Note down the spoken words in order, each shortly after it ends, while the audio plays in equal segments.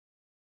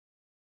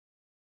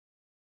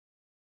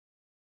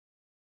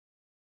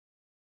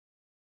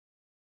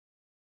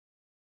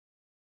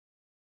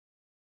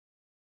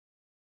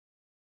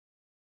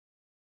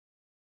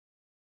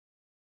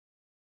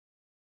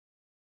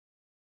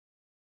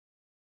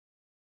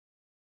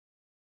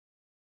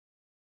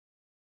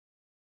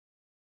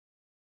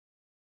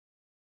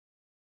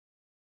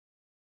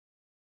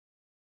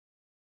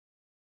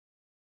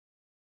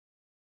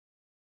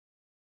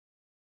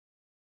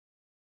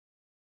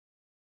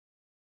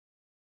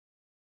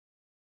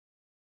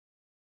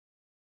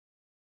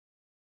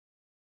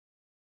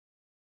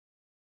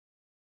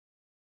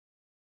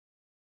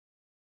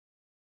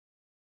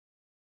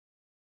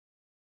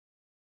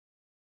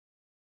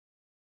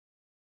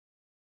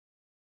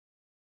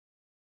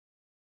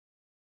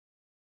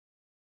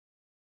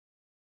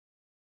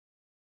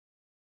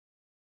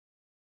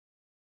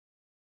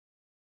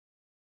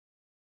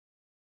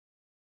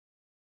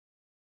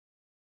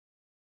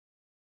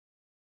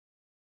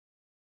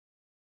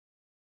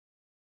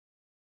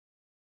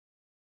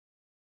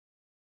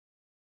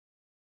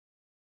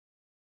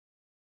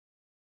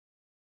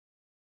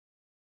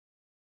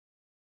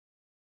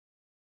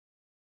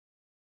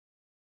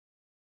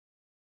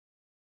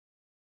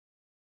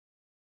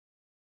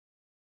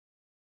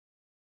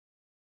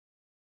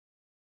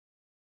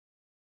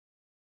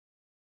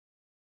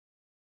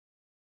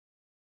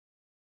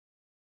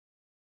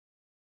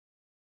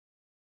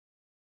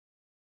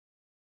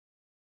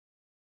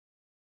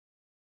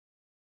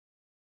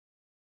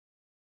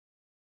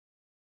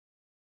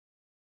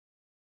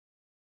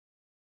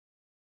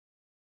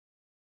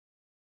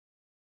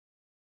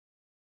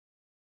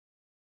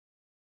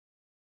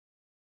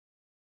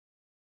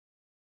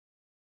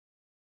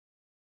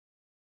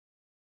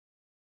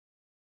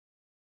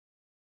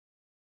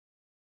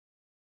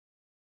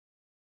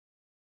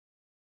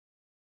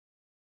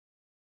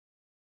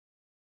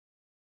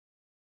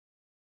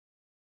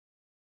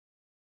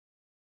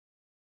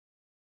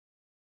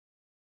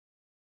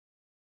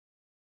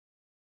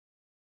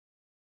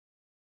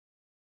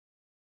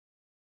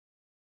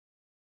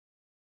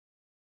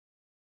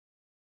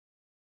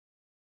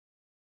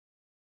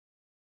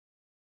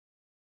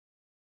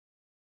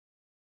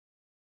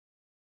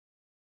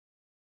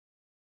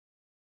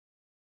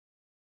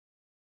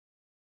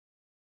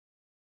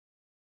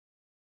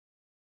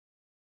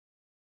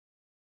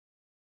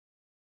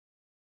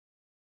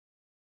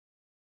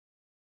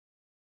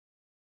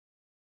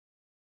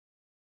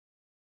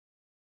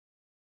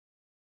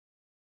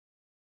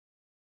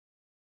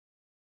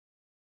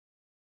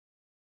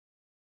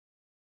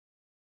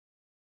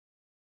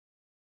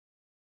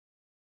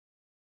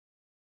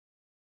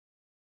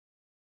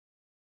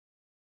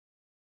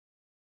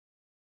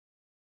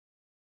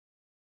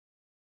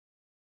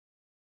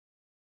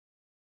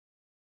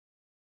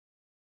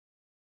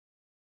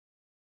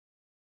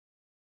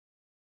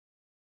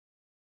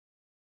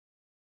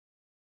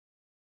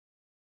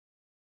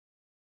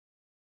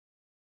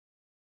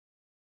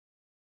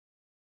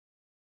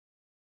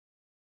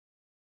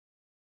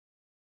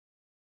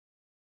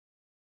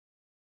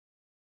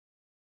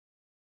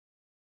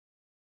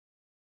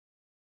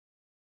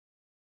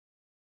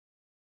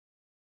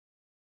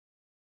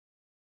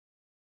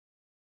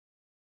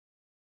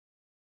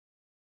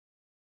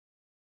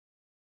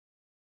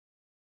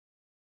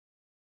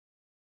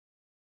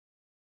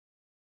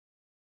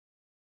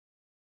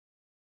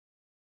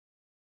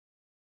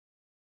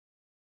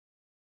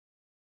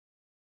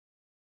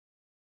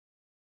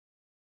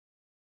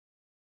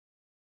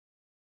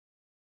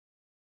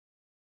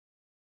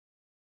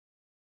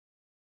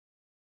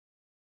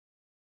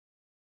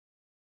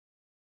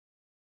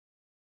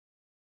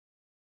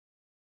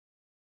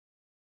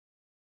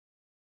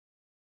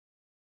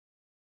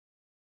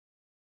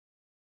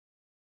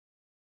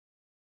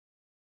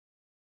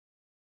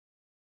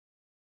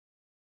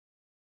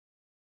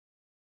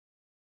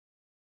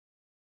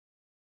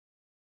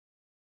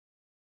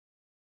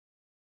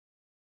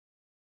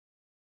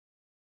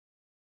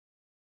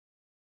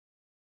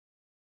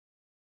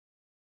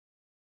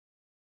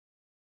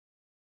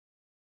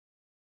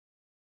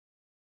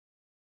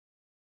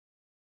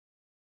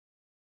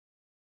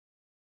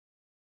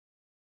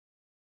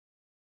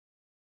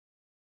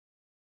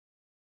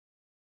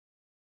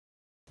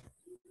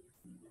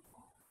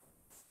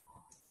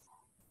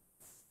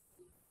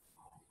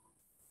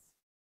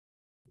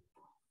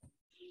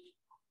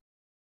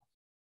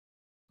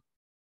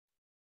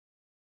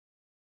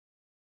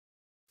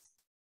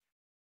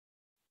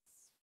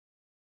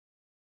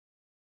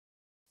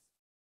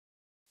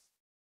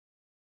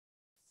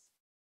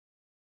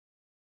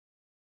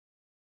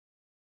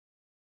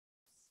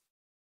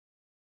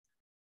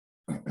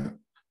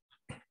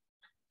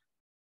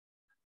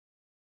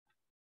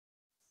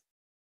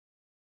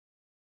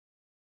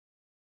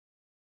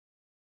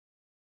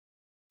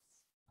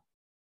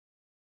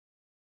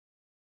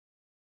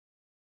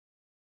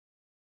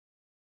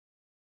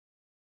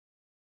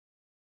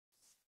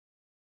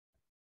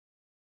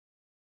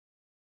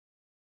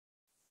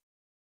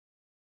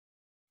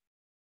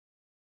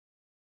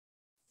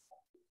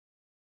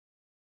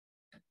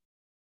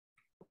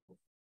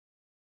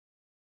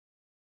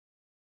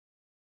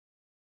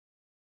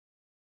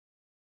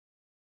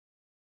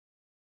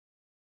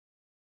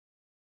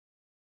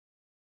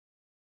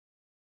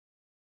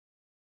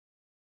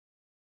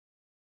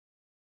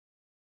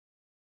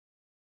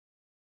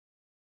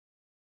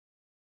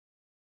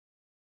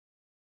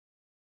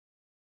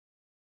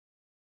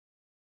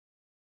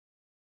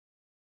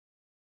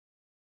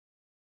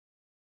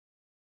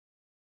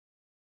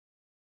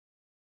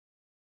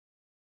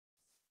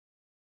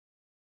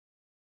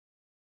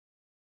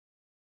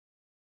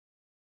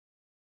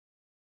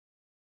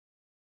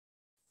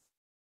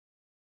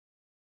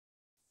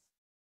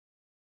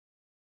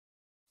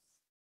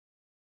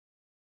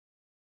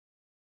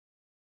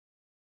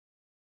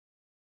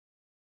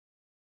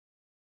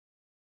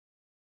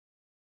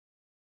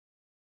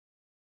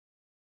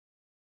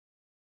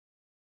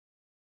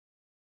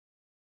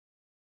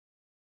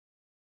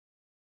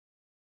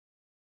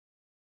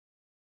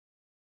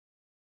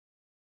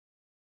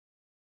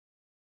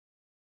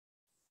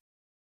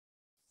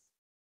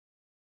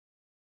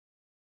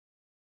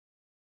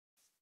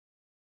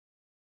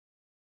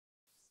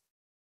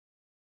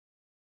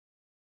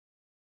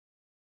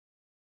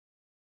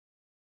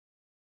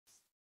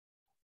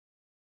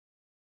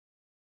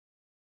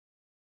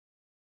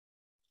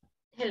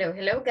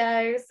Hello,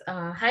 guys.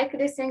 Hi,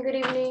 Christian. Good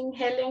evening.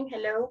 Helen,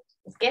 hello.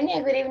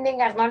 Kenya, good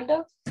evening.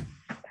 Arnoldo,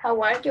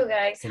 how are you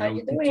guys? Hello, how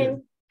you teacher.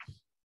 doing?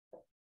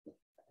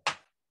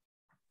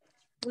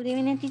 Good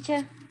evening,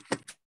 teacher.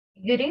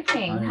 Good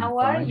evening. I'm How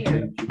are fine,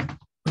 you?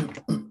 thank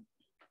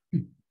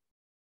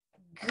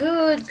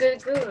you.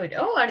 Good.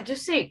 Oh, are you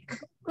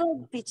sick?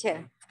 Good,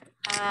 teacher.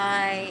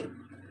 I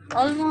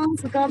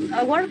almost got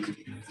a work.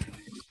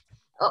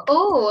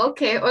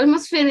 Okay.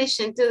 Almost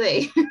finishing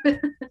today.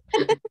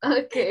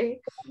 Okay.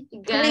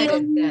 Got it.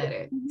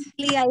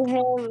 Really,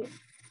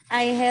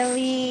 I have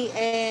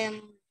a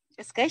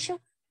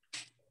schedule.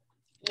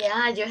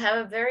 Yeah, you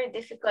have a very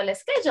difficult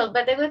schedule,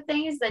 but the good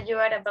thing is that you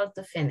are about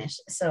to finish.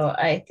 So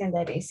I think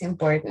that is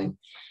important.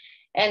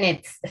 And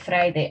it's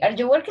Friday. Are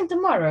you working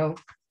tomorrow?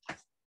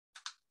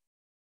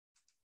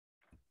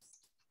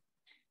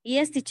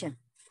 Yes, teacher.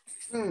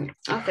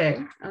 Okay.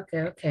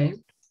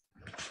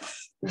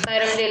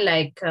 But only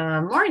like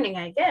morning,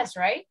 I guess,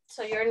 right?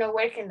 So you're not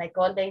working like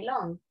all day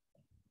long.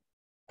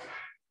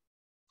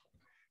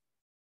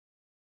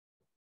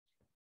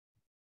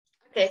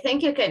 Okay,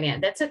 thank you, Kenya.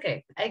 That's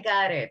okay. I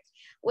got it.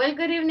 Well,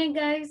 good evening,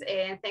 guys,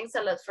 and thanks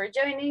a lot for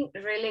joining.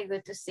 Really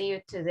good to see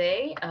you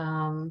today.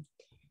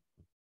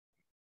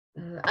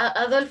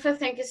 Adolfo,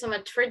 thank you so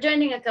much for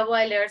joining. Acabo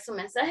de leer su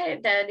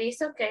mensaje. That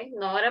is okay,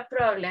 not a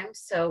problem.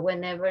 So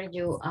whenever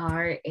you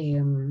are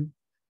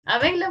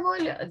available,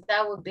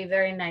 that would be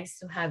very nice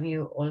to have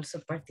you also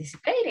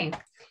participating.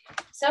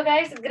 So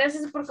guys,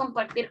 gracias por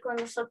compartir con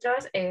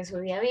nosotros su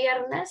día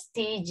viernes,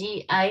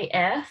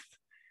 TGIF.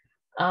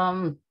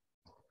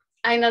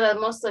 I know that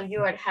most of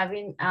you are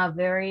having a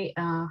very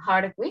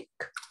hard week,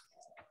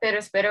 pero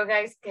espero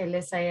guys que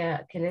les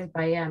vaya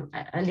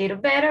a little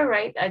better,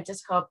 right? I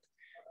just hope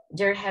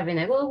you're having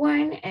a good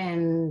one,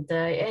 and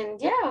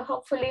yeah,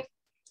 hopefully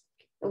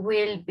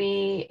we're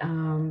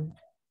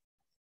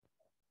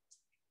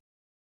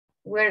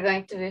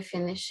going to be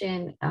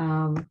finishing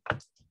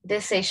the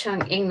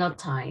session in no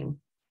time.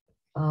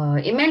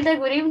 Imelda,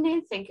 good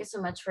evening. Thank you so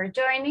much for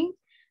joining.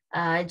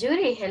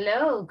 Judy,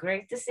 hello.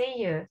 Great to see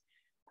you.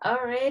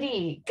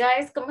 Alrighty.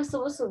 Guys, ¿cómo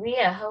estuvo su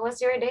día? How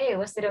was your day?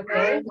 Was it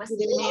okay? Was it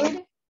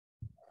good?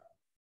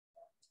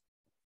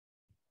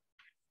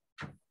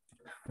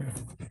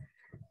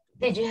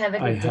 Did you have a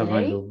good day? I have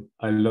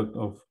a lot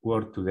of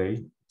work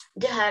today.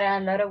 You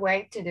had a lot of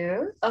work to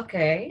do?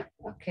 Okay.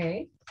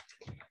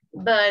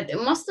 But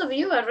most of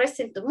you are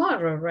resting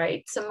tomorrow,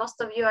 right? So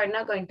most of you are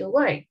not going to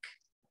work.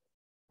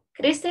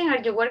 Kristen, are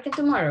you working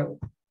tomorrow?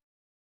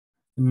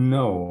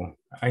 No,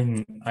 I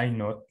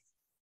not.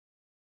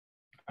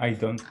 I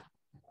don't.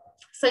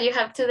 So you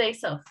have 2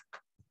 days off?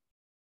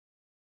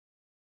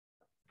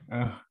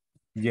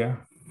 Yeah.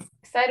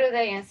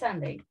 Saturday and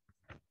Sunday?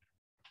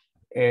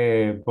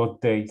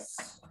 Both days.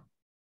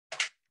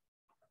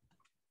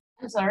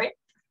 I'm sorry?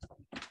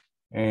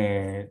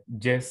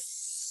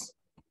 Yes,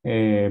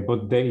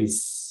 both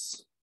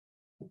days.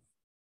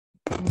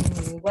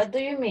 What do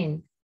you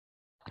mean?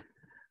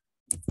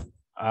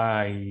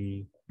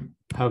 I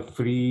have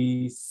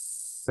free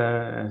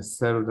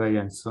Saturday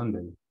and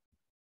Sunday.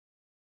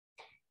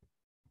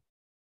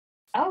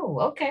 Oh,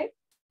 okay.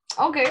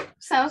 Okay,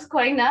 sounds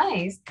quite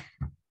nice.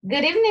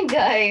 Good evening,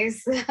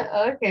 guys.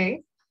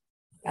 Okay.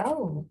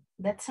 Oh,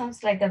 that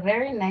sounds like a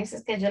very nice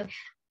schedule.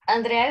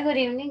 Andrea, good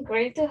evening.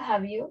 Great to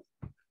have you.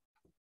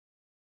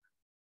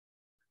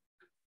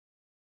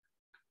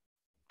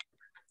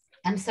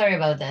 I'm sorry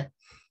about that.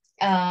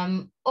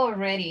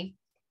 Already.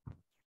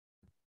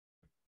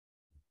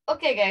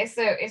 Okay, guys,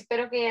 so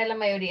espero que ya la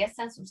mayoría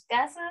está en sus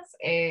casas.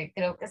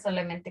 Creo que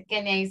solamente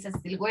Kenya is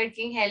still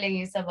working. Helen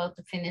is about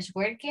to finish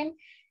working.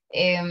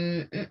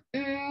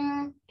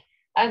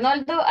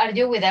 Arnoldo, are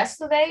you with us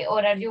today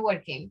or are you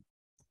working?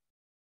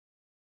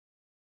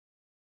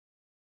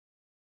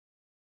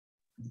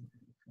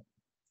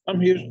 I'm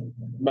here,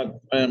 but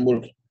I am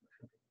working.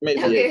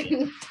 Maybe.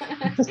 Okay.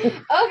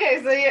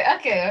 Okay, so you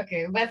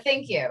okay, but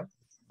thank you.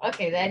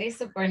 Okay, that is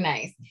super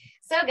nice.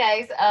 So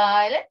guys,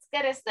 let's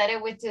get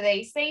started with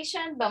today's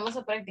session. Vamos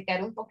a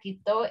practicar un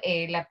poquito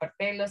la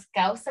parte de los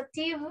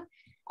causative.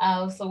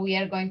 So we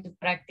are going to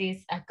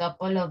practice a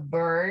couple of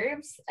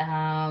verbs.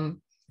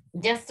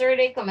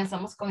 Yesterday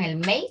comenzamos con el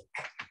make,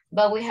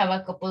 but we have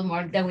a couple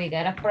more that we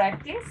gotta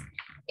practice.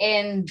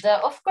 And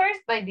of course,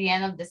 by the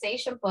end of the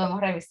session,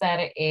 podemos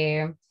revisar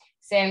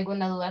si hay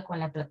alguna duda con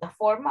la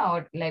plataforma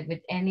or like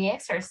with any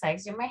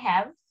exercise you may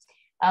have,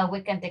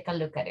 we can take a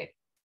look at it.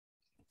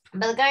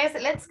 But guys,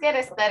 let's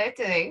get started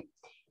today.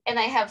 And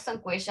I have some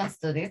questions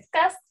to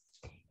discuss.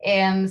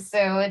 And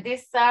so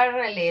these are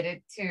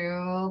related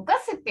to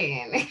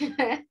gossiping.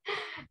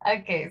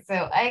 Okay,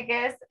 so I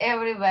guess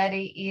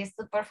everybody is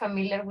super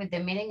familiar with the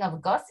meaning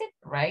of gossip,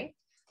 right?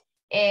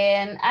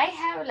 And I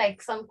have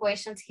like some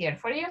questions here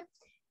for you.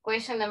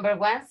 Question number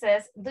 1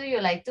 says, do you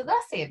like to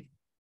gossip?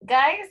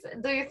 Guys,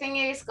 do you think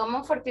it is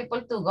common for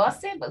people to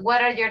gossip?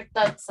 What are your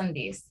thoughts on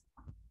this?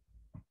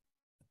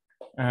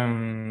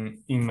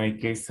 In my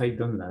case, I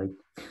don't like.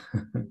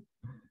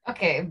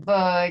 Okay,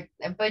 but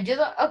you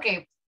don't,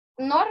 okay,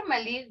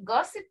 normally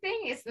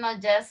gossiping is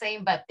not just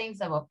saying bad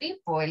things about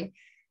people.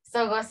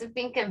 So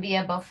gossiping can be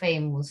about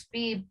famous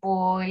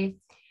people,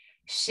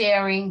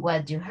 sharing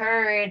what you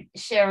heard,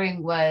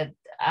 sharing what,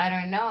 I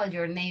don't know,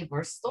 your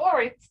neighbor's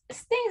story,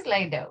 things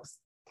like those.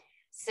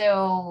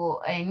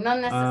 So not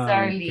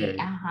necessarily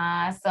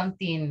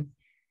Okay.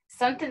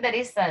 something that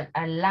is a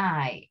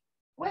lie.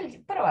 Well,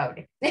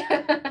 probably.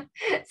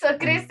 So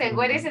Kristen,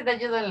 what is it that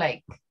you don't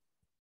like?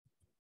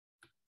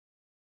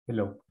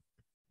 Hello.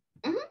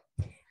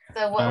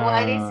 So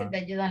what is it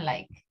that you don't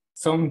like?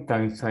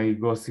 Sometimes I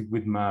gossip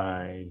with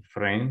my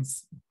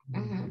friends,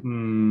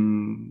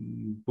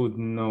 but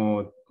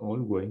not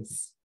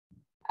always.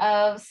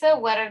 So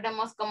what are the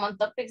most common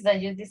topics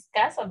that you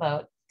discuss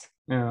about?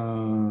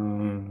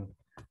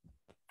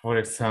 For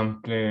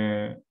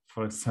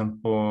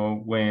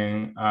example,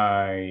 when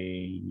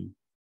I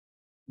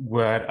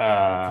wear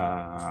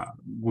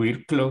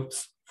weird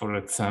clothes, for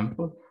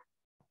example,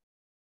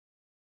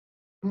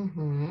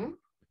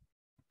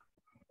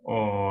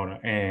 or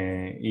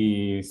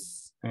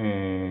is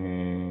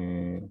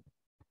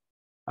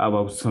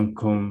about some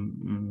comment,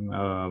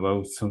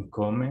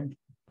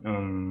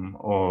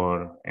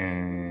 or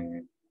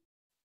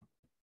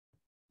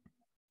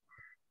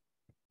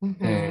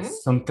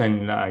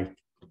something like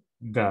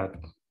that.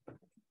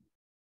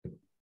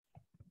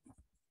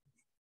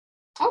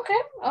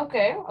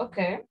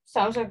 Okay.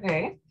 Sounds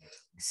okay.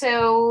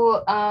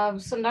 So,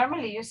 so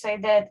normally you say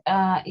that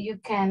you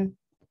can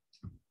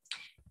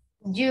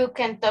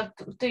talk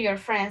to your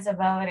friends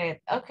about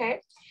it. Okay,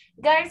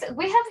 guys,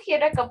 we have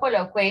here a couple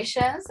of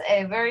questions,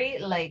 very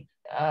like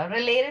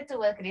related to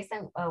what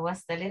Kristen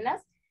was telling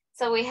us.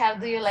 So we have,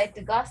 do you like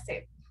to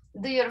gossip?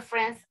 Do your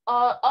friends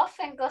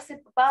often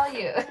gossip about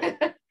you?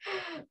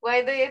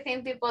 Why do you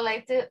think people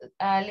like to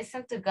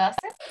listen to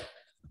gossip?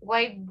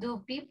 Why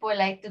do people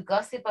like to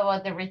gossip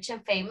about the rich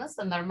and famous?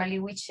 So normally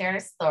we share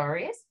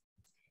stories.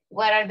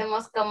 What are the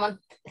most common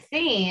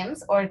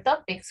themes or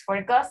topics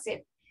for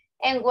gossip?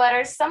 And what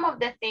are some of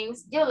the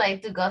things you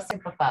like to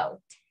gossip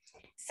about?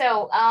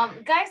 So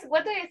guys,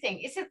 what do you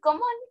think? Is it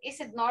common? Is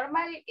it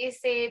normal? Is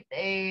it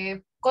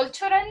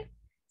cultural?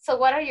 So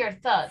what are your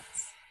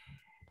thoughts?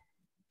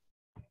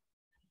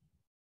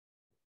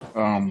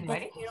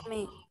 Anybody?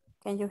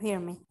 Can you hear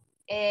me?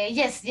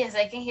 Yes,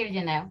 I can hear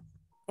you now.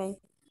 Okay.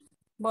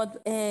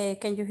 But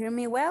can you hear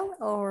me well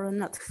or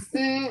not?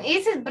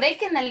 Is it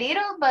breaking a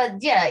little?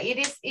 But yeah, it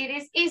is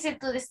easy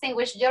to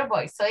distinguish your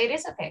voice, so it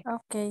is okay.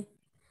 Okay.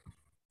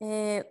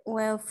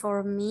 Well,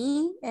 for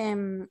me,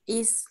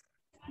 is,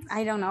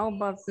 I don't know,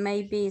 but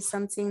maybe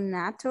something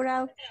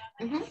natural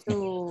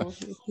to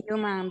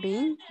human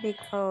being,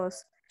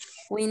 because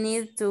we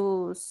need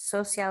to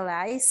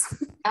socialize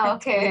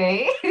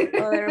Okay. with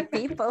other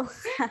people.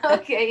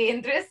 Okay,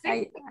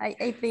 interesting.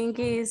 I think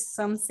it's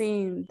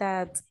something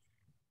that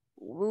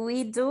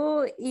we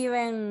do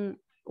even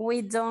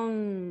we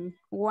don't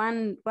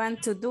want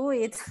to do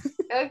it.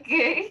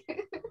 Okay.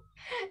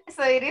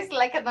 So it is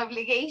like an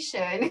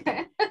obligation.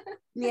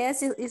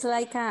 Yes, it's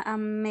like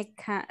un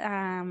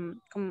mecanismo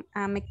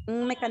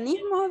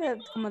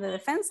como de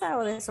defensa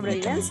o de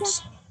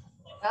sobrevivencia.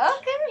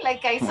 Okay,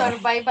 like a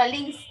survival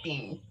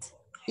instinct.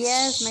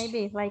 Yes,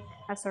 maybe like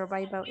a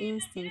survival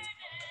instinct.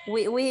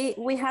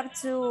 We have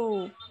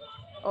to,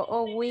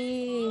 or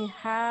we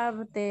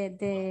have the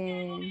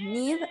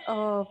need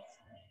of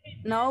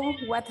know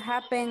what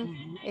happened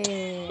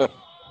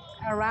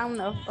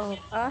around of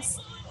us.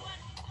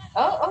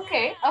 Oh,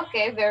 okay,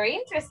 very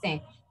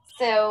interesting.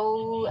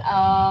 So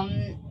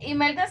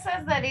Imelda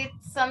says that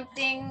it's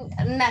something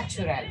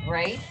natural,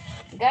 right?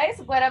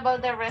 Guys, what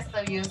about the rest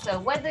of you? So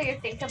what do you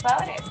think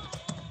about it?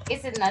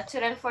 Is it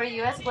natural for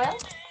you as well?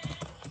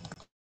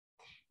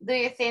 Do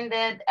you think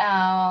that,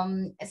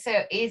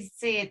 so is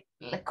it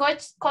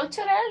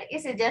cultural?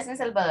 Is it just in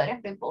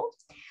Salvadorian people?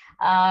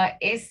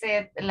 Is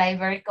it like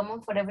very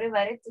common for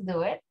everybody to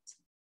do it?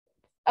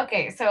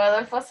 Okay, so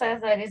Adolfo says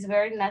that it's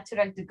very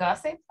natural to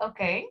gossip.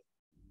 Okay.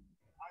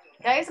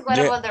 Guys, what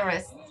about the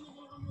rest?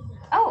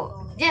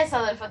 Oh, yes,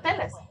 Adolfo,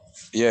 tell us.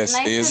 Yes,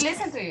 Nice to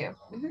listen to you.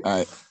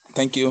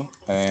 thank you.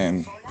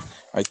 And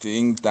I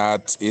think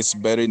that it's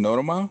very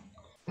normal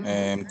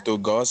to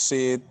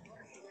gossip,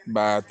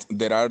 but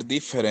there are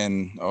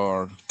different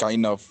or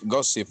kind of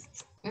gossip.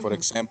 For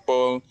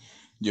example,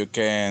 you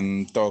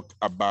can talk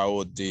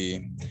about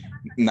the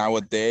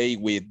nowadays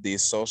with the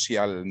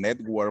social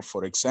network,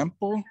 for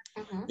example,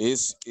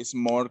 is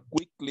more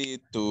quickly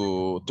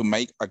to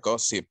make a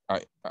gossip.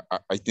 I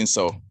think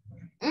so.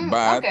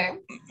 But okay.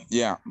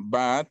 yeah,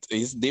 but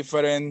it's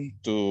different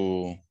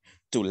to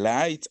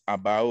light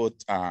about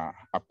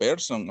a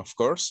person, of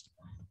course,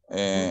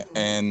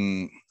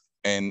 and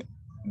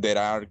there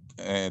are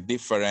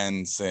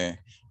different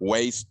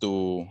ways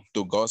to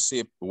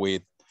gossip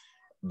with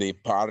the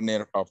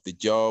partner of the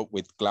job,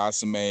 with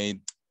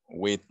classmates,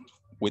 with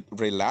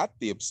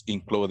relatives,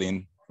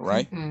 including,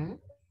 right?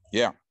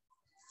 Yeah.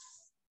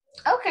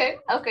 Okay,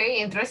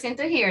 interesting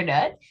to hear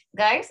that.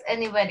 Guys,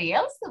 anybody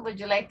else? Would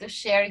you like to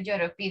share your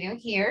opinion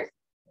here?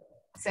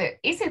 So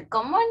is it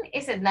common?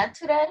 Is it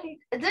natural?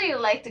 Do you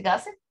like to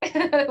gossip?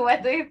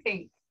 What do you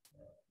think?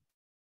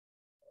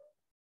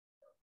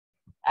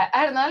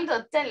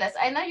 Arnoldo, tell us.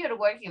 I know you're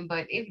working,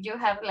 but if you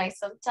have like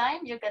some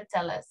time, you can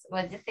tell us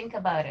what you think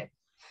about it.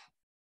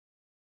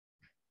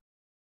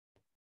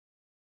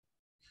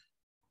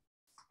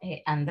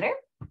 Andre?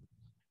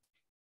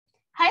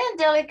 Hi,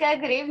 Angelica.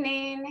 Good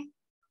evening.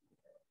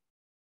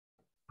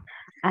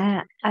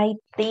 I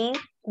think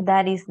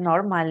that is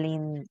normal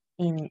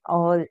in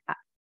all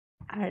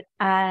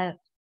áreas,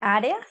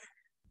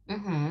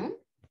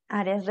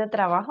 áreas de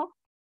trabajo.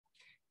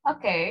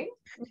 Okay.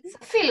 So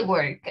field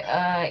work.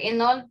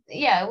 In all,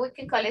 yeah, we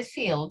can call it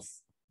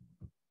fields.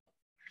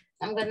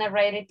 I'm gonna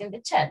write it in the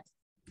chat.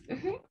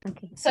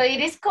 Okay. So it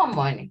is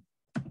common.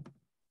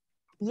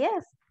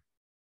 Yes.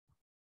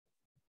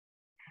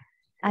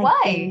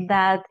 Why? I think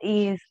that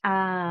is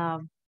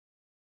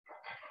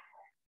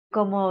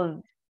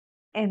como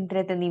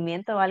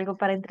entretenimiento o algo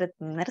para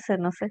entretenerse,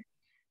 no sé.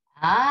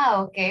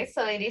 Ah, okay.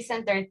 So it is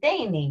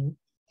entertaining.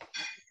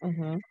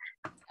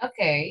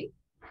 Okay.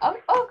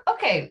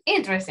 Okay.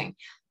 Interesting.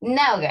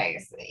 Now,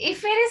 guys,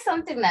 if it is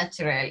something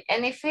natural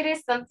and if it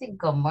is something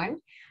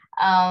common,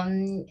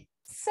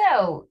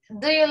 so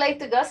do you like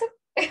to gossip?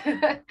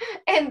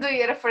 And do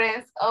your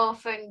friends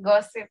often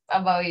gossip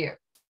about you?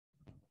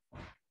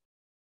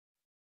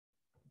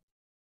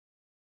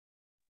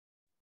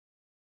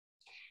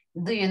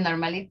 Do you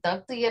normally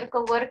talk to your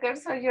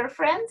coworkers or your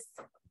friends?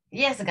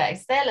 Yes,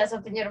 guys, tell us,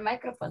 open your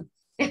microphone.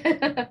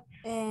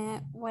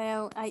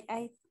 Well,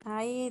 I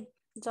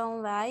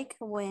don't like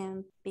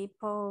when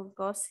people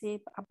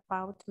gossip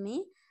about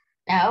me.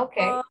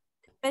 Okay.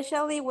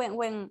 Especially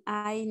when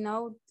I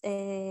know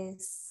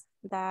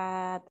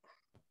that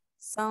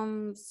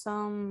some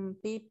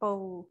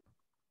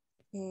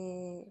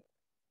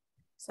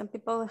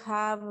people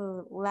have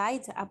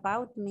lied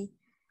about me.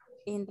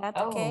 In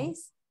that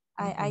case,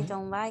 I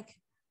don't like,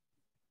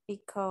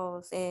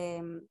 because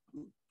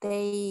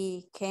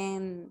they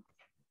can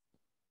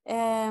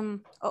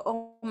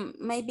or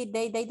maybe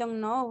they don't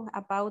know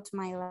about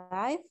my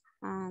life,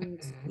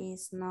 and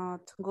it's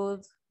not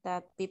good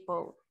that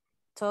people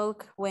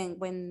talk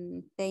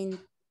when they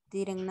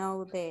didn't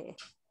know the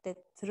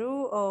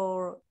truth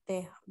or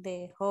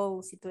the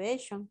whole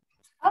situation.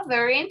 Oh,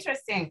 very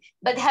interesting.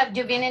 But have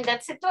you been in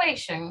that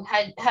situation?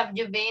 Have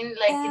you been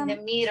like in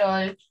the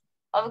middle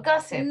of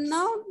gossips?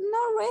 No,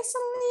 not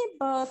recently,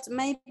 but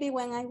maybe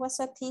when I was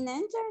a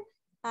teenager,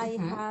 I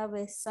have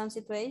some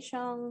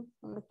situation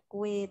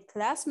with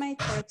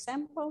classmates, for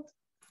example.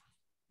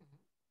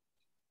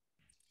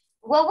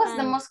 What was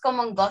the most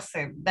common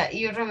gossip that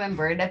you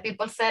remember that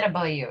people said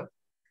about you?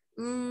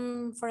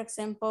 For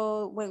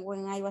example,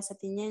 when I was a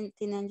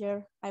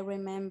teenager, I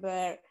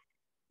remember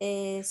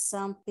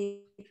some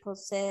people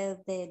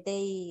said that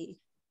they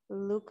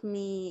look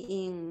me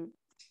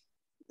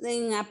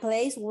in a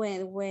place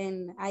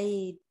when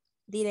I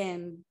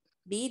didn't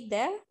be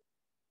there.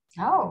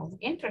 Oh,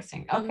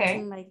 interesting. Okay.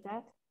 Something like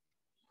that.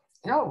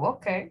 Oh,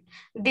 okay.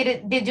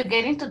 Did you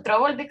get into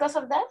trouble because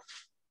of that?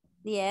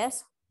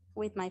 Yes,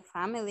 with my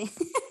family.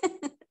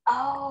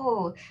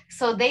 Oh,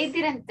 so they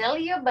didn't tell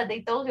you, but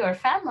they told your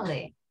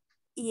family.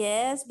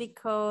 Yes,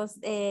 because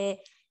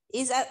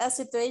it's a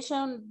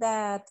situation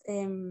that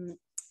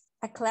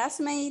a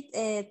classmate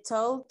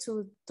told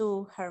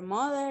to her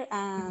mother,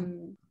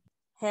 and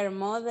her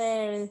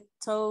mother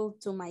told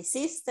to my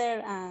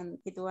sister, and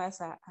it was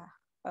a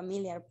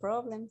familiar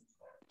problem.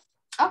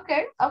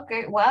 Okay,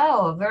 okay.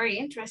 Wow, very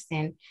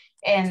interesting.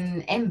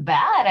 And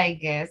bad, I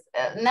guess.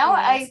 Now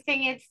yes. I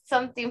think it's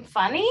something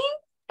funny,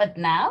 but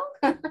now?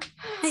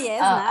 Yes,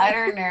 now. I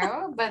don't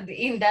know, but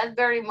in that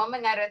very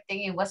moment, I don't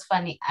think it was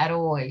funny at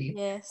all.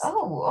 Yes.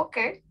 Oh,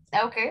 okay,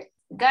 okay.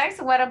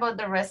 Guys, what about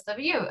the rest of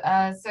you?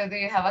 So do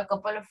you have a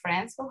couple of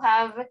friends who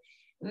have,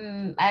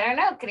 I don't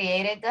know,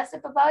 created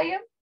gossip about you?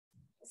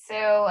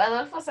 So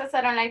Adolfo says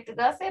I don't like to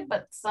gossip,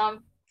 but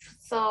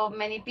so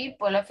many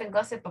people often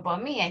gossip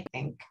about me, I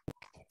think.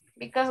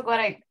 Because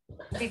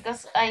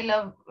I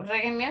love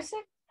reggae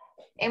music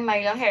and my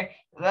long hair.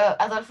 Well,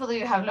 Adolfo, do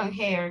you have long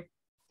hair?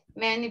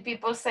 Many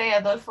people say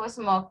Adolfo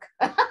smoke.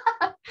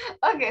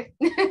 Okay.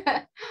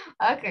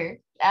 Okay.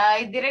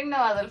 I didn't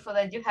know, Adolfo,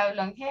 that you have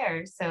long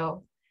hair.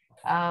 So,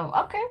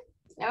 okay.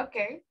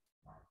 Okay.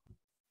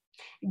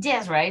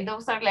 Yes, right.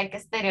 Those are like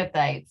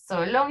stereotypes.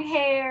 So long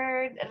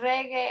hair,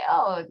 reggae.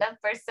 Oh,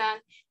 that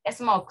person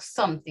smokes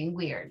something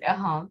weird.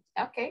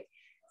 Okay.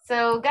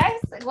 So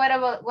guys, what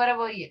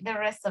about you, the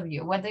rest of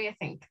you? What do you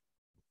think?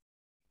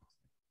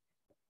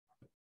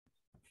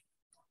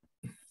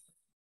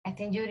 I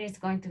think Yuri is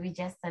going to be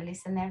just a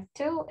listener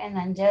too, and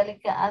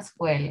Angelica as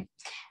well.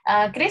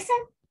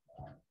 Kristen?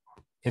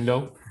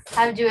 Hello.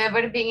 Have you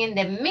ever been in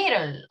the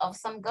middle of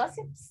some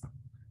gossips?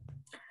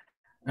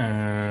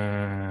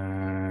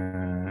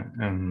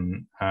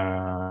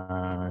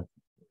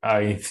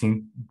 I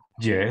think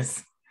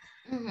yes,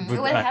 but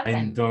What I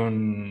happened?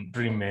 don't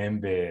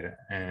remember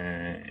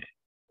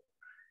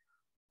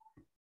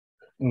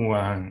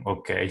one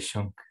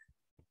occasion.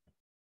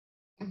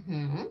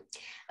 Mhm.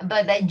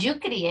 But that you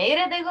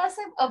created the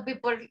gossip, or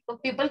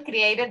people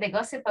created the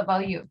gossip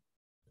about you?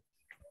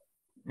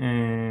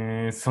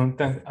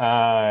 Sometimes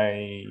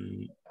I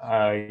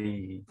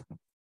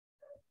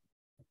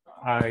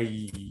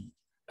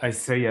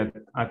say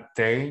a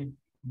tale,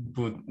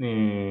 but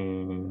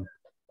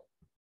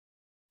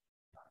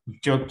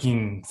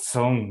joking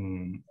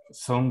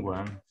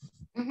someone,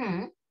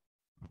 Mhm.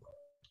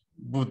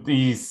 but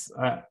it's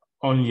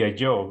only a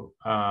joke.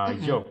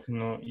 Mhm. Joke,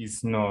 no,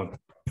 it's not.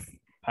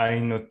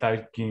 I'm not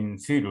talking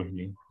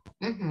seriously.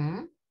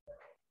 Mhm.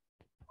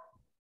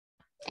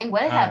 And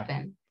what Ah.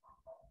 happened?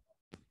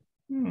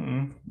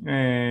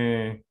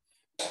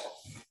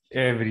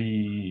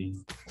 Every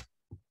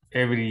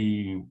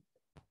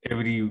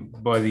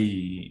everybody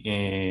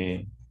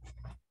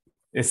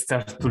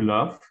starts to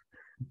laugh.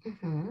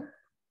 Mhm.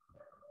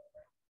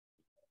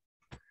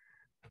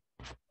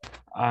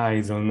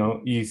 I don't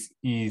know. Is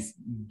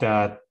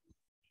that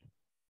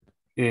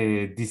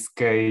this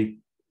case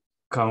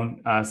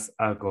count as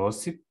a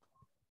gossip?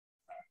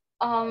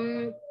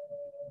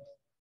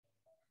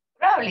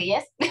 Probably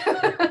yes.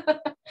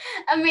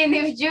 I mean,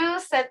 if you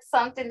said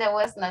something that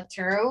was not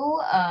true,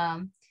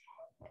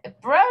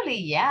 probably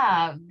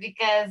yeah,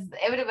 because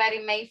everybody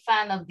made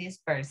fun of this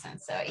person.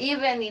 So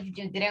even if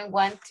you didn't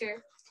want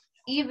to,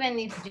 even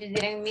if you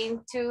didn't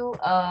mean to,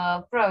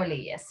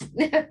 probably yes.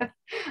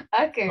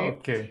 Okay.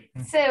 Okay.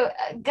 So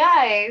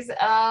guys,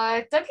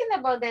 talking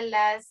about the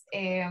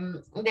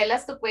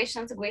last two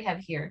questions we have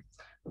here.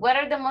 What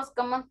are the most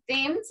common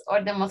themes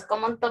or the most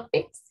common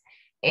topics?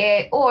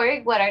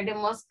 Or what are the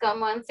most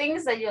common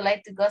things that you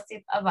like to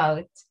gossip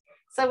about?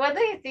 So what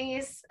do you think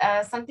is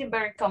something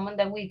very common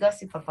that we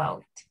gossip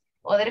about?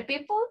 Other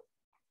people?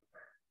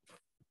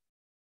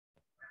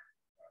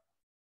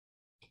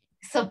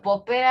 Soap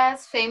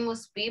operas,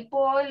 famous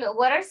people.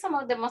 What are some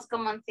of the most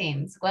common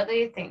themes? What do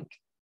you think?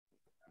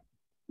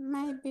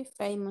 Maybe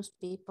famous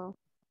people.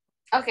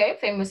 Okay,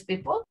 famous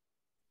people.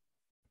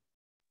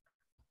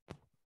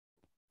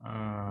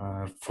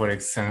 For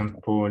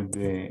example,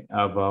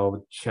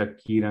 about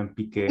Shakira and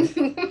Piqué.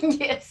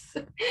 Yes,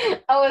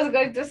 I was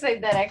going to say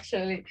that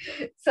actually.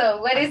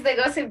 So what is the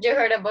gossip you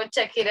heard about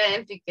Shakira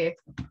and Piqué?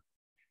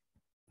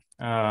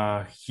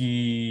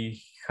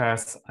 He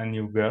has a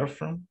new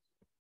girlfriend.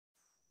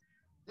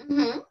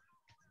 And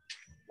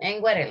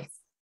what else?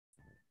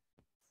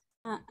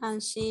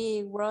 And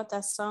she wrote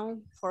a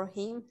song for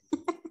him.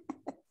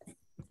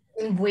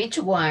 Which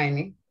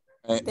one?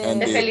 And Te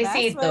the,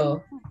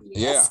 felicito.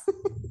 yeah, Yes.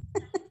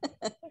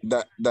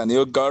 the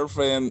new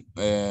girlfriend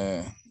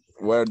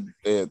were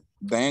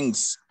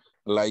dance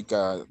like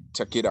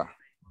Shakira.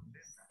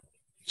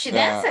 She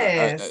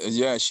dances.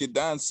 Yeah, she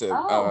danced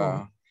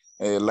Oh.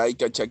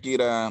 like a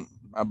Shakira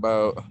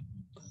about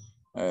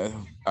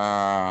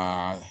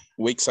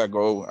weeks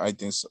ago, I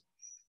think so.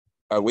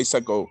 Weeks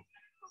ago.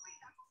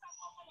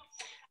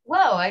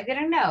 Well, I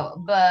didn't know,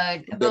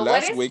 but The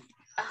what is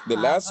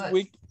last but,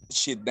 week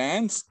she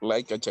danced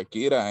like a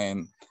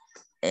Shakira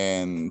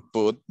and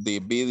put the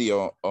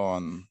video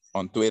on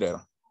Twitter.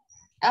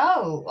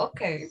 oh,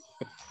 okay.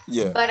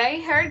 Yeah. But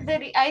I heard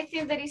that I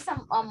think there is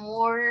some a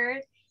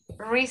more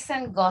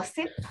recent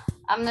gossip.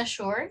 I'm not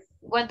sure.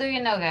 What do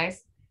you know,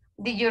 guys?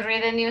 Did you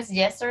read the news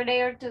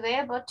yesterday or today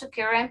about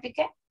Shakira and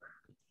Piqué?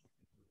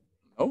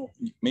 Oh,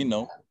 me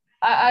no.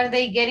 Are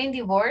they getting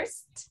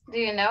divorced? Do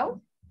you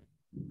know?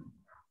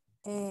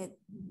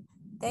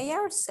 They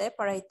are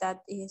separate, that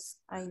is,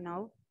 I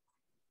know.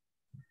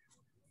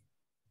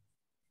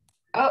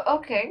 Oh,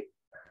 okay.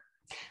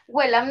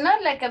 Well, I'm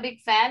not like a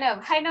big fan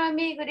of, hi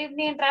Naomi, good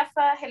evening,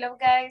 Rafa, hello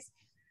guys.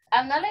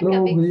 I'm not like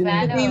a big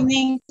fan of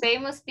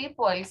famous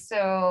people,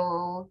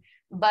 so,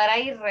 but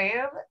I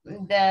read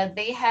that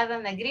they had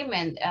an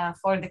agreement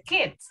for the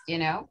kids, you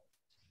know,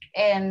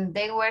 and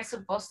they were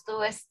supposed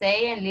to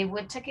stay and live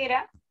with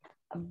Shakira,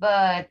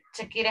 but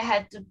Shakira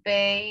had to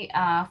pay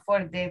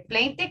for the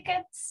plane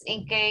tickets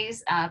in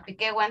case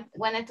Piqué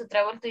wanted to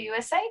travel to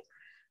USA,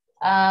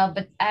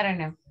 but I don't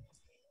know.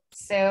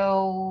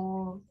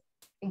 So,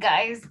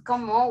 guys,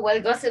 come on,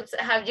 what gossips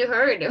have you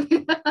heard?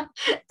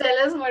 Tell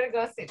us more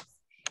gossips.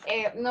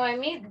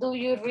 Noemi, do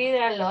you read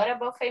a lot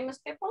about famous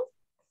people?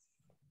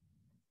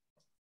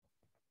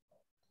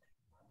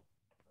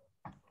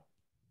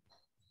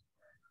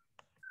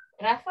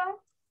 Rafa?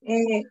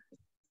 No?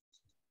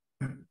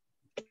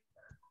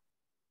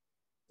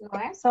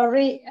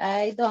 Sorry,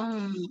 I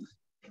don't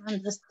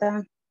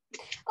understand.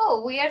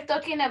 Oh, we are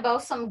talking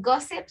about some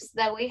gossips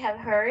that we have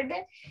heard,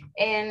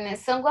 and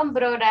someone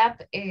brought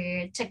up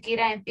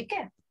Shakira and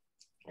Piqué.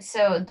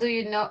 So, do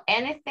you know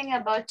anything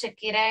about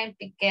Shakira and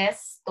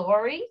Piqué's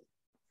story?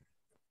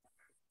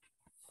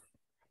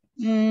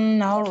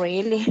 No,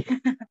 really.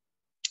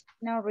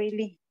 No,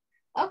 really.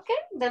 Okay,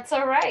 that's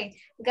all right.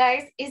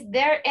 Guys, is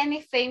there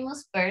any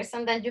famous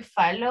person that you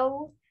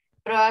follow,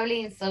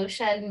 probably in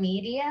social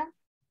media?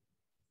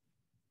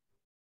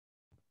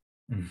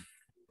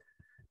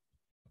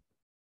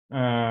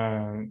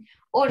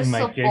 Or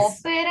soap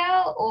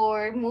opera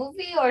or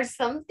movie or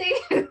something?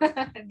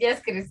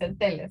 Yes, Kristen,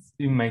 tell us.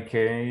 In my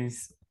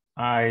case,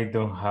 I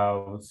don't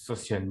have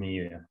social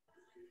media.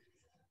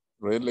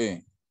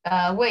 Really?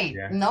 Wait,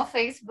 Yes. no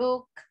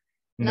Facebook,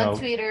 no No,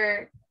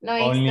 Twitter, no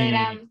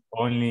Instagram.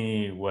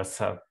 only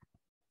WhatsApp.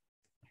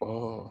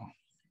 Oh.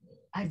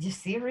 Are you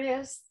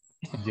serious?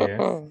 Yes.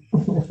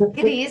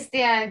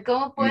 Cristian,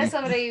 ¿cómo puedes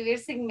sobrevivir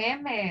sin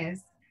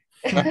memes?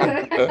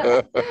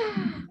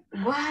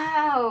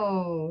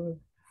 Wow.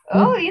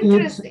 Oh,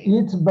 interesting.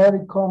 It's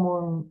very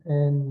common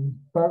in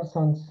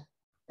persons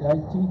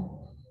IT.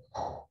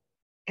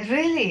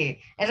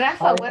 Really?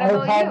 Rafa, what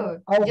about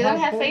you? You don't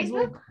have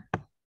Facebook?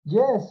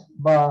 Yes,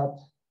 but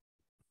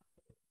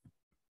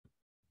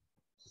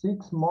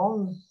 6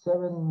 months,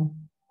 7,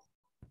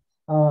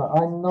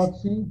 I'm not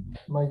see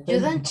my Facebook. You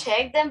don't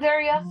check them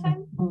very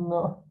often?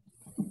 No.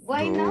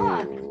 Why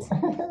not?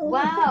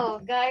 Wow,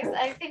 guys,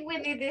 I think we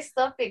need this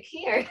topic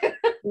here.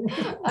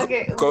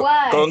 Okay,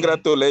 why?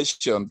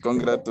 Congratulations.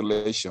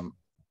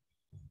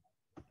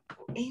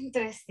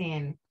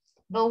 Interesting.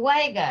 But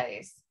why,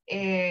 guys?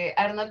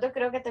 Arnoldo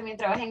creo que también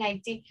trabaja en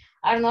IT.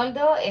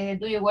 Arnoldo,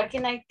 do you work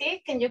in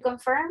IT? Can you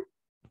confirm?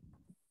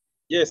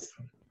 Yes.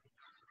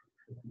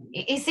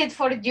 Is it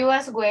for you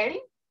as well?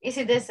 Is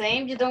it the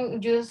same? You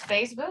don't use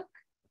Facebook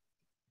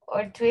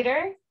or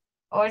Twitter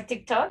or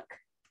TikTok?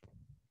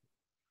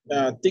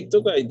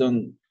 TikTok I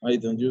don't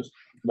use,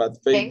 but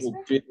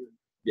Facebook, Twitter,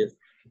 yes.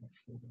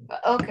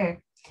 Okay.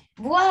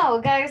 Wow,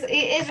 guys,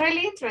 it's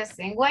really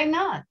interesting. Why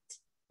not?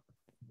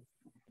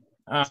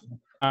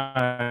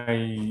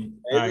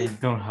 I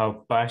don't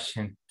have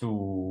passion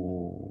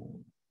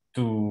to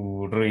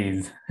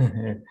read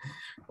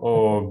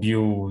or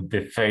view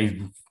the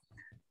Facebook.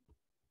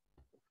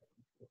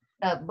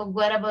 But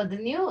what about the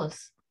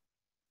news?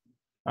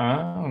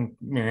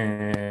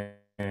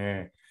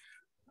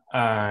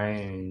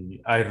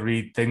 I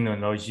read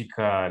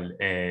technological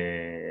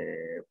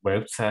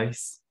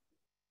websites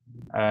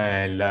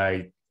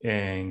like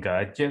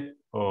Gadget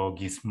or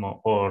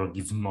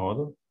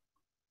Gizmodo.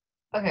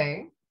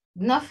 Okay,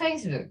 no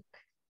Facebook.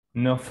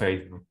 No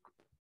Facebook.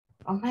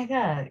 Oh my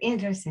God,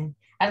 interesting.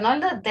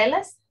 Arnoldo, tell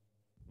us.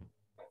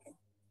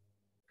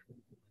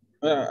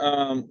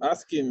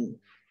 Ask him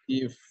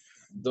if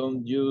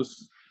don't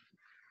use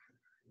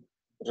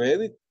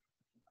Reddit.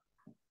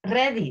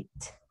 Reddit.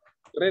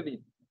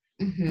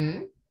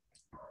 Mm-hmm.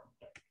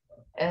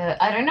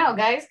 I don't know,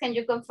 guys. Can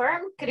you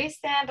confirm?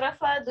 Christian,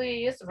 Rafa, do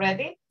you use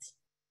Reddit?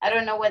 I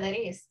don't know what it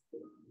is.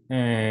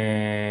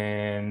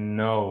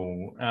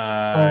 No,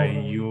 I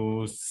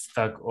use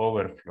Stack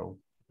Overflow.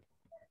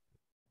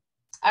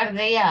 Are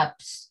they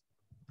apps?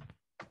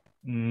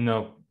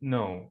 No,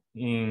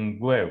 in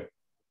web.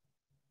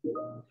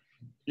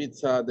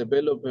 It's a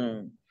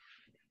development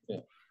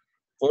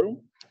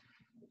forum.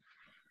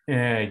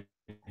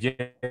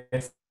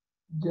 Yes.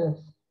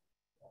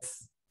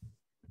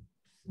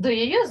 Do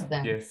you use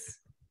them? Yes.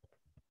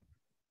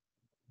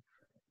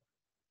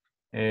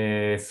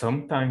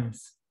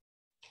 Sometimes.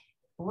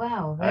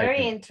 Wow,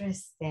 very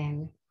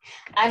interesting.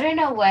 I don't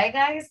know why,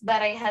 guys,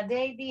 but I had the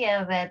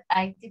idea that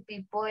IT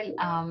people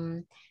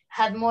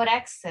had more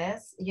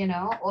access, you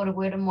know, or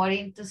were more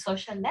into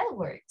social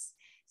networks.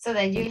 So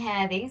that you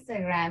had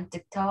Instagram,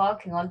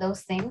 TikTok, and all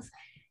those things.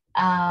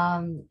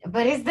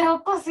 But it's the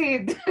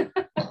opposite.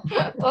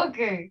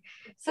 Okay,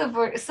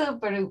 super,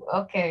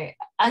 okay.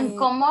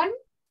 Uncommon,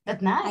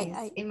 but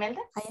nice.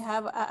 Imelda?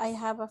 I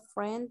have a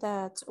friend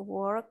that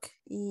work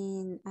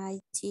in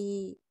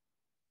IT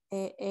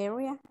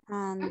area,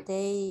 and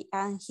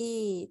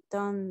he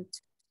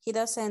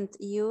doesn't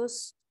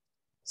use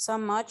so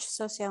much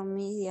social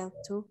media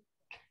too.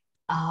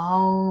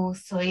 Oh,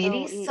 so it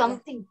is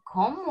something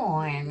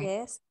common.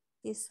 Yes,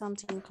 it's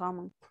something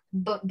common.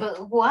 But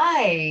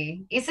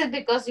why? Is it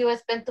because you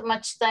spend too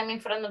much time in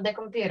front of the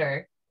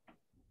computer?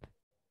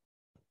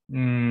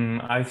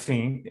 I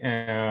think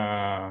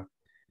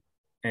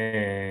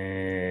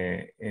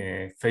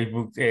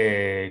Facebook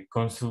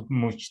consumes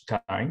much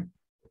time.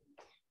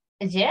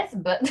 Yes,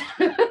 but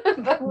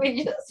but we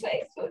use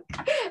Facebook.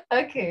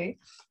 Okay.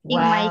 In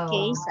my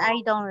case,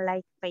 I don't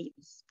like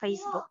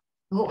Facebook.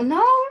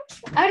 No?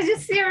 Are you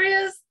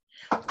serious?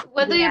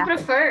 What do you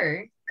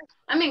prefer?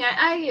 I mean,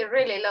 I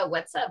really love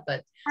WhatsApp,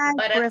 but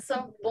at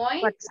some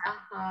point,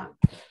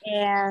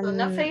 and so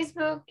no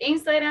Facebook,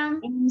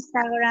 Instagram,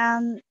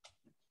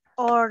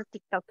 or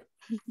TikTok.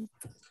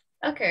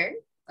 Okay.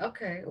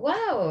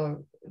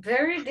 Wow,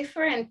 very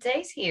different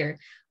taste here.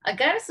 I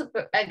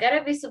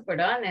gotta be super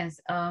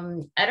honest.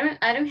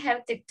 I don't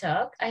have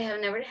TikTok. I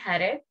have never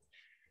had it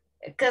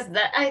because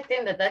I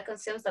think that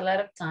consumes a lot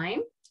of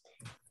time.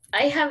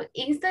 I have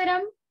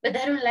Instagram, but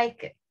I don't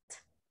like it.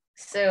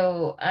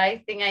 So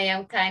I think I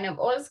am kind of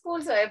old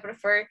school, so I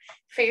prefer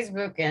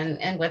Facebook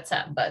and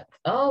WhatsApp, but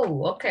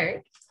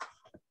okay.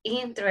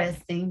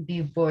 Interesting,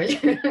 people.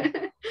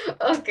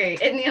 Okay,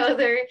 any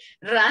other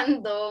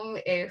random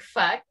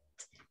fact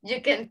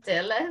you can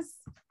tell us?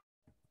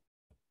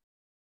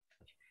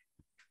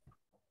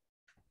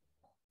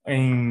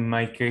 In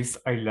my case,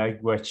 I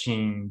like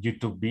watching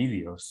YouTube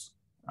videos.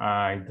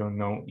 I don't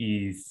know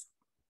is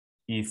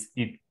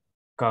it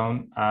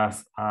count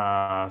as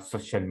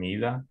social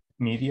media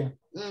media?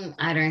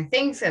 I don't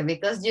think so,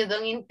 because you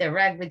don't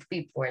interact with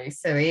people.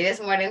 So it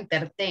is more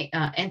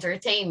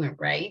entertainment,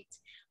 right?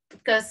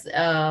 Because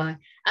a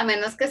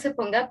menos que se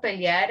ponga a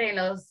pelear en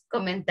los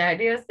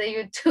comentarios de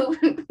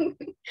YouTube,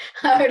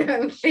 I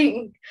don't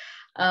think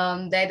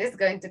that is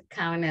going to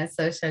count as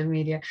social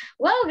media.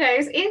 Well,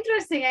 guys,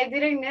 interesting. I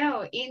didn't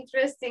know.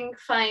 Interesting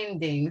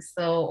findings.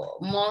 So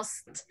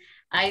most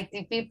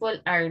IT people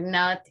are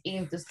not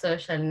into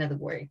social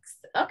networks.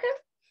 Okay.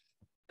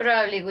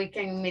 Probably we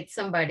can meet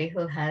somebody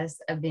who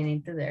has been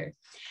into there.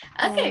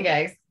 Okay,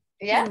 guys.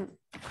 Yeah.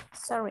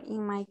 Sorry,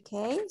 in my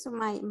case,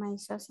 my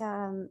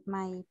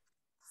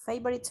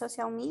favorite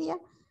social media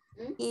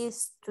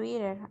is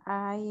Twitter.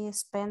 I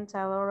spent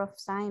a lot of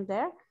time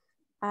there.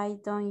 I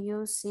don't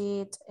use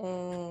it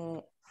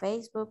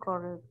Facebook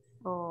or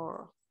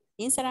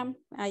Instagram.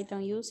 I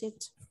don't use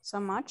it so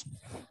much,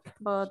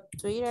 but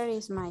Twitter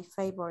is my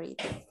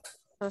favorite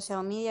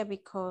social media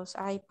because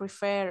I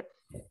prefer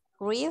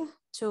read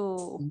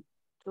to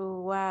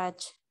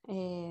watch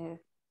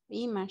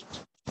image.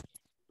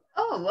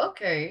 Oh,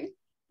 okay.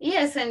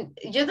 Yes, and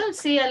you don't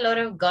see a lot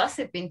of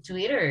gossip in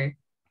Twitter.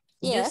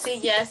 Yes. You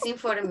see just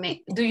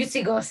information. Do you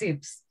see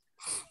gossips?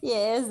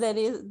 Yes,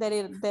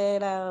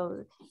 there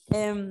are,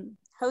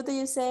 how do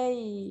you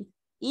say,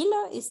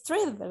 hilo is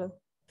thread?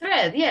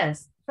 Thread,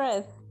 yes.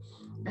 Thread.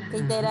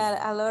 Okay, there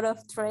are a lot of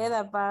thread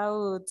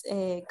about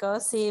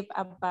gossip,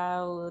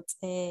 about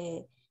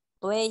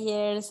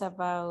players,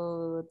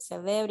 about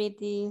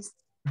celebrities.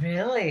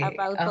 Really?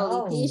 About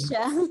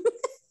politicians.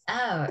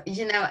 Oh,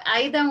 you know,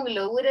 I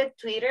downloaded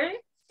Twitter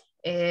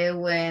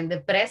when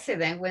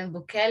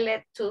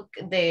Bukele took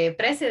the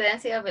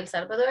presidency of El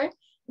Salvador,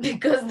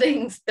 because the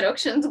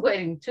instructions were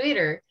in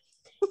Twitter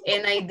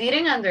and I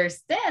didn't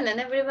understand, and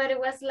everybody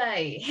was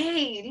like,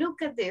 hey,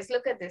 look at this,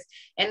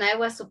 and I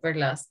was super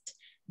lost.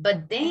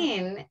 But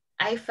then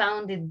I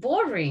found it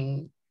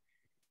boring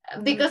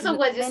because of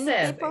what you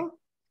said.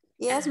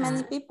 Yes,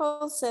 many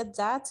people said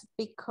that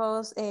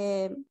because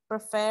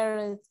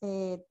prefer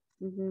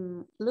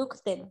look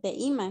the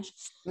image.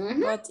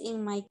 But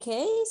in my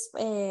case,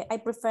 I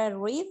prefer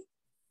read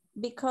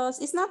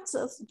because it's not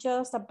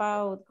just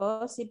about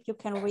gossip. You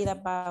can read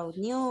about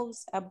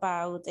news,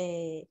 about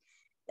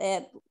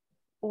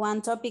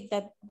one topic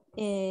that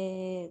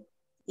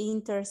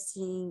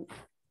interesting.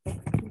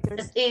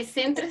 It's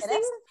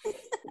interesting.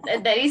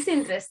 That is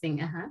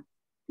interesting.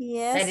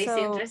 Yes, that is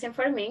interesting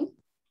for me.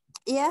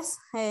 Yes,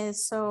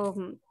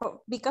 so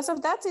because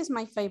of that is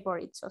my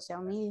favorite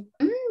social media.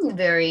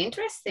 Very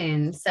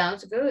interesting.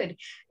 Sounds good.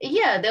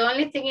 Yeah, the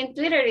only thing in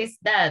Twitter is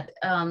that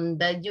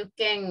that you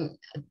can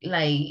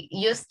like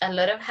use a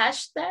lot of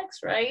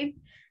hashtags, right?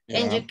 Yeah.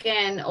 And you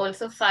can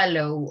also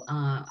follow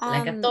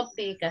like a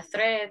topic, a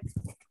thread.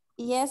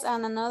 Yes,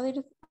 and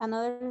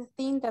another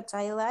thing that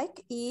I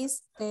like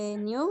is the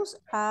news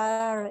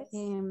are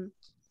in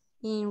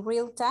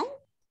real time,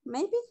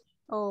 maybe,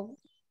 or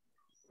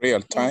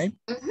real time.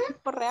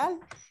 Real.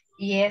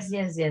 Yes,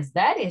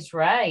 that is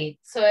right.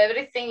 So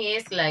everything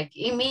is like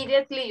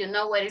immediately you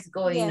know what is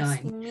going on.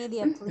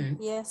 Immediately,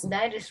 yes.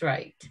 That is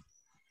right.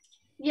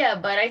 Yeah,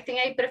 but I think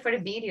I prefer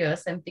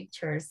videos and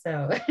pictures,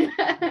 so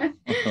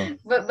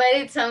but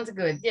it sounds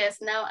good. Yes,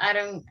 now I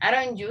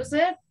don't use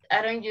it.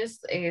 I don't use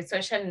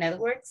social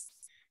networks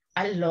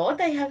a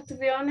lot, I have to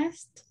be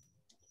honest,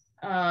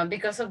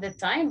 because of the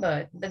time,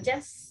 but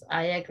yes,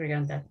 I agree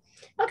on that.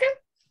 Okay.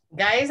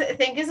 Guys,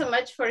 thank you so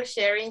much for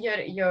sharing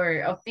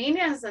your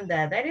opinions on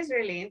that. That is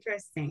really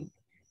interesting.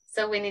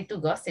 So we need to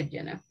gossip,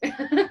 you know,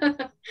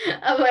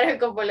 about a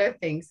couple of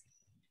things.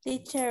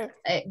 Teacher.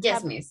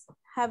 Yes, miss.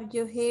 Have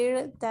you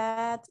heard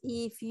that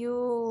if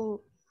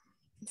you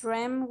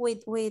dream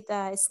with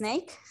a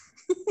snake,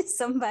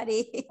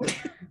 somebody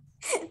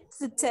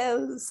to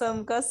tell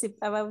some gossip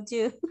about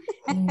you?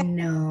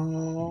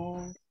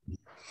 No.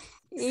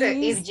 So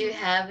if you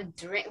have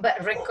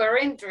but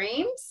recurring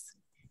dreams?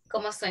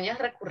 Como sueños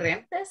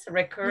recurrentes,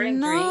 recurring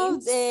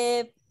dreams?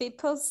 No,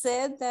 people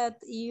said that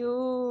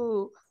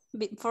you,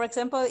 for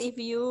example, if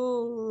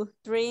you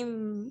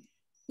dream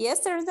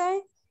yesterday,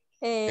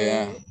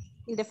 in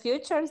the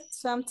future,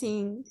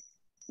 something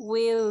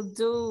will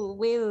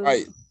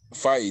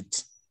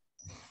fight.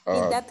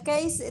 In that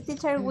case,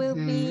 teacher will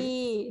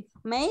be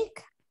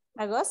make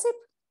a gossip.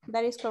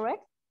 That is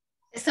correct.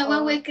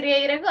 Someone will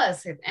create a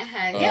gossip.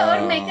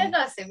 Yeah, or make a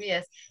gossip,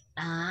 yes.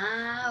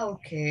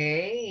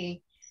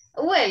 Okay.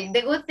 Well,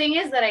 the good thing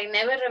is that I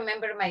never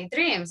remember my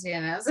dreams, you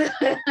know, so,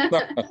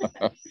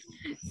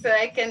 so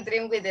I can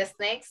dream with the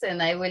snakes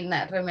and I will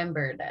not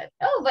remember that.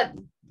 Oh, but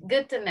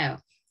good to know.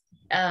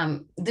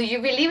 Do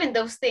you believe in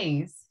those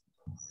things?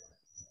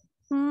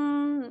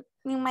 In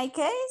my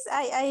case,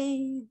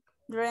 I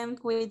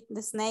dreamt with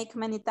the snake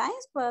many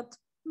times, but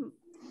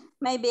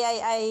maybe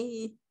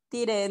I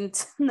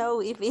didn't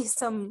know if it's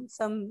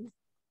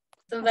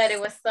somebody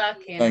was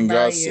talking about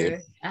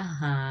gossip.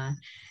 You.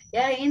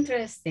 Yeah,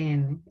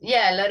 interesting.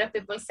 Yeah, a lot of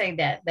people say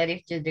that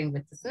if you drink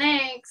with the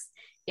snakes,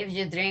 if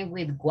you drink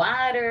with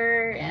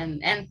water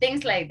and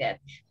things like that.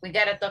 We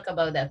gotta talk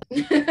about that.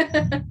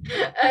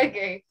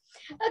 Okay.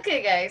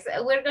 Okay, guys,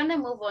 we're gonna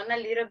move on a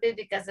little bit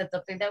because the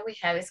topic that we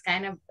have is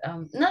kind of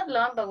not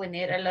long, but we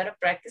need a lot of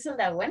practice on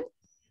that one.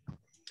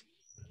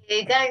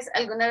 Hey guys,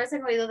 ¿alguna vez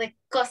han oído de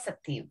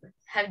causative?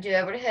 Have you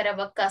ever heard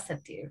about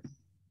causative?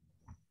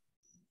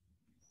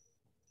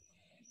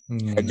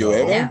 Have you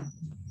ever?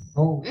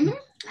 No. Oh,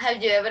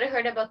 Have you ever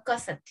heard about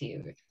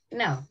causative?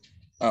 No.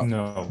 Oh.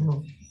 No,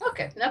 no.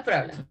 Okay, no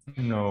problem.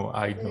 no,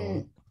 I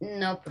don't.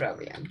 No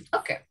problem.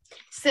 Okay.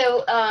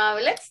 So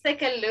let's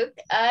take a look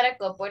at a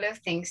couple of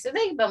things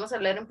today. Vamos a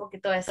hablar un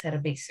poquito de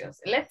servicios.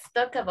 Let's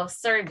talk about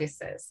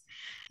services.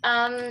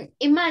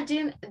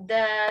 Imagine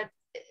that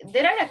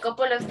there are a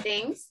couple of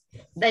things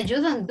that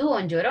you don't do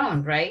on your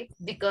own, right?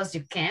 Because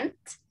you can't,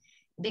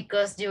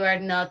 because you are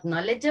not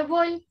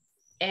knowledgeable,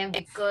 and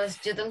because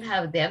you don't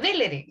have the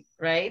ability,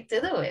 right,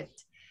 to do it.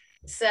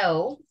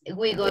 So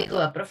we go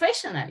to a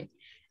professional.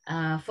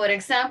 For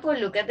example,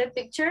 look at the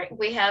picture.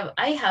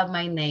 I have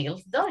my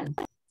nails done.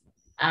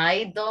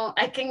 I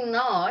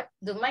cannot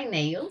do my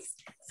nails,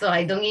 so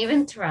I don't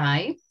even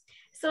try.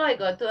 So I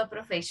go to a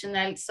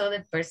professional so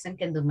the person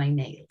can do my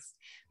nails.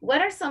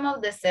 What are some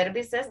of the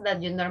services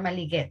that you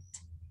normally get?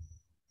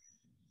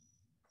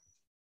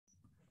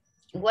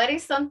 What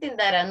is something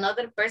that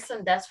another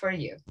person does for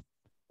you?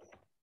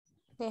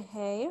 The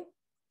hair.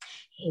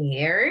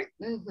 Hair,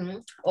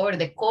 or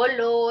the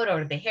color,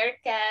 or the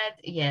haircut,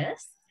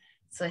 yes.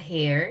 So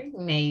hair,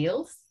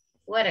 nails,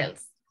 what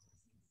else?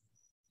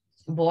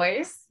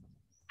 Boys?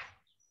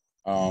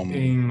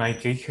 In my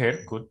case,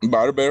 haircut.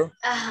 Barber.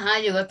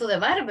 You go to the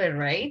barber,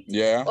 right?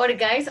 Yeah. Or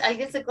guys,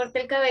 ¿alguien se corta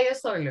el cabello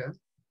solo?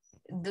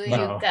 Do you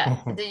No.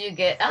 do you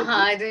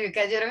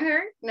cut your own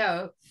hair?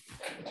 No.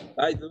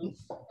 I do.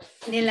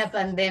 Ni en la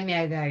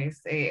pandemia,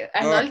 guys.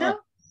 Arnoldo,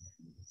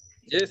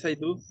 Yes, I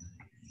do.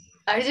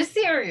 are you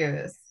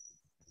serious?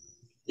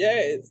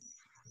 Yes.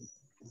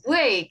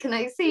 Wait, can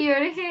I see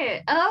your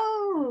hair?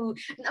 Oh,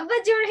 no,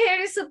 but your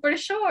hair is super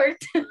short.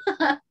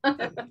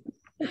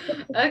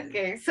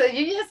 Okay, so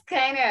you just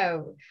kind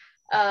of,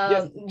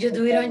 Yes. you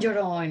do it on your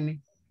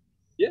own.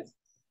 Yes.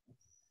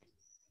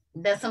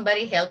 Does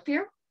somebody help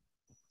you?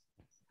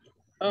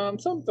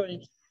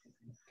 Sometimes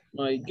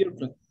my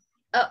girlfriend.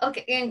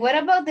 Okay, and what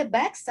about the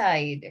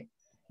backside?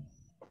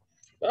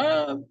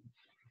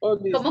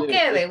 Always Como the-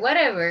 quede,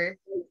 whatever.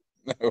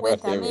 With a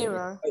Whatever.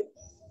 mirror.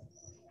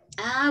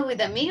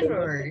 With a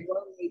mirror.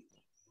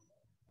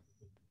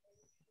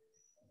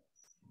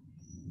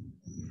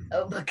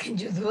 Oh, but can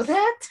you do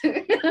that?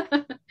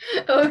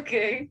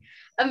 Okay.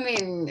 I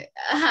mean,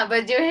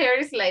 but your hair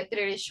is like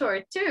pretty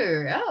short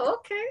too. Oh,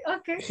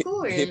 okay,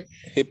 cool.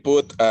 He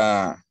put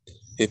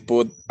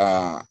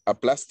a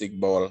plastic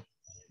ball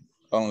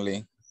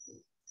only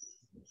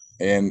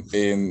in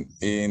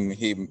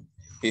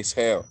his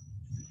hair.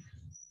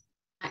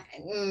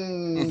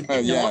 No,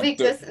 Yeah,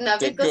 because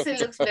to- it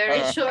looks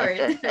very short.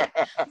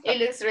 It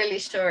looks really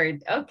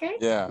short. Okay.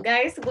 Yeah.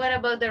 Guys, what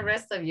about the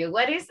rest of you?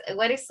 What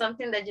is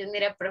something that you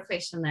need a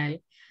professional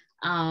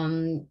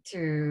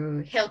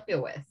to help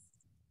you with?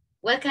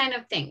 What kind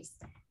of things?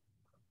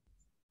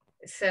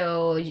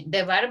 So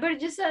the barber,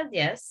 you said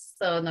yes.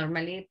 So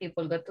normally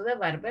people go to the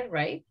barber,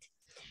 right?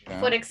 Yeah.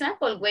 For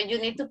example, when you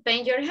need to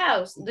paint your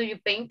house, do you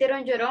paint it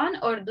on your own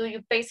or do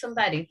you pay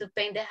somebody to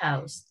paint the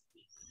house?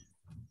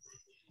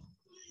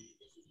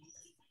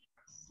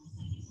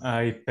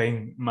 I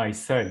paint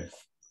myself,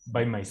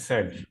 by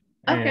myself.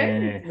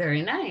 Okay,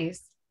 very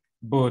nice.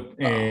 But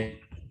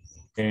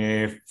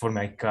for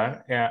my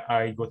car,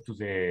 I go to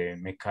the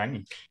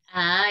mechanic.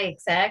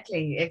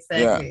 Exactly.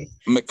 Yeah,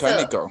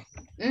 mechanical.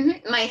 So,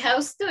 my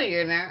house too,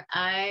 you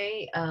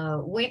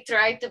know, we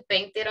try to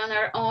paint it on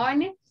our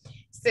own.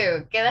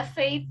 So, queda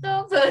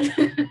feito, but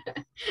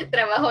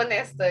trabajo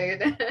honesto, you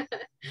know.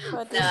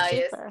 But No, it's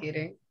just cheaper.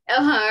 kidding.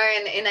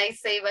 And I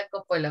save a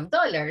couple of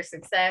dollars,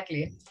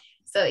 exactly.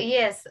 So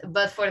yes,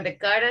 but for the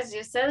car, as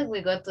you said,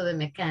 we go to the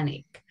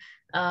mechanic.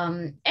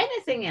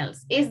 Anything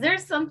else? Is there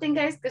something,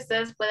 guys, que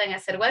ustedes pueden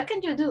hacer? What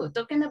can you do?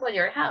 Talking about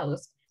your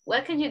house,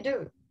 what can you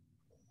do?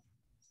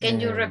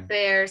 Can you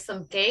repair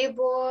some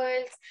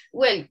cables?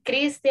 Well,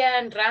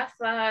 Christian,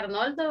 Rafa,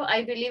 Arnoldo,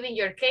 I believe in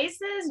your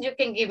cases, you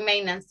can give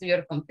maintenance to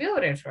your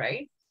computers,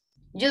 right?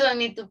 You don't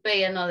need to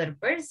pay another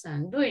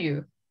person, do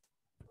you?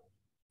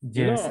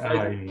 Yes,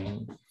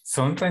 No,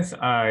 sometimes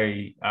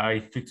I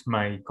fix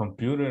my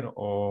computer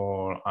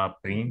or a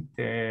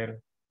printer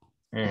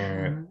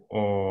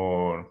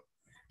or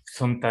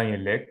sometimes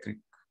electric.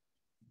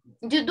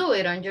 You do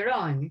it on your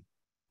own.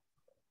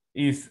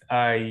 If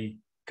I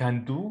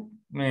can do,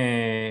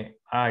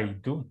 I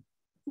do.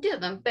 You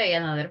don't pay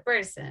another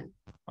person.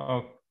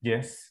 Oh,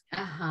 yes.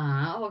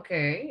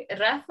 Okay.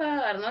 Rafa,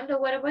 Arnoldo,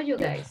 what about you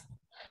guys?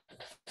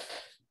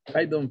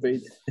 I don't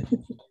pay.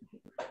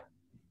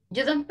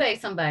 You don't pay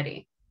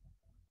somebody.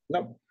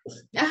 No.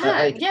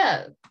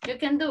 Yeah, you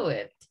can do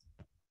it.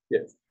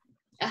 Yes.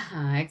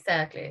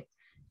 Exactly.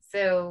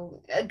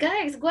 So,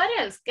 guys, what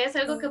else? ¿Qué es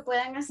algo que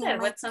puedan hacer?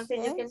 What's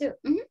something you can do?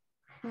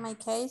 In my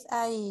case,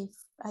 I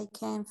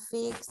can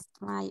fix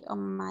my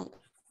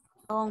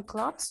own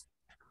clothes.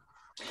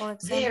 For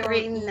example,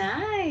 Very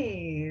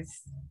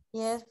nice.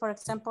 Yes, for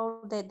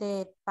example,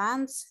 the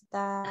pants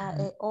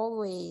that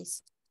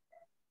always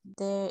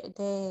they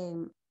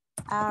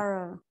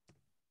are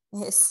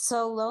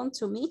so long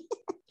to me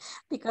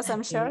because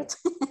I'm short.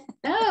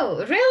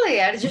 Oh, really?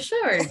 Are you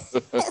short?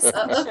 Yes,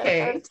 I'm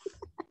Okay. short.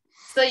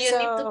 So you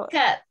need to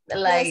cut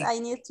like yes, I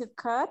need to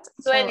cut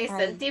 20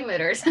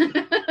 centimeters.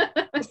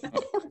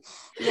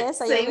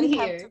 Yes, I Same even here.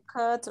 have to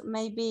cut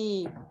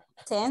maybe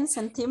 10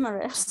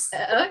 centimeters.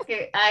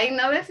 Okay, I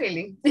know the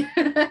feeling.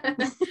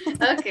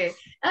 Okay.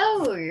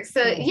 Oh,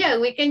 so yeah,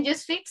 we can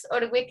just fix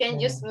or we can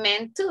just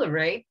mend too,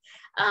 right?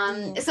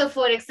 So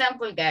for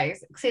example,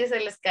 guys, si se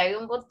les cae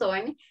un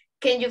botón,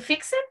 can you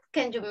fix it?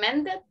 Can you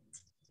mend it?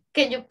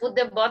 Can you put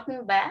the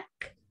button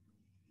back?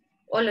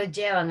 ¿O lo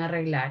llevan a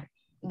arreglar?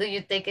 Do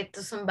you take it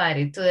to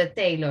somebody, to the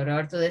tailor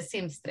or to the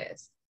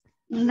seamstress?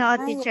 No,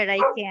 teacher, I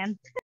can't.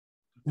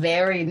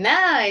 Very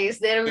nice.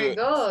 There we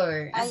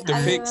go.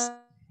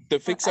 To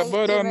fix a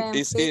button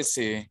is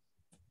easy.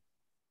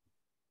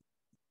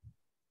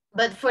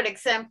 But for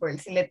example,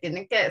 si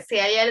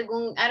hay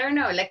algún, I don't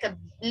know, like a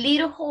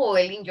little hole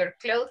in your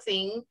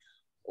clothing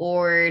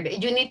or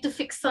you need to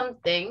fix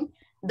something,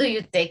 do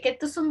you take it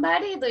to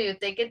somebody? Do you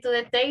take it to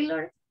the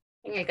tailor?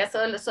 En el caso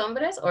de los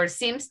hombres, or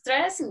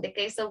seamstress in the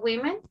case of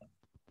women?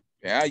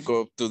 Yeah, I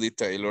go to the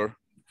tailor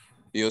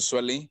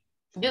usually.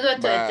 You go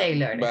to the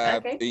tailor,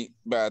 okay.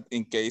 But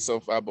in case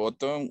of a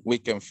button, we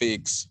can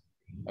fix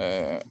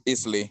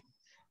easily.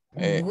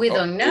 We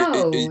don't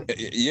know.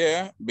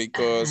 Yeah,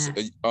 because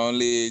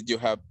only you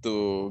have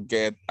to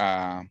get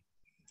a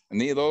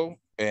needle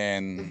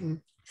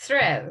and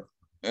thread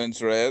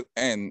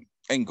and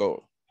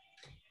go.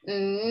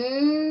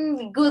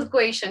 Good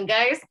question,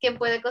 guys. ¿Quién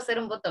puede coser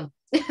un botón?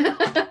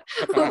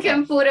 who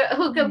can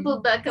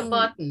put back a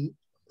button?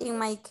 In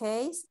my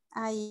case,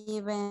 I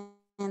even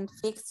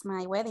fixed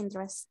my wedding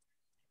dress.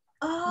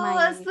 Oh,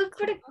 that's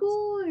super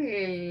cool.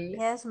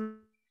 Yes,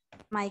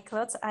 my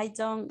clothes, I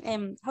don't,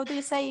 how do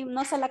you say,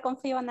 no se la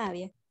confío a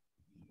nadie?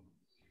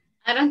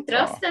 I don't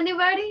trust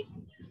anybody?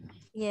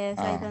 Yes,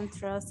 I don't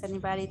trust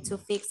anybody to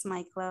fix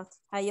my clothes.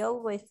 I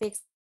always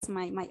fix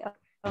my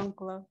own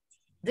clothes.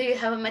 Do you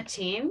have a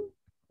machine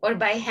or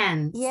by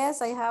hand?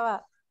 Yes, I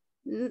have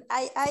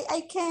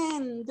I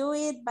can do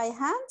it by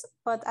hand,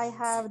 but I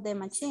have the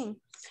machine.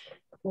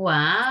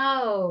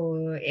 Wow,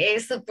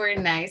 it's super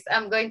nice.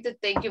 I'm going to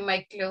take you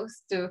my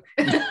clothes too.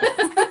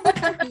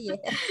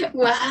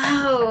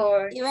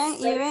 Wow.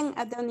 Even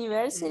at the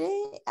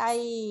university,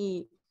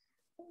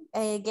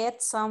 I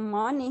get some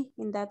money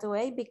in that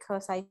way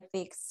because I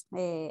fix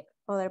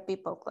other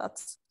people's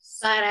clothes.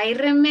 But I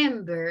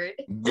remembered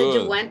that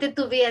you wanted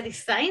to be a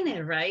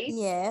designer, right?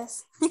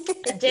 Yes.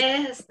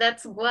 Yes,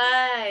 that's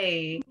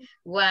why.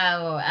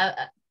 Wow.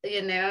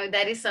 You know,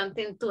 that is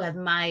something to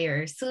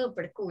admire.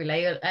 Super cool.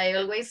 I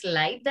always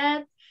like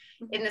that,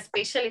 and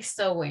especially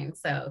sewing.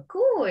 So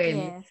cool.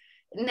 Yes.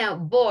 Now,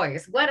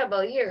 boys, what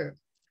about you?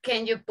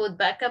 Can you put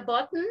back a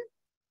button?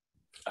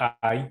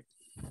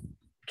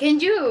 Can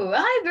you?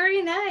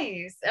 Very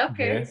nice.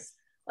 Okay. Yes.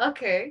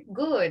 Okay,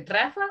 good.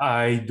 Rafa?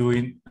 I do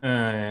it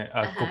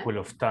a couple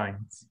of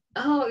times.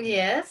 Oh,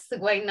 yes.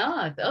 Why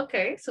not?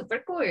 Okay, super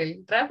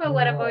cool. Rafa,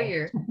 what about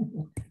you?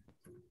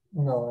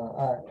 No,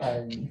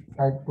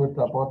 I put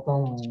a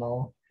button,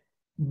 no.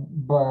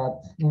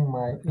 But in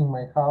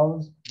my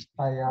house,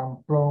 I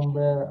am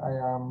plumber,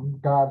 I am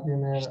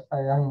gardener, I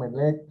am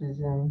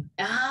electrician.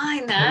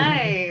 Ah,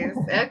 nice.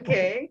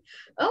 Okay.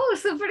 Oh,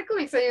 super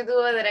cool. So you do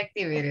other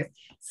activities.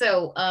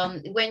 So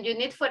when you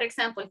need, for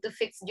example, to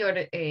fix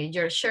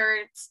your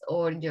shirts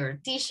or your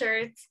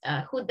t-shirts,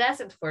 who does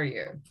it for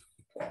you?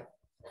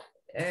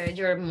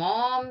 Your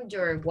mom,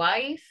 your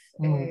wife?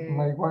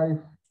 My wife.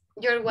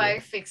 Your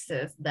wife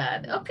fixes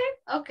that. Okay,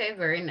 okay,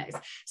 very nice.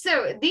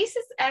 So this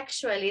is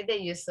actually the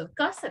use of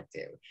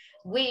causative.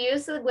 We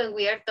use it when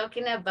we are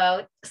talking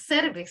about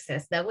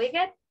services that we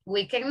get.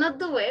 We cannot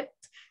do it,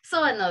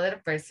 so another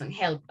person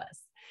help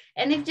us.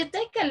 And if you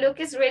take a look,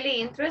 it's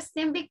really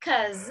interesting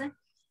because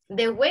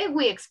the way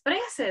we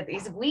express it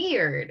is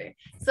weird.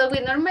 So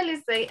we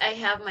normally say, I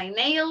have my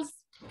nails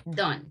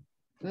done.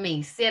 Me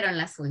hicieron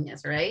las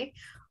uñas, right?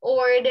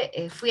 Or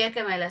fui a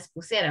que me las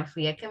pusieran,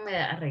 fui a que me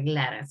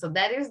arreglaran. So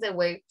that is the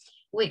way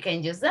we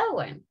can use that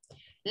one.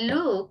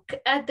 Look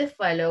at the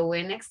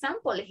following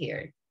example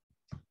here.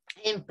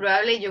 And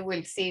probably you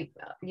will see,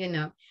 you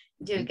know,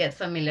 you'll get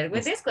familiar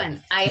with this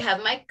one. I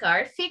have my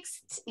car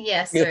fixed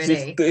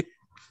yesterday.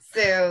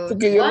 So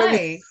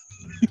why?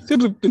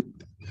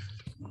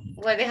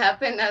 What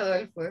happened,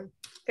 Adolfo?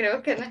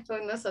 Creo que no es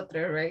con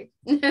nosotros, right?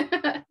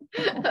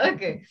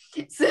 Okay,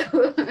 so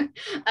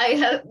I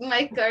had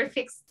my car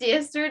fixed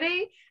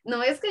yesterday.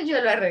 No es que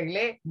yo lo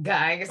arreglé,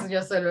 guys,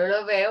 yo solo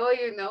lo veo,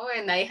 you know,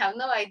 and I have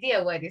no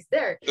idea what is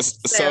there.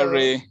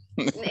 Sorry.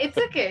 It's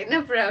okay,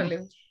 no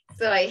problem.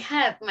 So I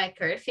had my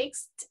car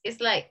fixed.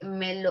 It's like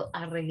me lo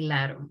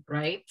arreglaron,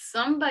 right?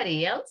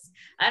 Somebody else,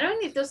 I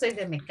don't need to say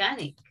the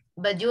mechanic,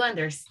 but you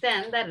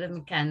understand that the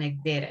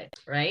mechanic did it,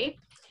 right?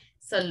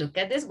 So look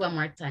at this one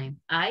more time.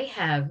 I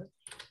have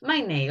my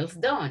nails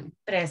done,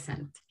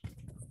 present.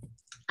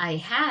 I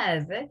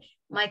had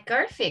my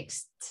car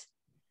fixed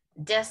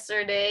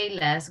yesterday,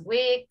 last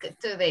week,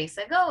 2 days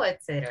ago,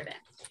 etc.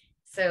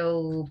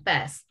 So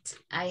past,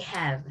 I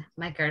have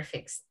my car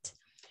fixed.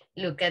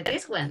 Look at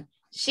this one.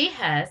 She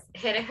has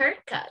had a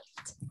haircut.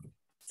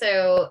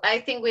 So I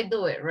think we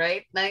do it,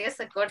 right? Nadie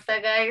se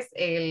corta, guys,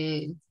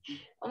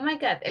 oh my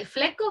God, el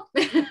fleco.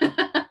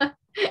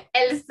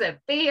 El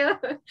cepillo.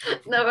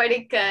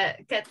 Nobody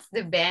cuts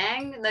the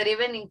bang, not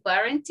even in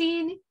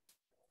quarantine.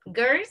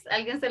 Girls,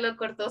 alguien se lo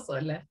cortó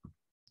sola.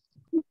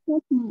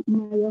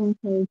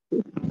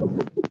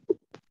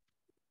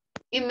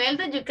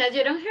 Imelda, you cut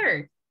your own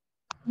hair?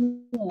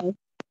 Yes.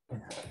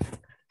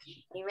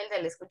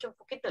 Imelda, le escucho un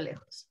poquito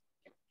lejos.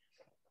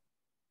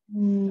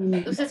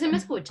 ¿Usted se me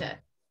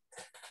escucha?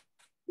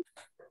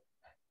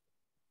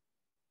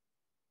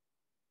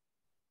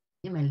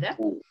 Imelda?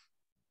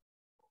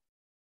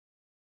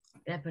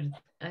 Yeah, but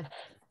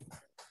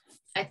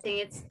I think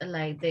it's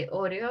like the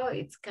audio,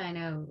 it's kind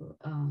of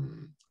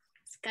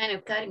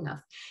cutting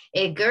off.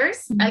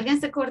 Girls, ¿alguien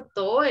se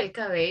cortó el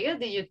cabello?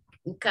 Did you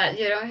cut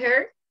your own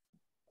hair?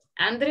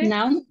 Andre?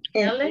 No.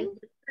 Ellen?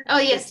 Oh,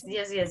 yes.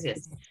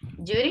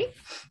 Judy?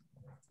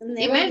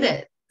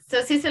 Imelda,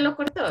 so sí se lo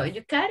cortó.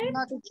 You cut it?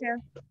 No, teacher.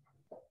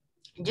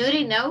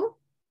 Judy, no?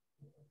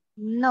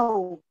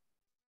 No.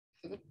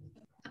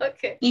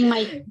 Okay.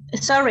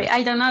 Sorry,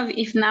 I don't know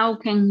if now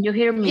can you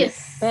hear me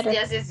Yes, better?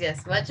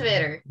 yes, much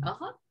better.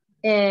 Uh-huh.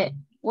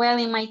 Well,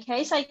 in my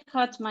case, I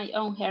cut my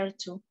own hair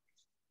too.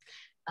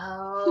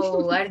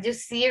 Oh, are you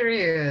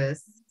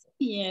serious?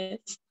 Yes.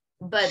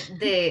 But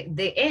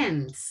the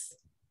ends,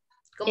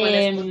 como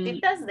las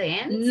puntitas de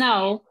ends?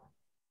 No.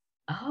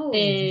 Oh.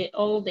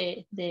 All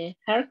the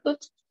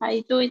haircut,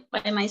 I do it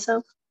by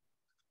myself.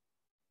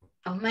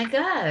 Oh my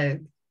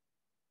God.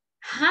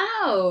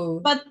 How?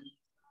 But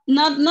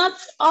not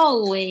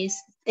always.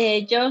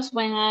 Just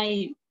when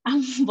I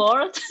am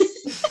bored.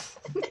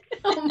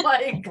 Oh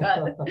my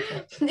God.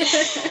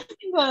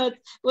 But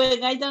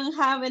when I don't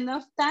have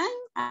enough time,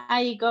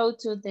 I go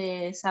to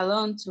the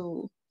salon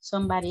to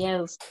somebody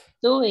else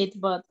do it.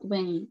 But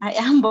when I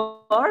am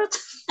bored,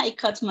 I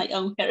cut my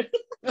own hair.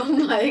 Oh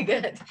my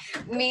God.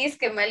 Miss,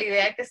 qué mala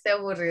idea que esté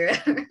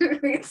aburrida.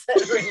 It's a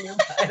really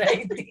bad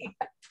idea.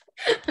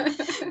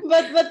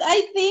 But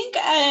I think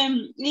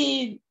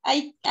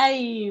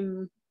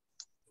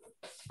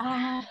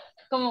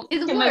como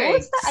it que works. me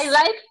gusta. I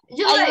like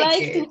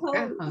it.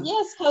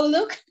 Yes, how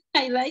look.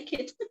 I like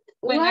it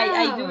when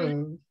I do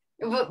it.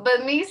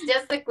 But Miss,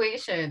 just a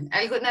question.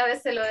 ¿Alguna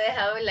vez se lo he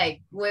dejado,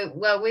 like,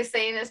 what we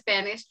say in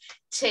Spanish,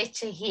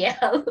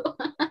 checheado?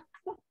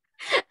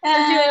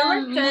 Have you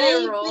ever cut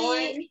it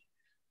wrong?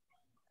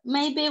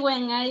 Maybe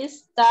when I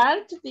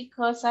start,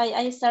 because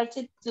I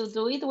started to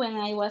do it when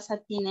I was a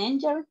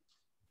teenager.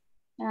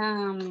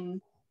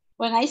 When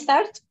I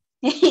start,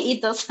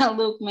 it doesn't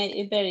look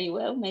very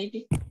well,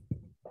 maybe.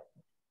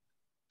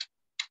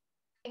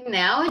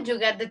 Now you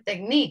got the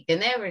technique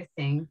and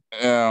everything.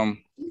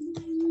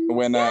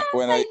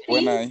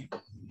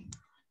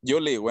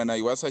 Julie, when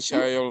I was a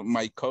child,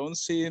 my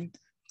cousin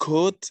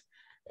cut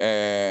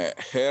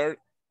her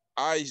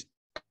eyes.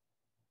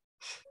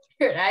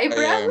 Her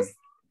eyebrows?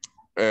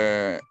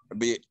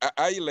 The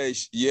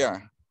eyelash,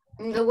 yeah.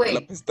 No,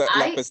 wait. Las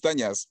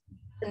pestañas.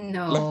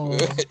 No.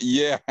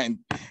 Yeah, and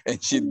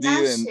she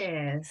didn't.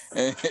 Lashes.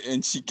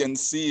 And she can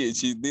see.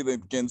 She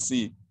can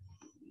see.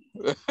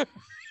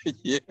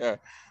 Yeah.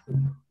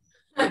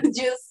 Are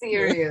you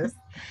serious?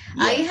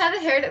 Yeah. I have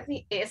heard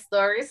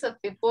stories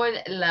of people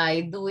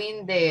like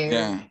doing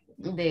the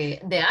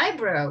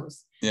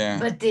eyebrows. Yeah.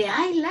 But the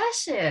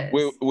eyelashes.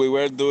 We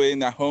were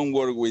doing a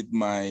homework with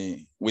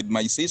my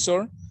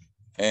sister,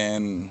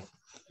 and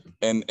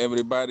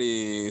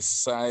everybody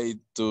said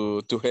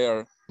to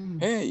her,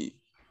 hey,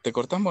 te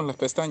cortamos las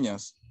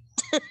pestañas.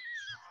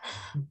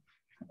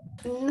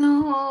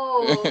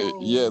 No.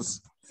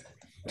 Yes.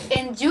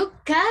 And you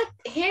cut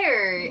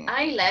her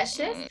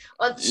eyelashes,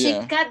 or she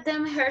cut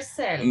them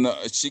herself? No,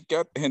 she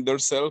cut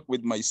herself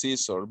with my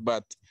scissor,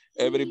 but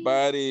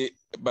everybody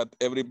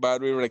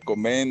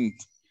recommend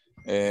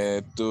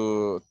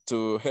to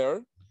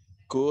her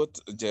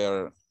cut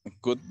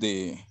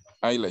the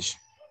eyelash.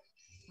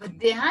 But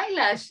the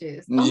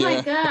eyelashes. Oh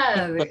my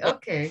God.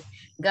 Okay.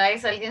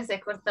 Guys, ¿alguien se ha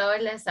cortado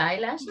las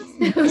eyelashes?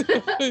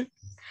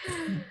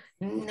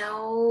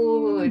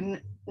 No.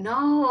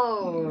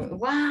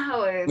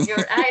 Wow.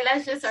 Your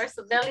eyelashes are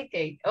so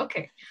delicate.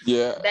 Okay.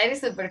 Yeah. That is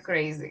super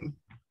crazy.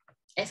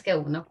 Es que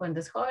uno cuando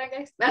es joven,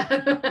 guys.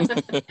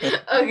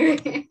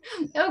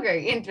 Okay,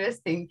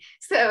 interesting.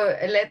 So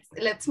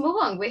let's move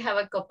on. We have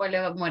a couple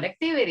of more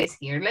activities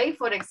here. Like,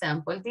 for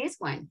example, this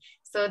one.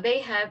 So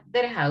they have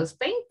their house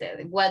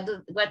painted. What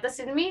does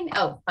it mean?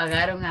 Oh,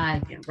 pagaron a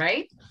alguien,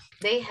 right?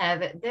 They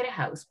have their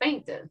house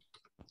painted.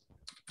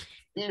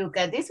 Look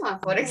at this one,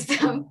 for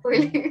example.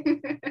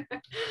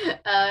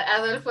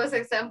 Adolfo's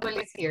example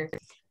is here.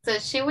 So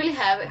she will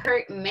have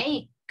her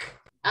falta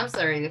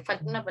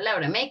una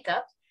palabra,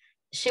 makeup.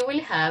 She will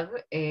have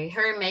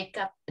her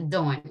makeup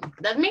done.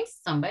 That means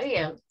somebody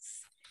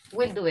else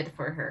will do it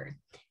for her.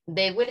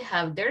 they will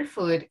have their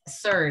food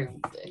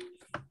served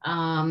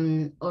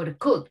or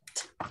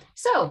cooked.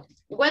 So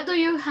what do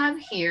you have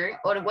here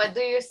or what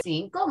do you see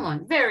in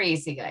common? Very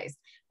easy, guys.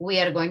 We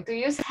are going to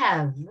use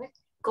have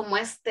como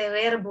este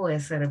verbo de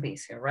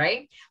servicio,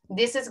 right?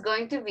 This is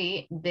going to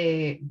be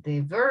the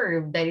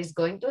verb that is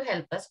going to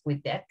help us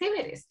with the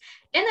activities.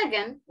 And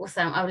again,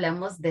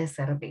 hablamos de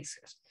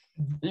servicios.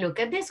 Look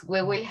at this.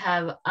 We will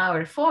have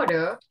our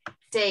photo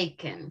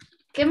taken.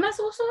 ¿Qué más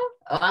uso?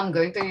 Oh, I'm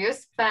going to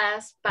use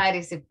past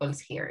participles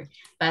here.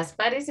 Past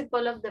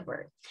participle of the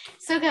verb.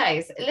 So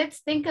guys, let's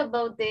think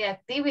about the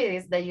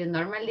activities that you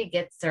normally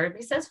get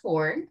services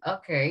for.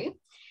 Okay.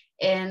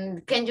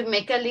 And can you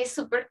make a list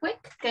super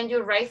quick? Can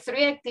you write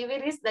 3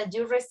 activities that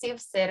you receive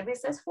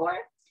services for?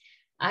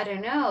 I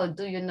don't know.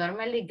 Do you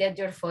normally get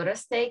your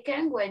photos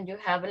taken when you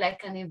have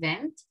like an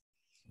event?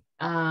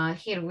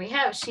 Here we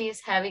have, she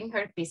is having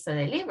her pizza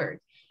delivered.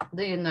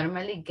 Do you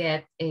normally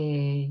get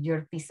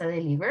your pizza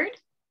delivered?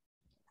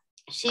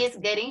 She is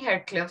getting her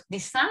clothes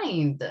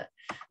designed.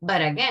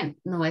 But again,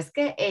 no es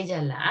que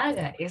ella la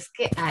haga, es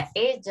que a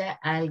ella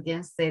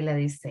alguien se la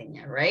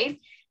diseña, right?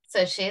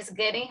 So she is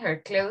getting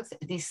her clothes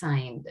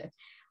designed.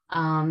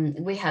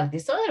 We have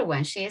this other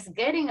one. She is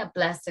getting a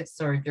plastic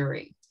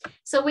surgery.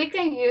 So we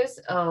can use,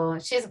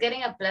 she's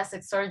getting a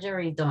plastic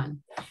surgery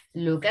done.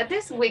 Look at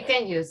this. We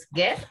can use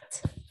get.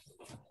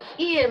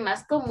 Y el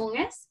más común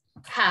es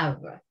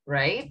have,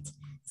 right?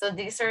 So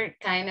these are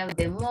kind of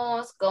the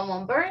most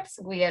common verbs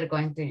we are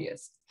going to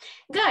use.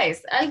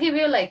 Guys, I'll give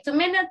you like 2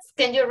 minutes.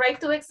 Can you write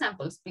 2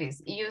 examples,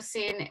 please,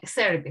 using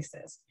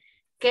services?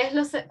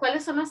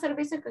 ¿Cuáles son los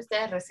servicios que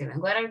ustedes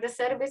reciben? What are the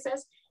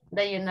services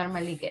that you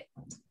normally get?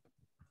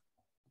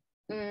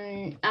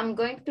 I'm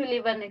going to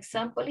leave an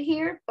example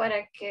here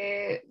para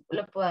que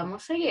lo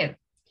podamos seguir.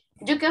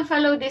 You can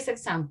follow this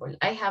example.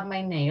 I have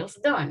my nails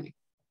done.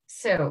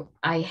 So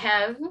I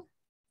have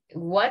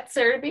what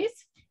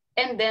service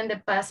and then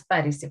the past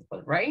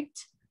participle, right?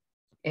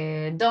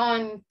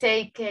 Done,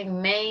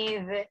 taken,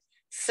 made,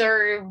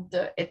 served,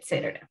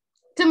 etc.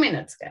 2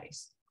 minutes,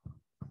 guys.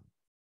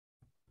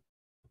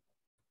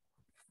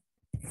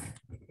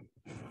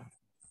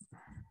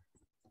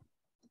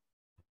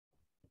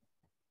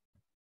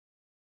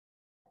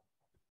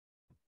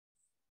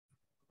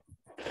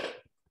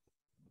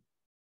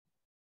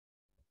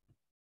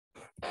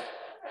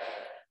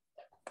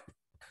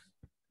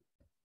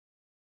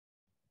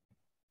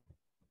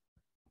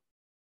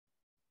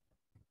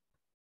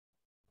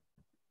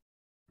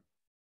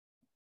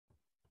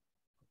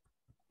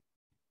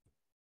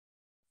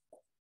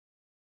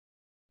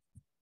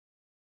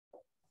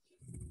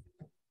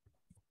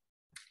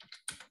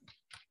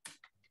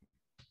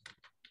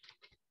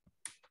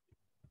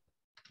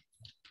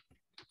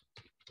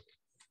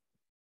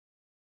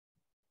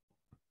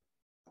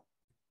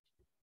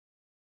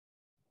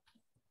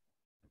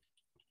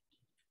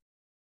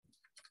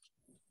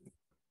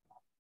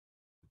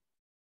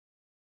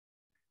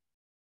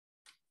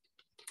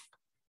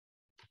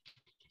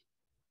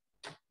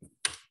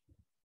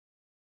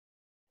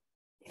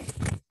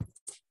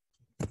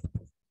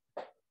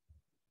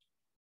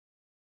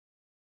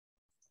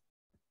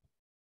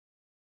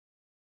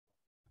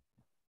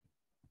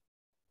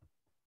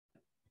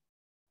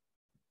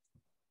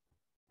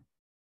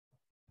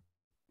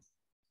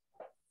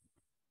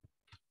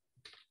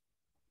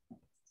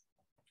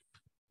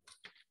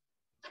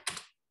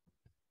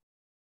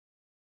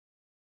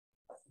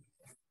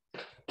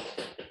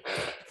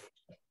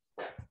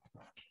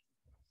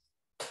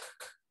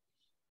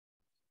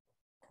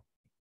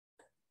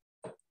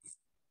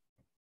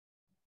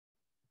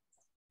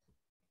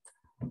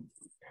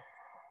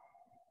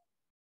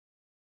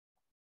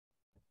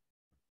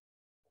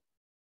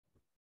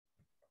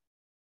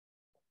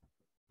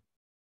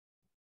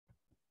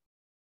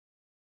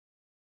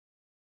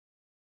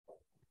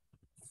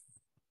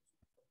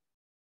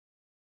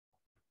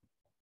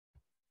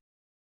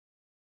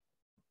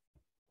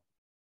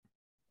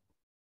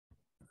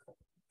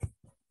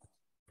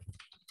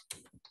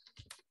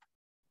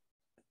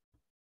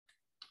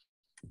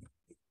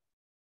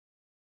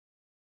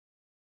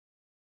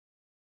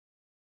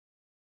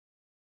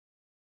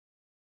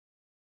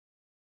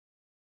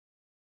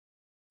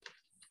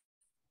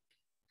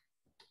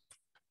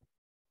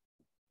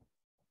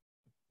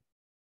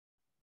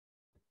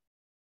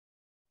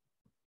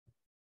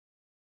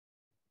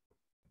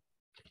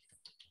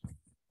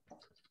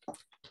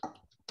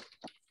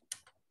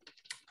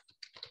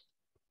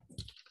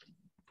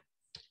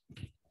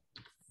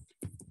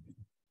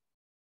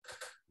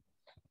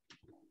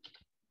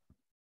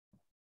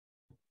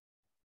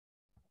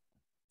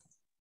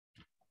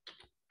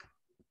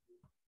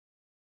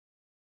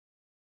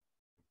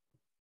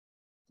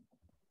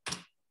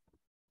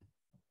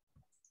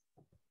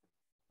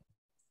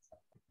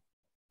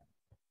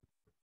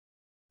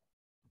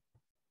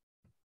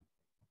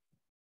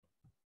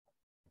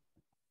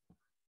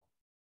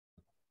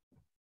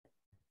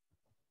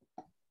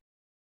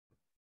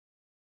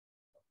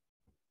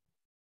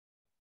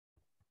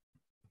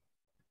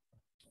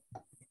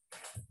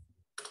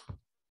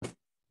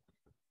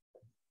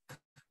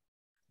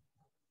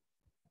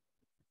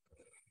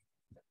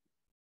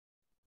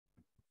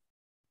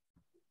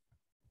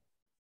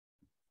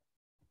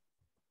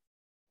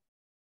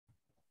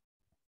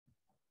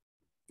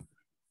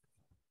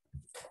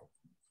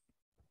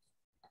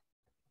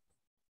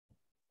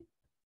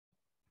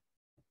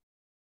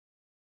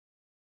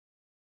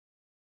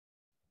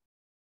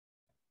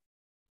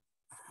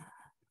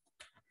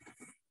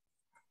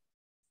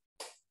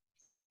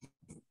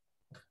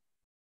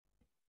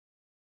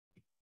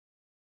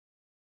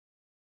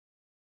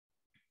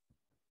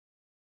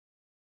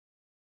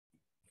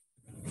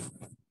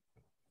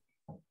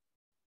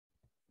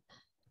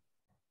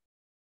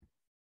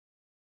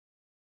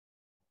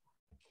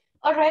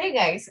 Alrighty,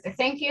 guys.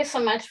 Thank you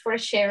so much for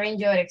sharing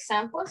your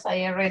examples.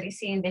 I already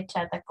see in the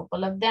chat a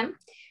couple of them.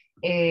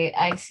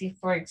 I see,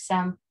 for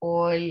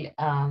example,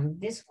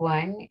 this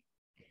one.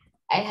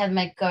 I had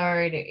my car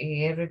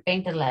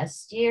repainted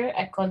last year.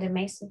 I called the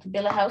mason to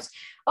build a house.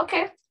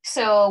 Okay,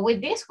 so with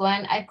this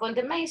one, I called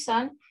the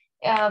mason.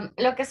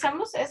 Lo que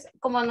hacemos es,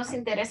 como nos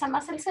interesa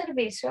más el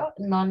servicio,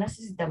 no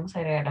necesitamos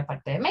agregar la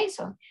parte de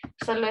mason.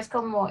 Solo es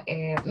como,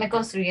 me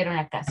construyeron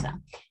la casa.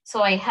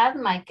 So I had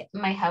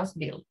my house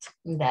built.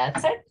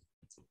 That's it.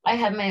 I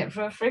had my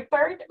roof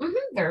repaired.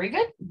 Very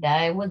good.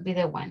 That would be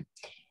the one.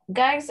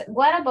 Guys,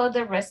 what about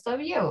the rest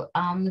of you?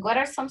 What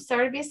are some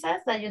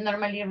services that you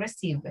normally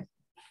receive?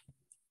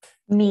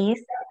 Miss,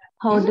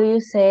 how do you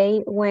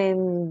say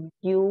when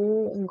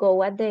you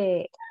go at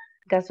the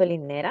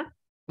gasolinera?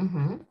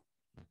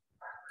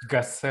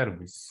 Gas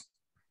service.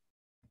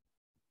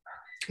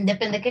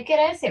 Depende qué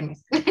quiera decirme.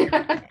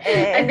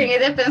 I think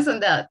it depends on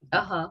that.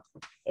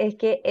 Es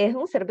que es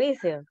un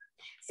servicio.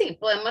 Sí,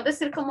 podemos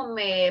decir como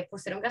me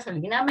pusieron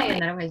gasolina, me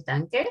llenaron el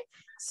tanque.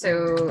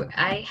 So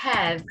I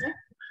had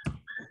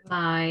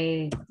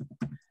my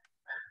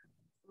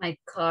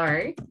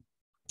car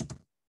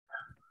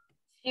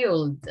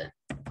fueled.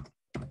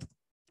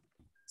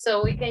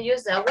 So we can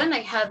use that one. I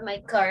have my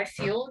car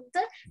fueled.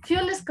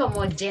 Fuel is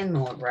como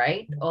lleno,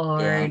 right?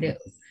 Or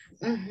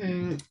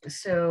Yeah.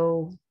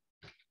 So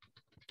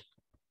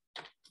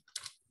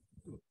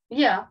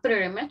yeah,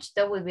 pretty much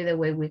that would be the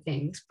way we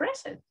can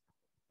express it.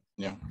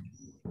 Yeah.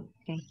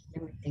 Okay.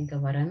 Let me think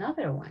about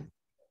another one.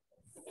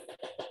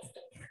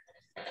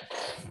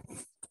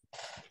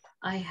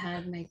 I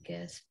had my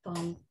gas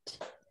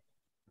pumped.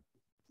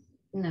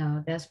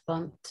 No, gas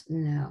pumped,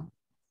 no.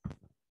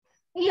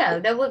 Yeah,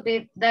 that would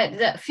be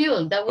that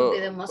fuel. That would be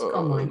the most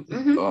common.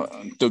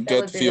 To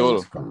get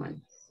fuel.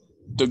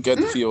 To get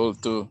Mm-hmm. fuel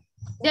too.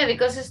 Yeah,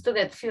 because it's to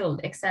get fuel.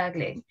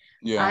 Exactly.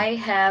 Yeah. I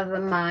have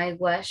my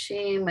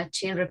washing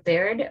machine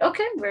repaired.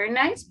 Okay, very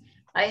nice.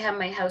 I have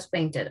my house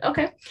painted.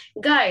 Okay,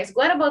 guys,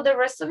 what about the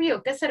rest of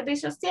you? ¿Qué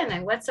servicios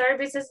tienen? What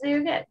services do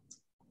you get?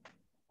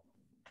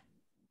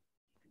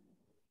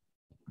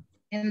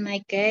 In my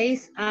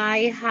case,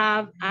 I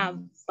have a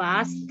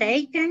bus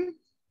taken.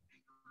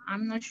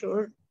 I'm not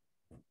sure.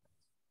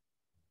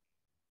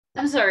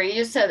 I'm sorry,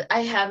 you said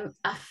I have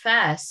a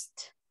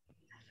fast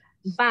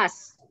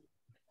bus.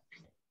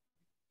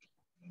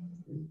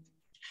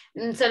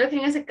 Solo que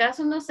en ese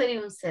caso no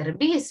sería un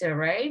servicio,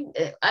 right?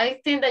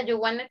 I think that you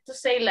wanted to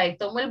say like,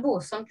 tomo el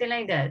bus, something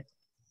like that.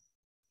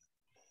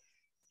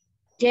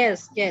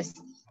 Yes, yes.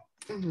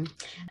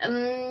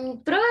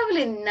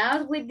 Probably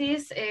not with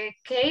this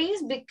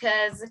case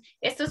because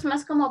esto es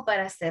más como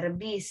para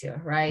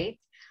servicios, right?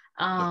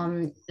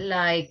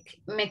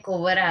 Like me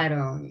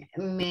cobraron,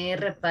 me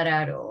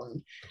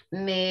repararon,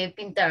 me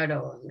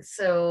pintaron,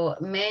 so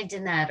me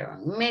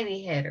llenaron, me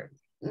dijeron.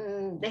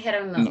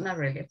 Dijeron no, not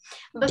really.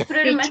 But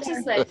pretty much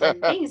it's like the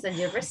things that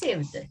you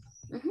received.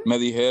 Me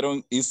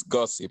dijeron is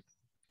gossip.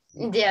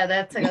 Yeah,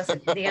 that's a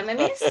gossip. Dígame,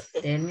 miss.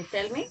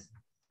 Tell me.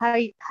 How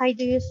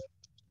do you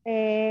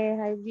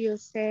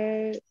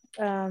say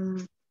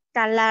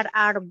talar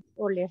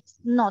árboles?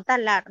 No,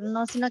 talar,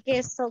 no, sino que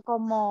eso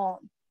como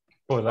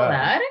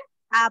podar.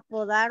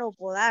 Podar o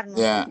podar, no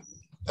Yeah,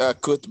 sé.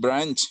 cut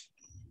branch.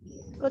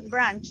 Good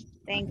branch,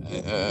 thank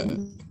you.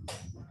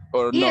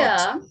 Or yeah.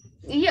 not.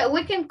 Yeah,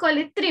 we can call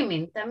it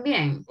trimming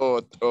también.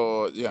 Or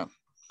yeah,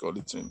 call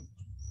it trimming.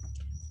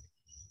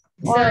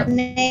 Or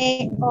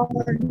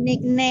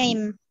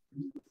nickname.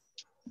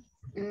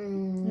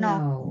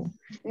 No,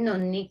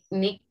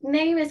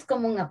 nickname es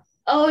como un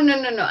oh,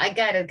 no, I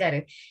got it.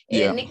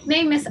 Yeah.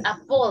 Nickname es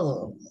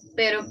apodo,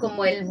 pero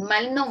como el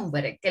mal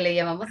nombre que le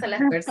llamamos a las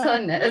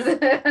personas.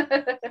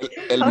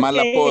 El mal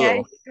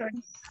apodo.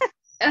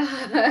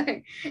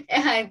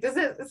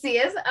 Entonces, sí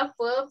es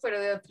apodo, pero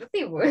de otro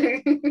tipo.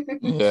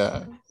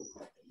 Yeah.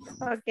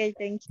 Okay,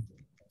 thank you.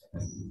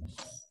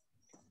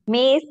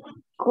 Miss,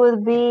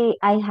 could be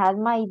I had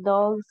my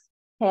dog's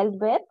health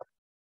vet.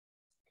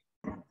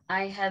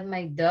 I had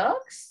my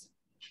dogs.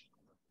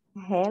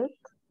 Health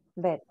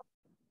vet.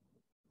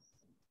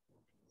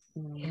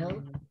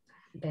 Health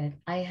vet.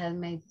 I had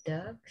my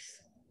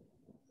dogs.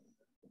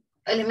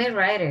 Oh, let me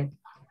write it.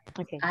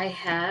 Okay. I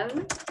have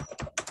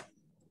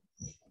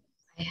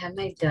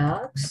my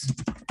dogs.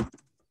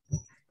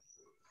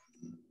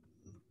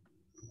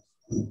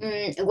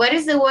 What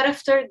is the word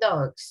after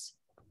dogs?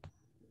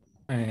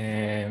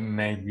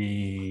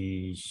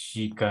 Maybe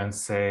she can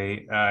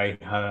say I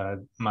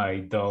had my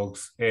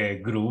dogs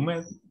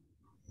groomed.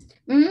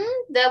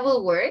 That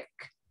will work.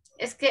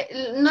 Es que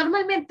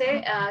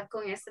normalmente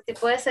con este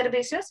tipo de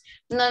servicios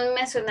no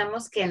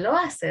mencionamos quién lo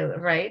hace,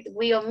 right?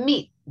 We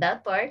omit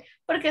that part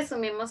porque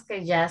asumimos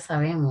que ya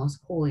sabemos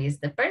who is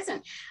the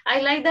person.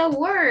 I like that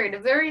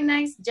word. Very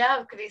nice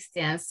job,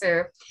 Christian.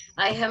 So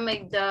I have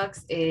my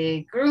dogs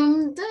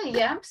groomed.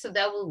 Yeah, so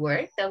that will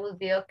work. That will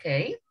be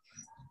okay.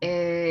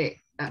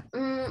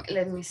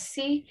 Let me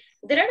see.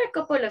 There are a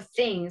couple of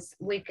things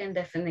we can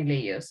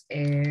definitely use.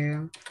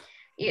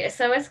 Y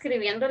estaba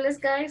escribiéndoles,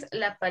 guys,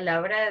 la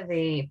palabra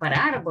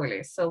para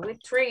árboles. So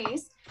with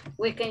trees,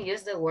 we can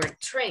use the word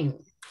trim.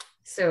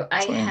 So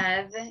I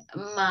have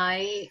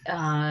my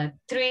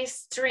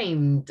trees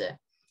trimmed.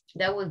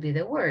 That would be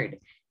the word.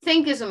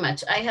 Thank you so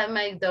much. I have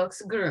my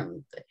dogs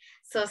groomed.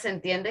 So se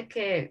entiende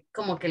que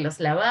como que los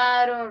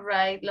lavaron,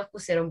 right? Los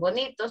pusieron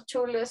bonitos,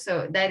 chulos.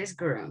 So that is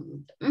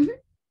groomed.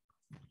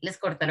 Les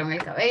cortaron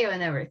el cabello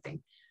and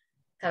everything.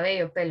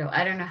 Cabello, pelo.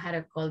 I don't know how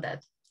to call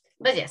that.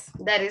 But yes,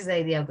 that is the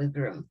idea with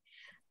groom.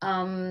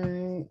 Let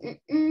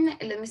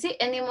me see.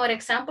 Any more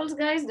examples,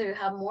 guys? Do you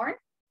have more?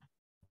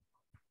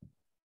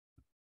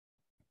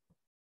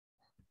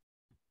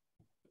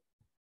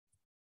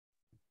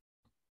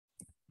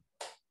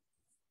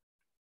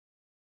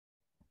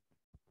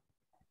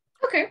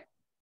 Okay,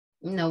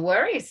 no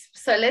worries.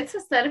 So let's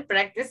start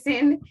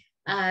practicing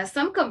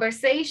some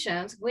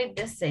conversations with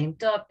the same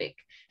topic.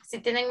 Si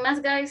tienen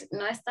más, guys,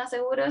 no están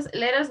seguros,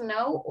 let us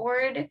know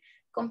or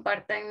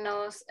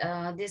compártanos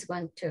this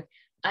one too.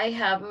 I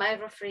have my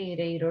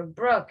refrigerator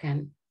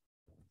broken.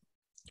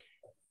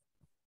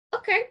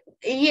 Okay,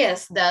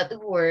 yes, that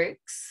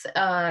works.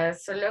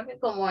 Solo que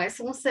como es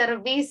un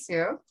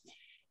servicio,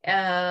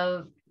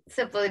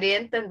 se podría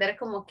entender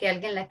como que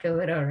alguien la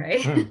quebró,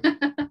 right?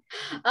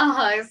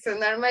 So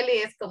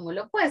normally es como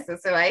lo opuesto.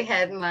 So I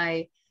had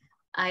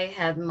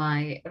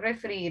my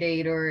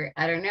refrigerator,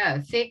 I don't know,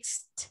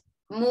 fixed,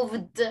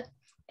 moved,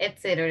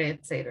 etc.,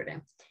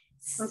 etc.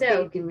 So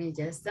okay. Give me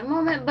just a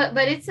moment, but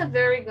it's a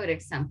very good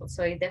example,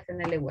 so it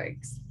definitely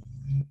works.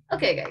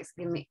 Okay, guys,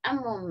 give me a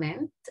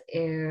moment.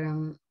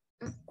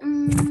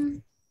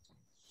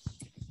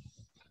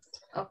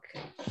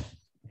 Okay,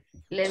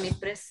 let me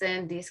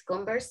present this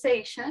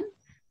conversation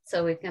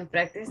so we can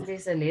practice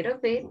this a little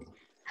bit.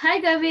 Hi,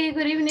 Gabby,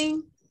 good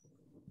evening.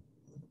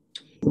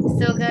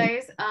 So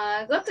guys,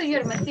 go to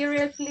your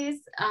material,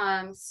 please.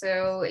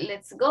 So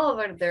let's go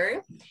over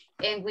there.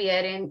 And we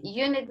are in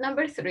unit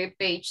number 3,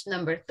 page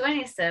number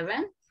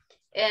 27.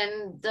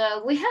 And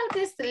we have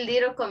this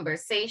little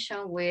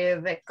conversation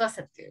with the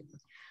causative.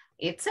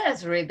 It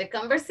says, read the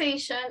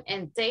conversation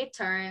and take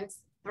turns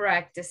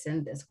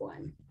practicing this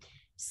one.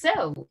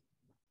 So,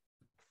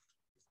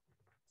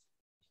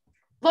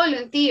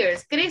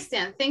 volunteers,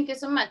 Christian, thank you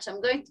so much.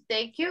 I'm going to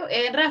take you.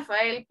 And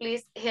Rafael,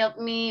 please help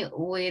me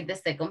with the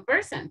second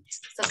person.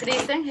 So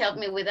Christian, help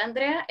me with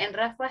Andrea, and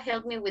Rafa,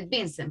 help me with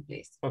Vincent,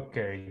 please.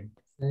 Okay.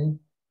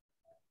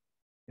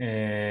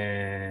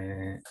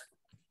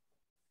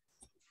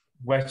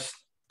 Watch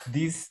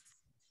this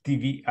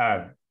TV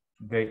ad.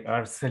 They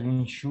are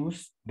selling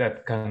shoes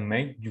that can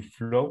make you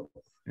float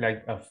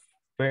like a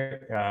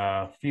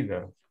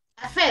feather.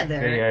 A feather.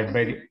 They are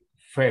very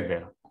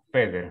feather.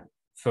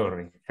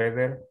 Sorry,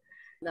 feather.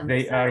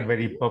 They are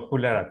very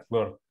popular at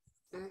work.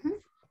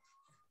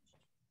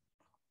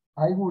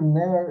 I will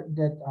never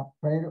get a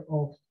pair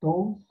of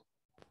those.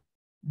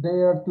 They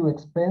are too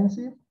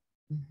expensive.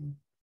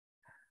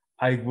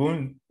 I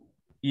won't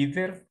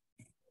either,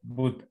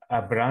 but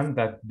a brand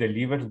that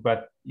delivers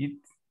what it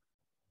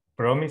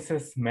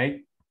promises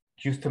make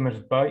customers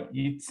buy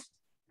it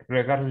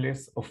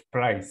regardless of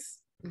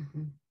price.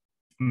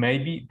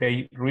 Maybe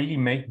they really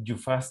make you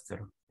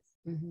faster.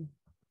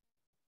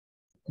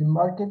 The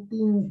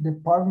marketing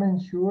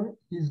department sure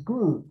is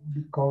good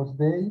because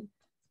they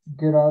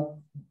get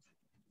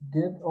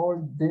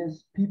all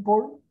these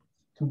people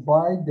to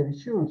buy their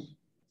shoes.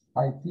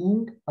 I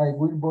think I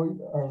will buy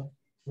a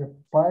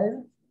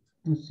repair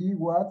to see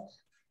what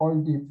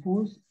all the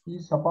fuss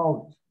is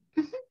about.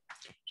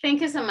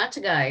 Thank you so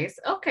much, guys.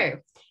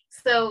 Okay,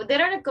 so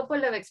there are a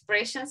couple of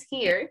expressions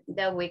here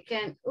that we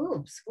can,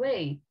 oops,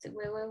 wait.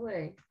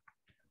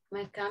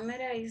 My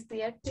camera is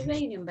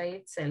deactivating by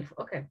itself.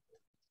 Okay.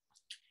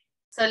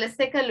 So let's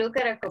take a look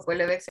at a couple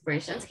of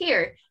expressions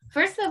here.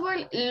 First of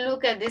all,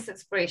 look at this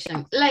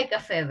expression, like a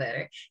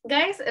feather.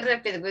 Guys,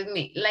 repeat with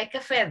me, like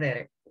a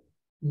feather.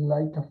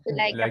 Like a feather.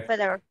 Like a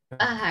feather.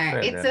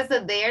 It says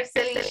that they are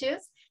selling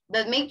shoes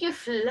that make you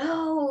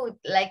float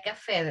like a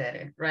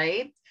feather,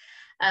 right?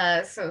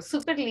 So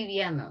super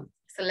liviano,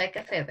 so like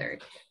a feather.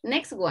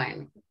 Next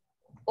one,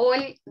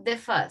 all the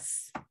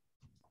fuss.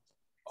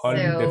 All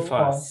the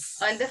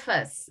fuss. All the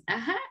fuss.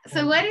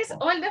 So what is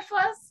all the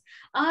fuss?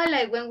 Oh,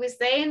 like when we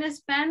say in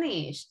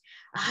Spanish,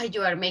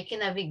 you are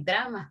making a big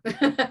drama.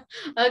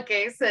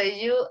 Okay, so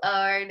you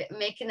are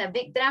making a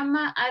big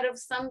drama out of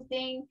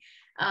something.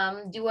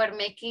 You are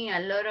making a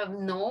lot of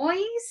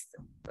noise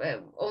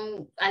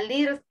on a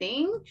little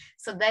thing.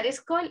 So that is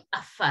called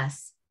a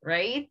fuss,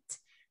 right?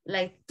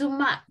 Like too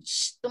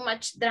much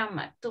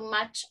drama, too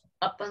much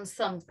upon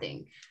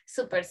something.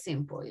 Super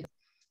simple.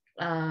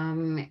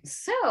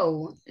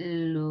 So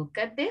look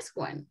at this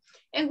one.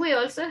 And we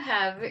also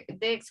have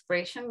the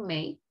expression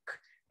make,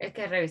 el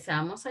que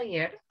revisamos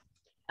ayer.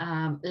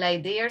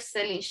 Like they are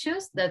selling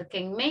shoes that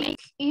can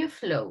make you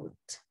float.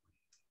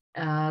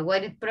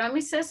 What it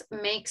promises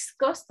makes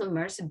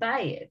customers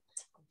buy it.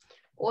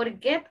 Or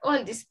get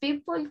all these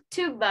people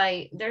to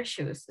buy their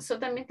shoes. So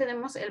también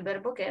tenemos el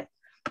verbo get,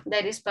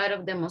 that is part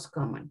of the most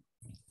common.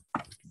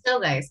 So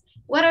guys,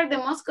 what are the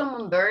most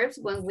common verbs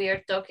when we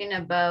are talking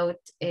about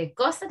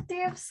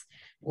causatives?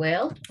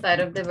 Well, part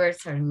of the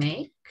verbs are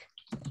make,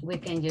 we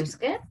can use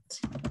get,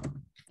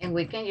 and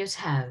we can use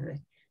have.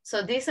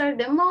 So these are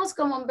the most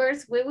common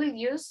verbs we will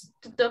use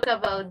to talk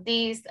about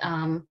these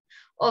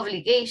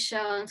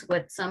obligations,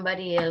 what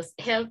somebody else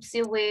helps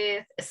you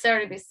with,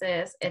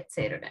 services,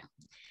 etc.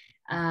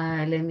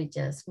 Let me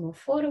just move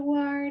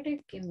forward.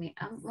 Give me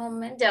a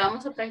moment. Ya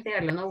vamos a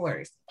practicarlo, no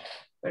worries.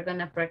 We're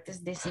gonna practice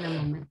this in a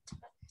moment.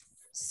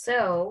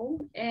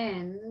 So,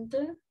 and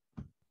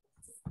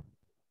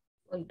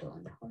hold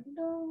on.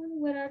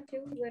 Where are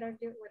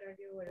you?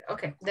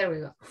 Okay, there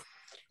we go.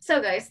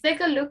 So guys,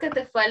 take a look at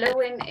the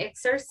following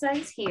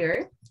exercise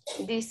here.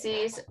 This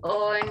is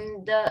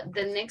on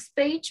the next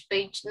page,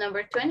 page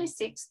number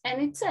 26,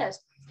 and it says,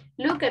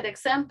 look at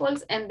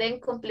examples and then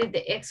complete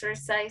the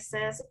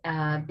exercises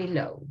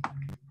below.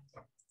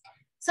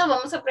 So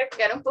vamos a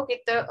practicar un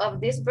poquito of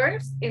these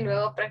verbs y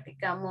luego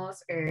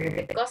practicamos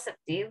the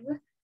causative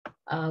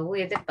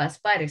with the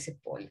past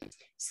participle.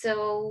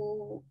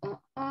 So,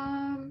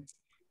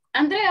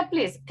 Andrea,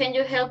 please, can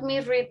you help me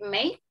read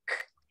make?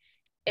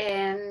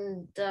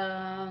 And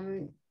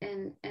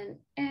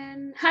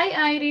hi,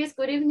 Iris,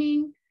 good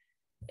evening.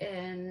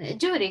 And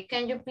Judy,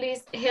 can you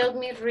please help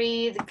me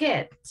read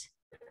get?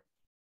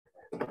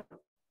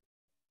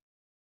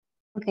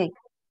 Okay.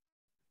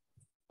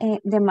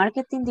 The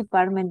marketing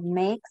department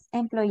makes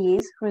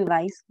employees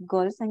revise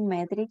goals and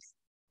metrics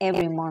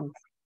every month.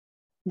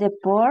 The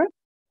poor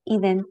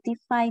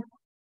identified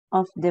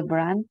of the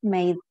brand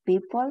made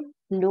people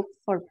look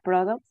for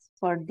products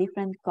for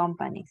different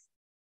companies.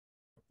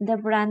 The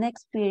brand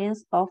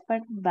experience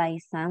offered by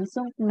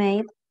Samsung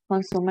made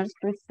consumers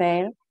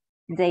prefer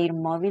their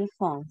mobile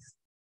phones.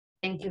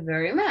 Thank you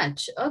very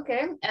much.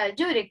 Okay,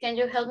 Judy, can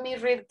you help me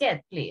read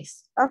get,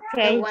 please?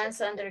 Okay. The ones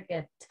under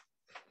get.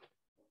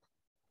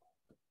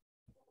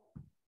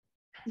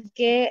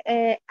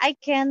 I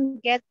can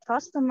get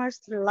customers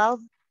to love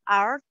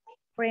our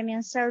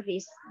premium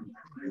service.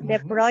 The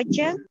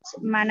project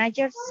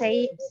manager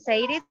said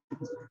it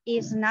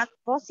is not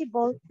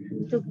possible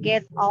to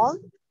get all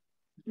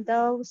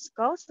those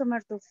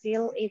customers to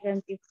feel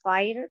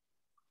identified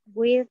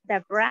with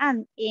the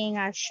brand in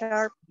a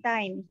short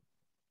time.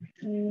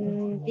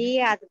 The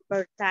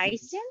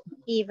advertising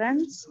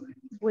events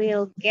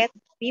will get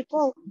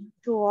people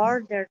to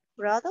order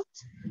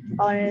products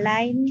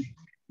online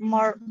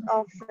more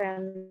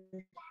often.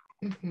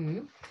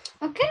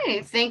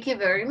 Okay, thank you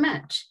very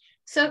much.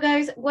 So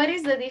guys, what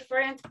is the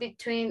difference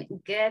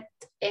between get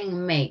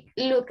and make?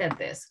 Look at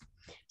this.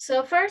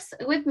 So first,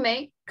 with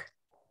make,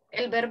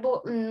 el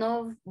verbo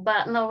no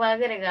va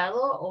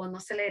agregado o no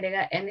se le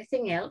agrega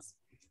anything else.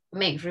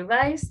 Make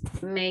revise,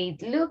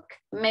 made look,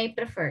 may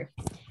prefer.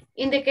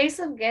 In the case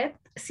of get,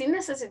 sí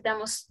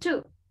necesitamos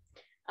to.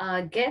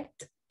 Get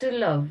to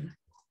love,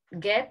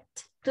 get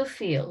to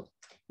feel,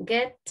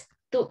 get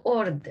to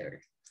order.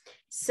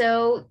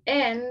 So,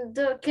 and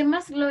 ¿qué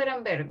más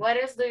logran ver? What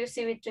else do you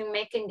see between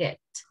make and get?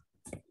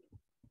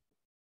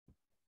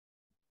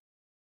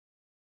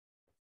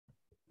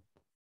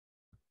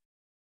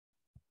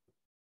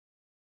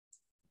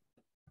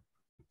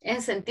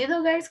 En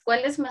sentido, guys,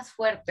 ¿cuál es más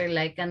fuerte?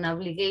 Like an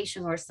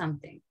obligation or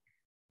something.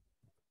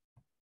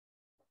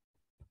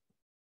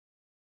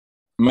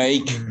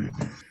 Make.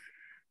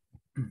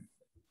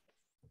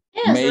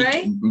 Yes, Make,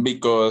 right?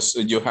 because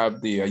you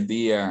have the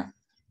idea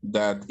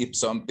that if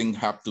something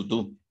have to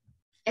do.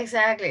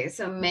 Exactly.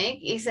 So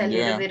make is a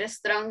little bit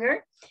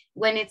stronger.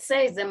 When it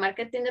says the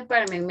marketing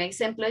department makes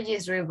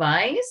employees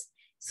revise,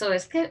 so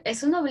es que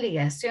es una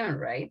obligación,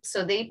 right?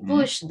 So they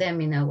push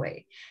them in a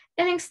way.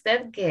 And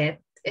instead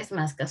get es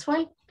más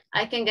casual.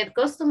 I can get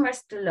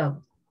customers to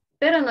love.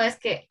 Pero no es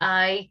que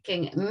I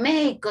can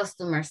make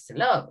customers to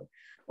love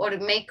or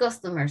make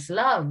customers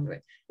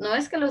love. No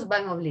es que los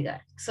van a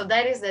obligar. So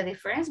that is the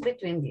difference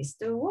between these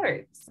two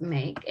words,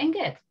 make and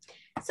get.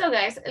 So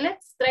guys,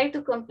 let's try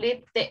to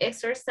complete the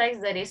exercise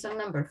that is on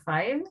number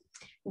 5.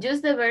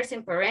 Use the verbs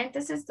in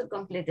parentheses to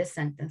complete the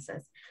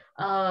sentences.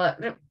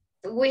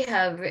 We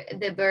have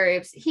the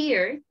verbs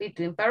here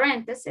between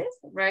parentheses,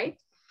 right?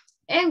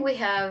 And we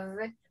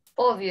have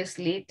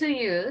obviously to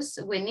use,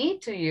 we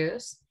need to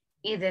use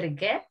either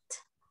get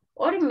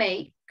or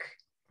make,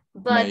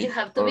 but you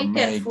have to be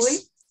careful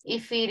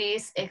if it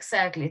is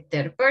exactly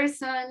third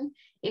person,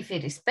 if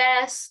it is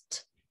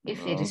past,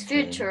 if it is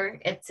future,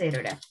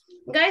 etc.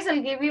 Guys,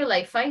 I'll give you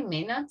like 5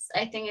 minutes.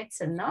 I think it's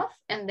enough.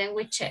 And then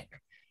we check.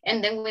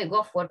 And then we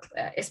go for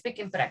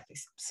speaking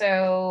practice.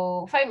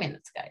 So 5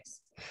 minutes, guys.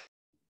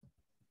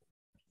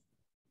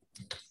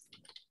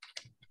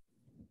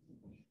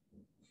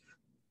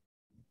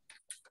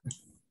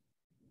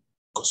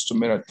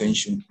 Customer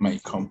attention, my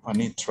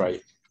company try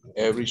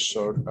every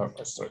sort of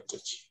a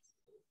strategy.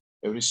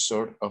 Every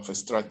sort of a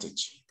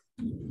strategy.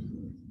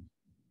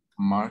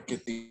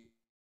 Marketing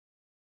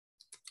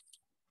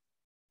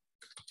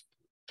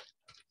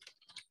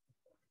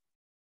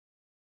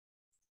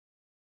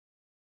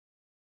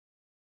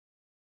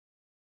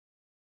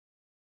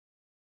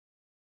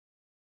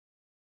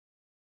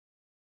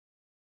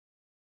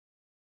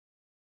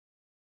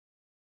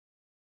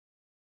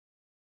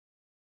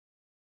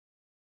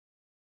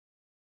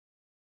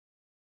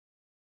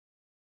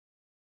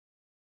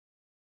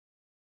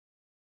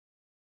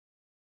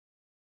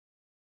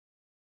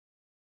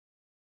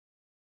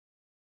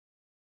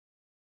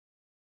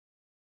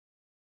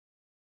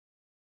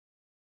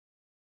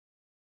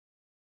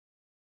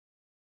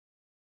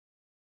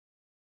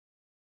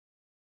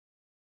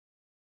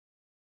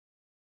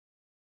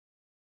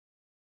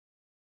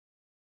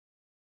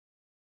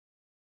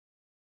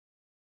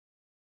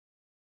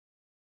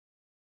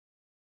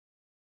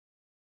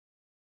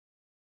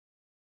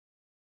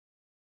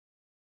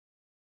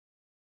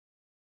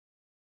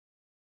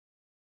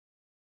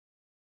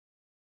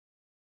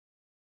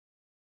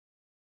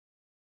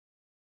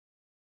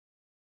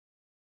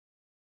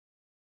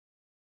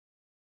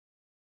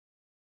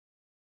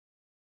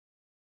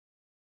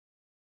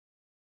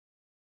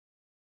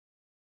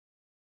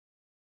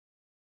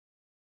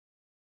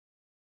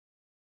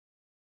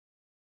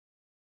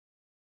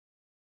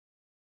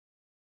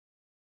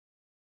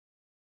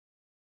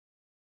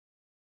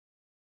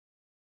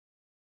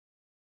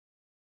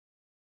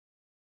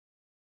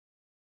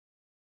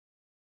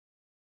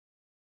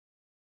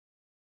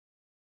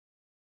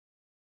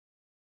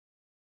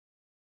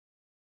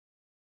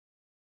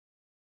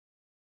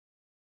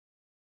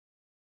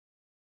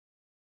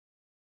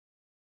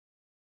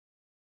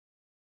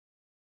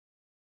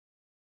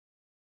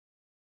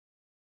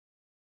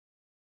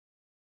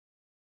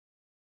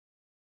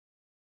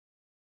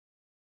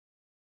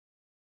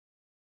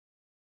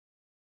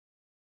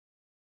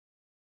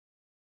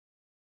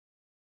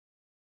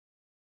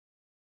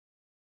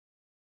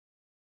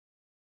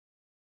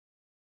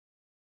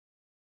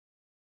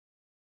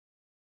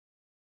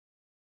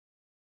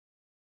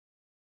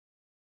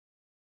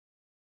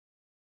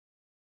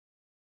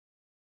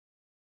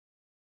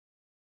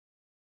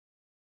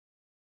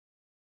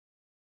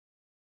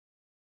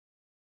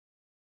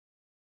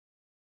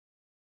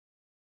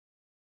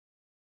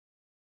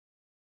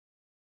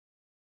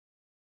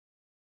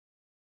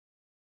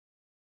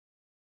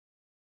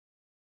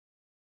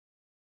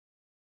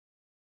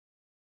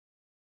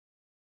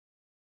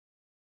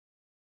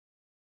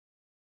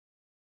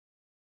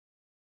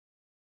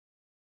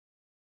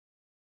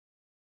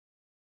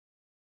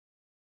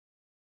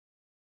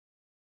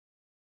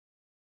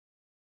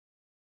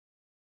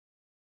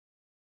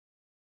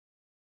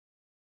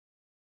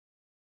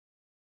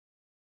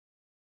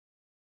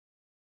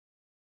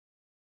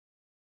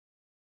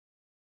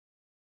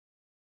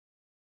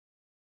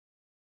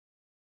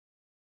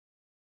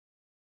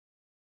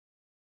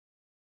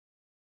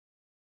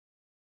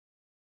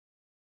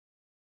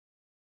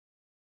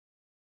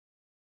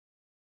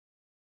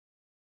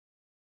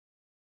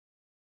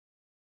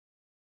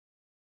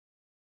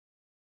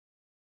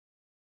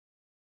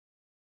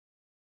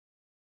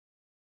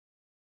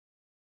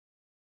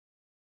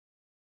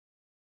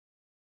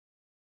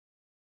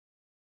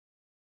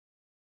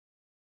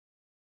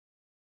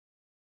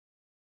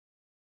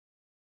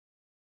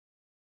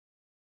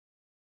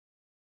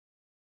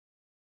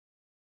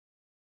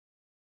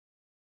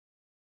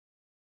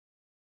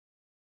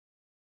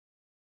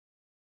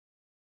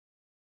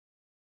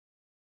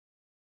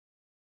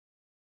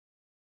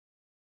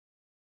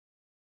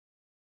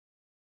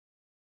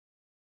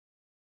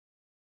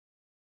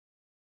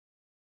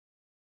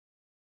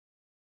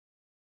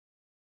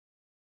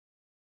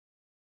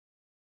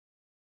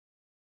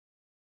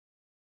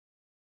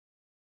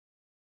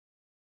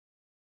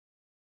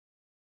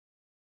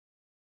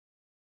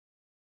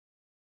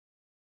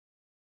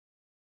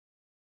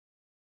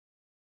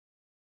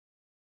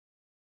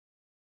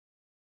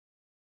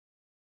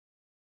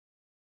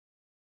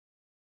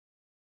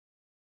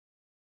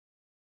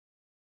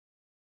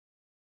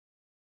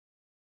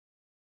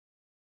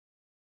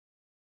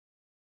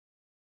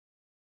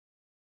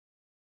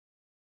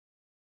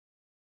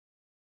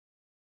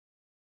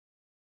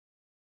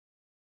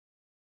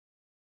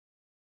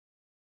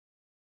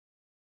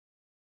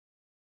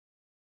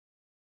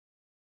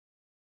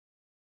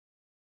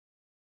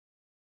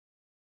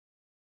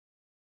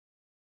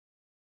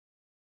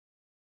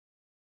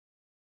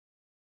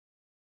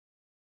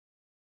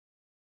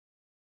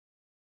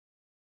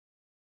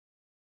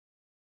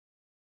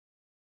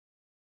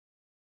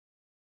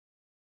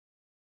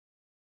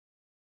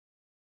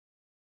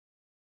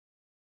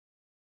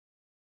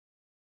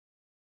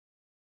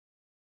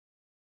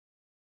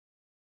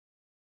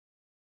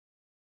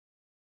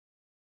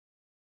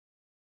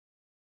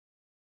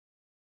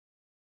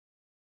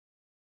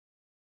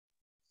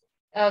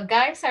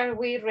Guys, are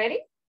we ready?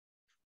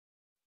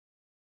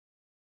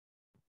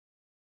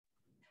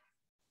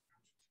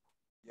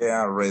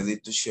 Yeah, ready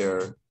to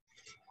share.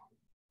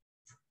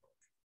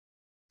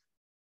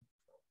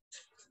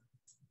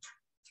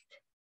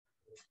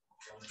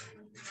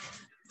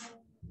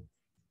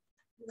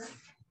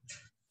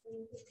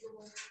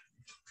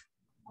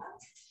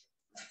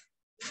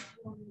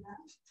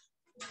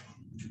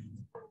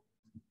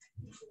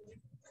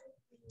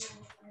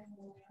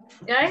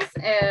 Guys,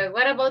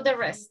 what about the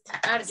rest?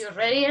 Are you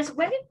ready as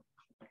well?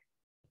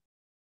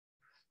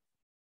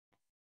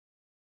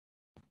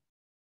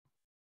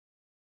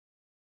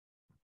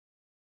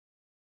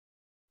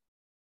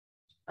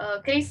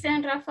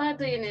 Christian, Rafa,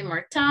 do you need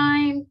more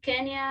time?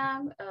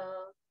 Kenya,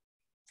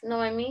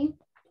 Noemi?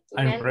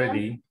 I'm Imelda?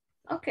 ready.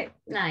 Okay,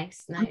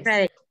 nice, nice.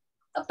 Ready.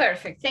 Oh,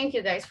 perfect. Thank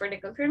you guys for the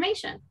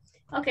confirmation.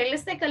 Okay,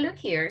 let's take a look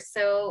here.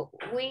 So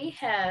we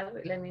have,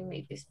 let me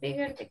make this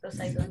bigger because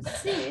I don't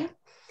see it.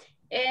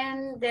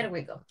 And there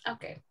we go.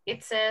 Okay,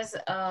 it says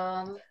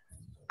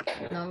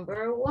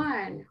number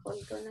 1.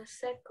 Hold on a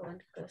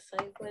second because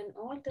I went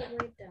all the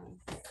way down.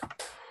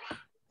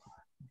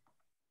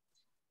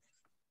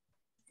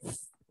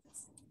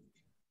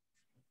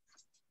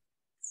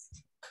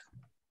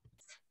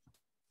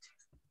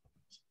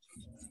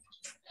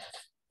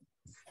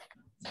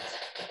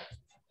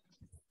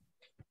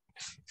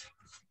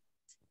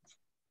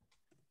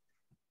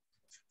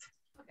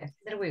 Okay,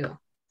 there we go.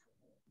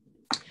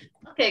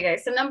 Okay,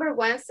 guys, so number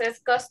 1 says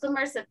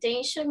customers'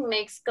 attention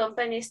makes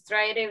companies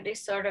try every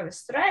sort of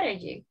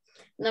strategy.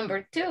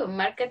 Number 2,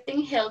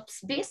 marketing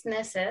helps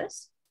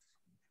businesses.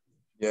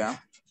 Yeah.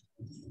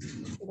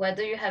 What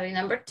do you have in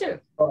number 2?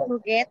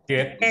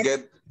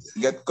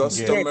 Get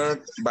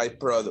customer buy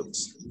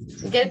products.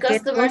 Get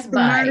customers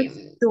buy.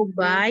 To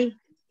buy.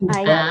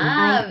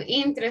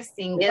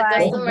 Interesting. Get Buy.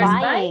 customers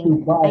buy,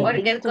 or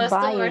I get think to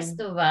customers buying.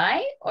 to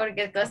buy, or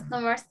get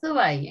customers to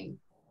buying.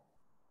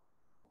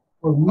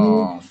 For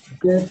me,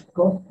 get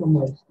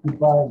customers to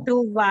buy.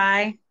 To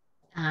buy.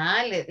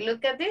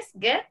 Look at this.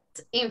 Get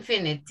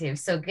infinitive.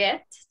 So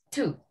get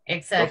to.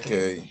 Exactly.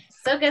 Okay.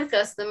 So get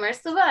customers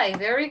to buy.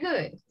 Very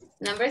good.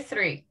 Number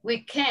 3,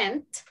 we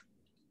can't.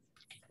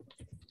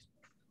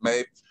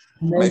 Make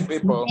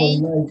people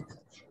people. like.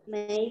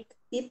 Make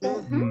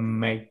people.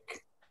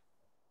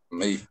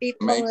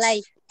 People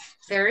like.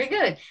 Very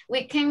good.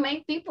 We can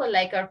make people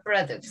like our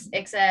products.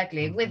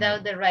 Exactly.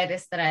 Without the right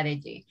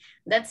strategy.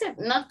 That's it.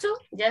 Not to,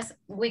 just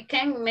we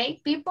can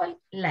make people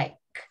like.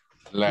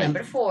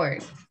 Number 4,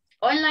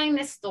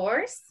 online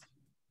stores.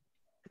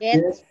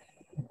 Get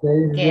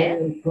Their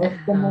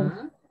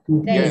customers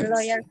to their Get.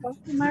 loyal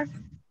customers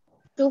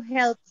to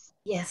help.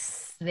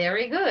 Yes,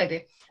 very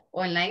good.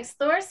 Online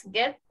stores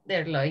get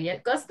their loyal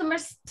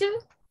customers to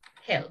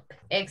help.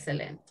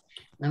 Excellent.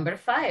 Number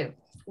 5,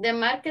 the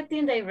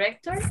marketing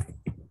director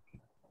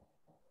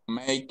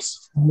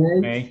Makes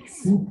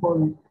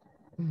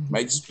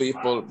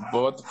people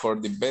vote for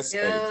the best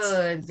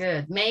aids.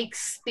 Good.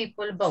 Makes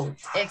people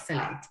vote.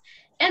 Excellent.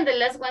 And the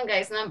last one,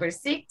 guys, number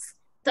 6,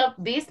 top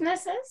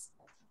businesses.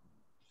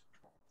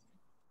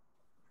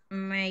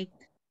 Make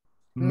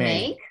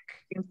Make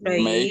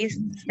employees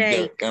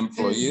Their take.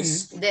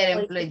 employees. Their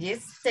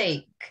employees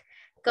take.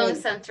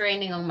 Constant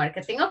training on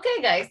marketing.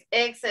 Okay, guys.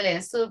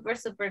 Excellent. Super,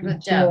 super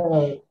good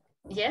job.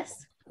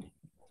 Yes.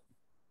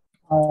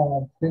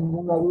 Tengo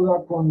una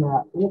duda con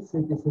la S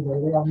que se le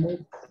agrega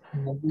make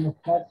en algunos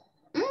casos.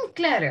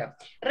 Claro.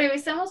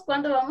 Revisamos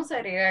cuándo vamos a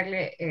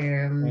agregarle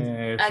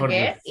a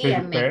get y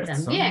a make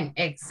también.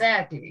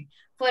 Exactly.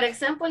 For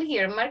example,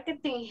 here,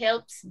 marketing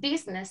helps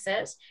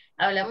businesses.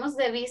 Hablamos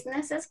de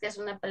businesses, que es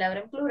una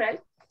palabra en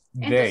plural.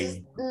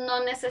 Entonces,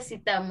 no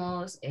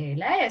necesitamos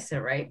la S,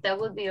 right? That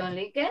would be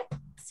only get.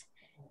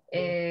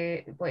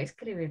 Voy a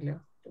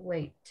escribirlo.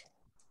 Wait.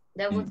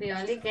 That would be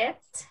only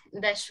get.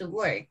 That should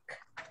work.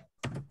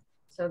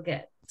 So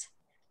get.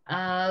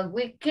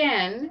 We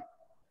can,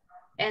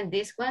 and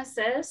this one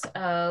says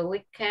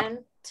we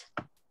can't.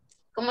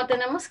 Como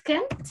tenemos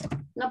can't,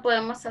 no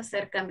podemos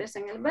hacer cambios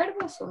en el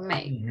verbo, so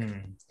make.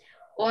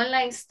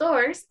 Online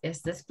stores,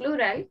 este es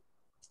plural,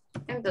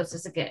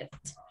 entonces get.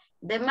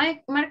 The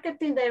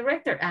marketing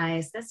director,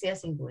 esta sí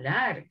es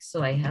singular,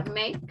 so I have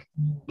make,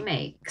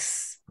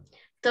 makes.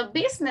 Top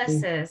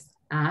businesses,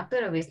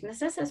 pero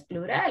businesses es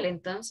plural,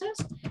 entonces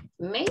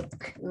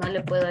make, no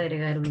le puedo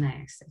agregar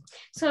una S.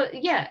 So,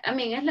 yeah, I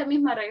mean, es la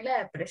misma regla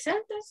de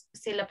presentes.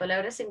 Si la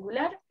palabra es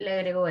singular, le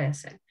agrego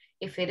S.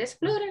 If it is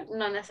plural,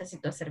 no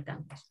necesito hacer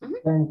cambios.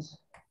 Thanks.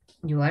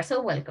 You are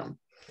so welcome.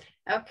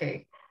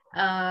 Okay.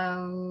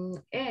 And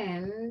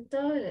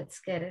let's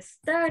get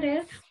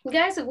started.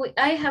 Guys,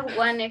 I have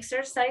one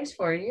exercise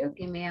for you.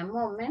 Give me a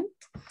moment.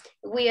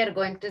 We are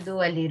going to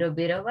do a little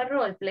bit of a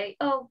role play.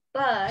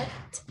 But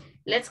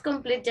let's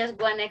complete just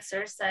one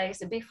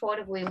exercise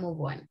before we move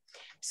on.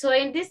 So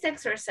in this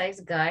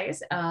exercise,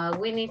 guys,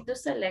 we need to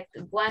select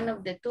one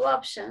of the two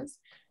options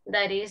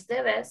that is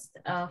the best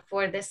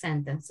for the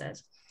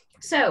sentences.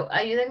 So,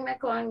 ayúdenme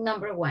con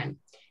number 1.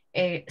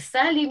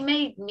 Sally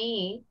made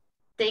me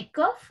take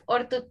off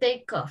or to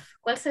take off?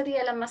 ¿Cuál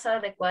sería la más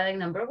adecuada en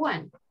number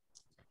one?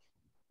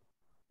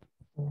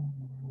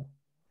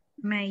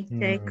 May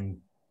take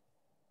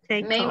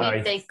May off.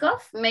 we take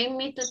off? May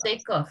me to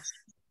take off.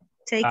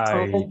 Take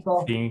off.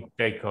 I think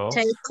take off.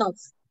 Take off.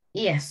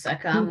 Yes,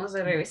 acabamos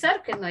de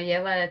revisar que no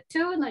lleva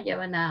to, no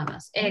lleva nada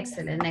más.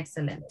 Excellent,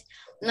 excellent.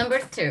 Number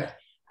two,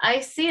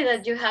 I see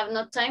that you have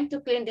no time to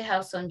clean the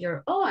house on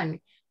your own.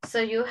 So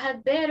you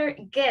had better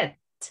get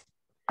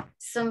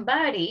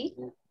somebody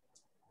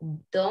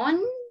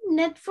done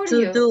it for To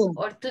you do.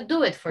 or to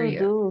do it for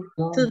you.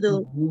 To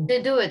do.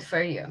 To do it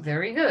for you.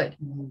 Very good.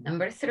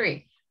 Number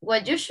three,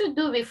 what you should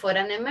do before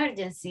an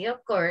emergency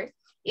occurs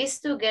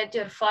is to get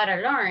your fire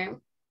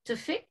alarm to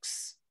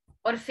fix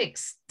or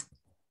fixed.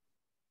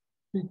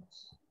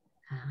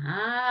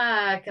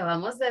 Ah,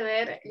 acabamos de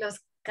ver los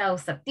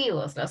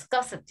causativos, los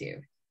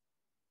causative.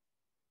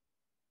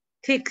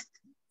 Fixed.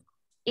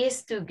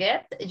 Is to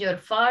get your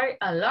fire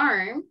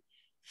alarm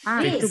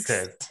fixed.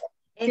 Fixed.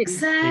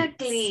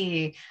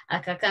 Exactly.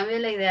 Acá cambia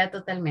la idea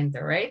totalmente,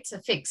 right? So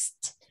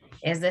fixed.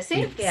 Es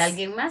decir, que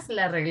alguien más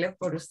la arregle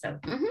por usted.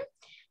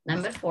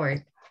 Number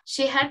four.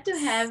 She had to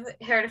have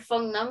her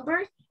phone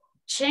number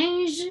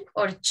changed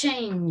or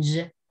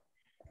change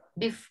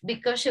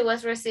because she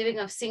was receiving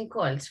obscene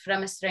calls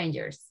from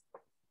strangers.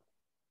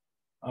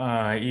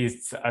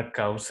 It's a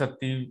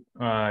causative.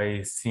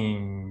 I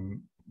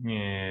think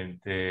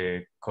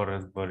the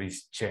correct word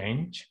is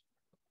change.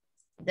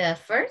 The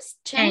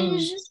first,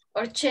 change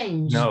or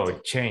changed? No,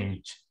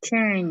 change.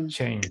 Change.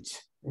 Change.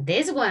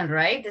 This one,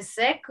 right? The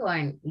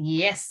second.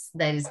 Yes,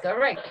 that is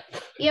correct.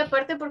 Y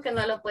aparte porque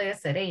no lo puede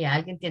hacer ella,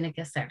 alguien tiene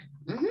que hacerlo.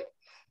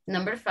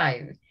 Number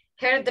five.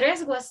 Her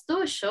dress was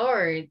too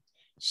short.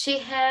 She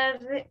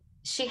had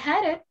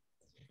it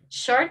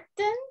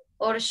shortened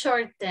or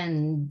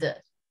shortened?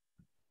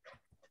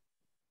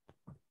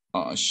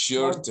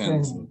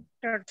 Shortened.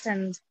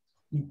 Shortened.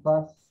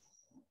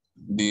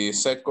 The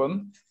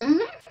second.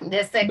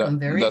 The second,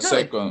 very good. The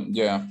second,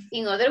 yeah.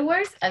 In other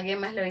words, alguien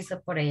más lo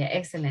hizo por ella.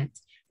 Excellent.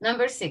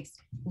 Number six,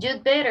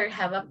 you'd better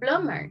have a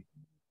plumber.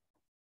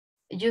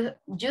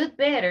 You'd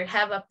better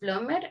have a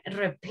plumber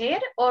repair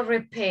or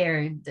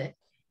repaired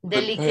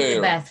the leak in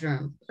the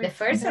bathroom. The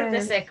first or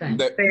the second?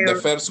 The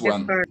first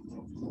one.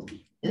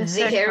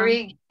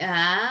 Very,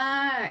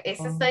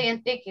 esa está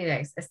bien tricky,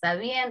 guys. Está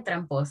bien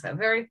tramposa.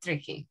 Very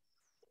tricky.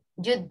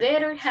 You'd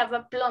better have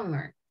a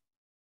plumber.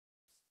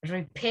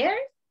 Repair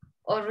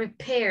or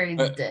repaired?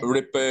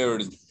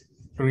 Repaired.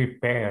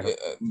 Repair.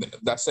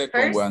 The second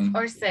First one.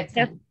 or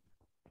second?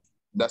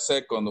 The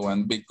second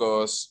one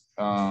because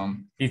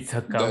it's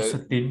a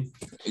causative.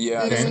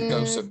 Yeah, it's a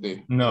causative.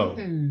 No.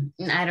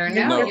 I don't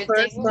know. No, You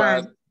take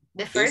but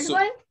the first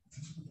one?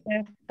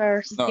 The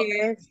first, no,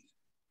 yes.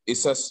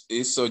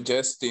 It's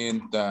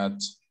suggesting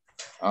that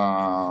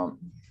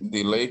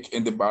the leak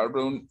in the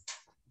bathroom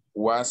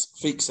was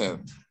fixed.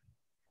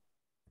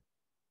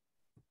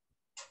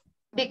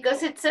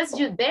 Because it says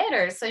you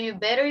better, so you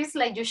better is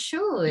like you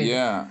should.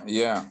 Yeah,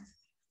 yeah.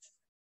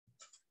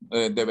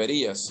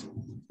 Deberías.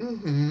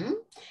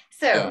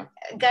 So,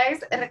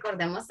 guys,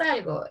 recordemos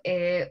algo.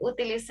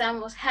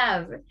 Utilizamos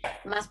have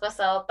más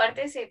pasado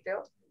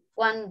participio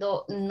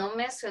cuando no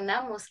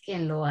mencionamos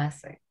quién lo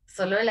hace.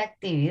 Solo la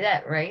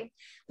actividad, right?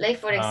 Like,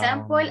 for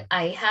example,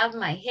 I have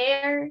my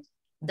hair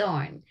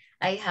done.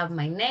 I have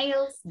my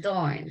nails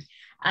done.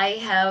 I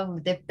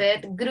have the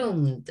pet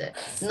groomed.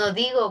 No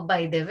digo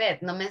by the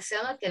vet. No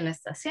menciono quién lo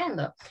está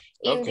haciendo.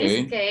 In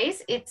this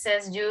case, it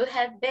says you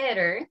had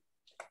better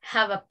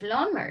have a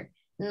plumber.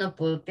 No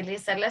puedo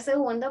utilizar la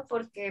segunda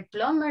porque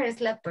plumber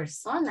es la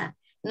persona.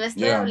 No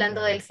estoy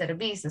hablando del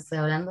servicio, estoy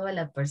hablando de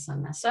la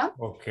persona. So,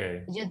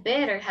 you'd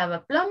better have a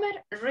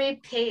plumber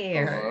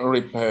repair.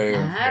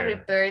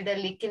 Repair the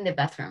leak in the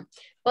bathroom.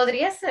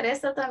 Podría ser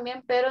esto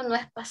también, pero no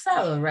es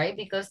pasado, right?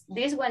 Because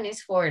this one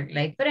is for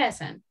like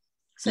present.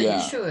 So you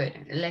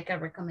should, like a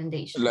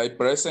recommendation. Like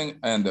present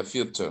and the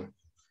future.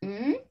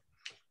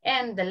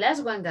 And the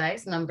last one,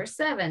 guys, number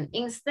 7.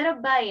 Instead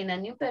of buying a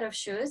new pair of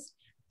shoes,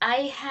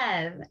 I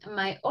had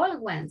my old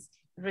ones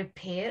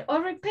repaired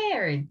or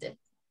repaired.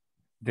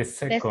 The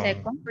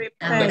second.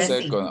 Ahora The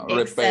sí, second,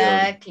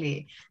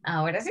 exactly.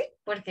 Ahora sí,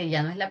 porque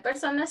ya no es la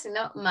persona,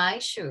 sino my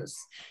shoes.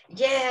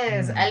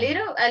 Yes, a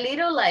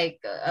little like,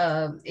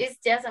 it's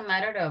just a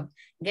matter of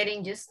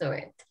getting used to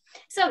it.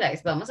 So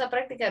guys, vamos a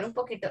practicar un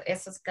poquito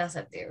esos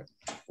causative.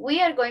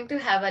 We are going to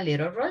have a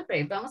little role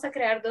play. Vamos a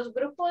crear 2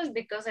 grupos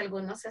because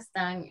algunos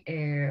están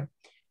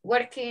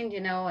working,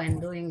 you know, and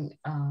doing,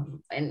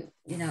 and,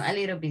 you know, a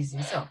little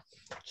busy. So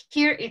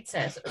here it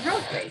says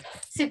role play.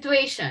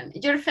 Situation,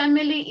 your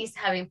family is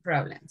having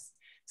problems.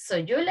 So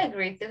you'll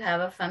agree to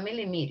have a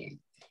family meeting.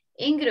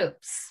 In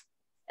groups,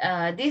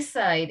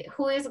 decide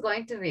who is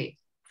going to be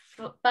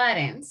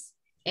parents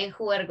and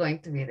who are going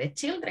to be the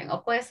children.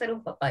 O puede ser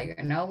un papá,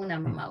 you know, una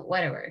mamá,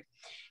 whatever.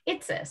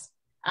 It says,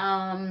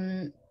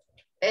 the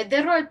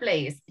role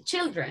play is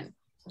children,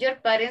 your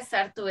parents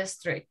are too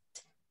strict.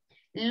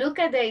 Look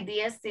at the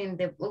ideas in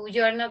the,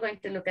 you are not going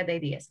to look at the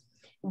ideas.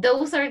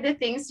 Those are the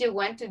things you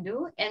want to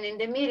do. And in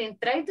the meeting,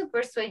 try to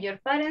persuade your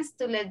parents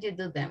to let you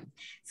do them.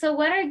 So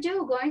what are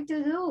you going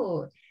to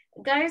do?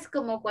 Guys,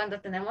 como cuando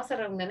tenemos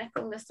reuniones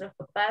con nuestros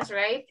papás,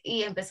 right?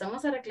 Y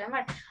empezamos a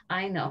reclamar.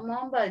 I know,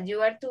 mom, but you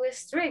are too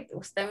strict.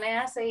 Usted me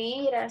hace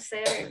ir a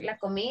hacer la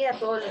comida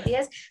todos los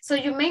días. So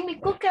you make me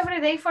cook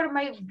every day for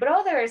my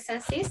brothers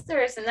and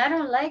sisters, and I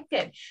don't like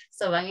it.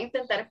 So van a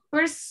intentar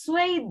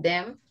persuade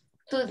them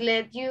to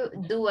let you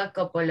do a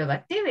couple of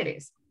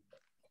activities.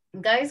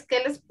 Guys,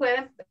 ¿qué les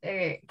pueden,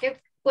 qué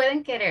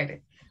pueden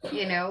querer?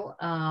 You know,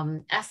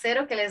 hacer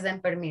o que les den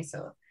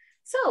permiso.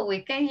 So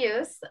we can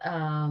use,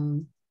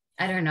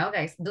 I don't know,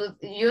 guys,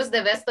 use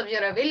the best of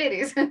your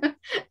abilities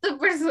to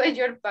persuade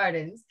your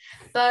parents.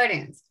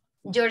 Parents,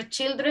 your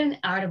children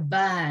are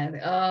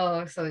bad.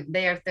 Oh, so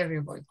they are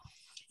terrible.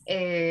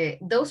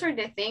 Those are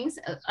the things,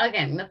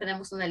 again, no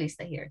tenemos una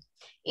lista here.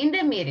 In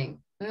the meeting,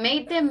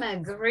 make them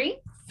agree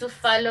to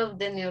follow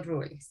the new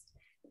rules.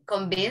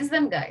 Convince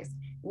them, guys.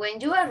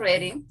 When you are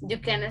ready, you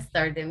can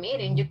start the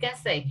meeting. You can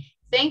say,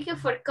 thank you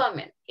for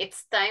coming.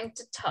 It's time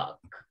to talk.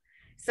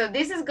 So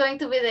this is going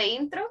to be the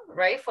intro,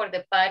 right, for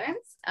the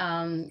parents.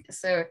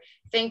 So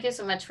thank you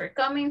so much for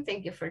coming.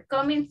 Thank you for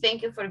coming.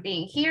 Thank you for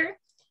being here.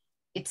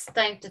 It's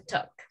time to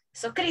talk.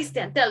 So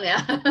Christian, tell me.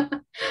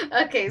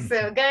 Okay,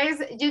 so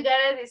guys, you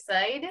gotta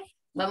decide.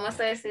 Vamos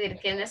a decidir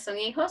quiénes son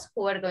hijos,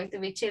 who are going to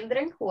be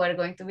children, who are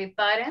going to be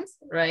parents,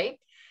 right?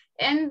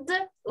 And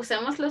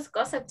usemos los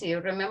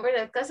causative. Remember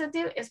that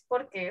causative es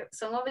porque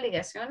son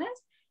obligaciones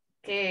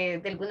que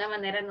de alguna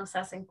manera nos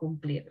hacen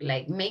cumplir.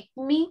 Like make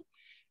me,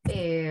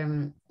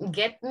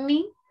 get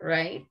me,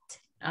 right?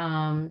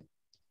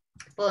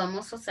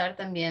 Podemos usar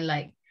también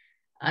like,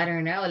 I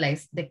don't know, like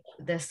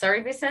the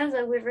services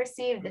that we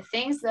receive, the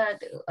things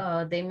that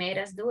they made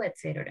us do,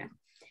 etc.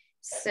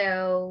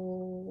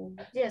 So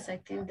yes, I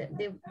think that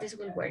this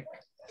will work.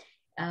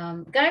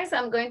 Guys,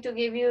 I'm going to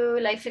give you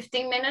like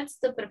 15 minutes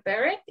to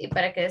prepare it y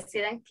para que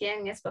decidan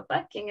quién es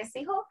papá, quién es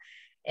hijo,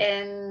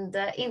 and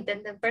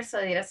intenten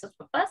persuadir a sus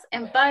papás.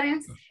 And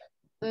parents,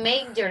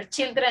 make your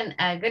children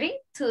agree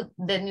to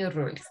the new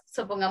rules.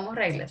 So pongamos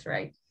reglas,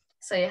 right?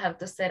 So you have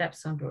to set up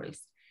some rules.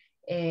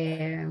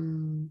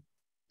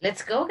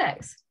 Let's go,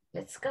 guys.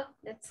 Let's go,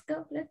 let's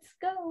go, let's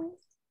go.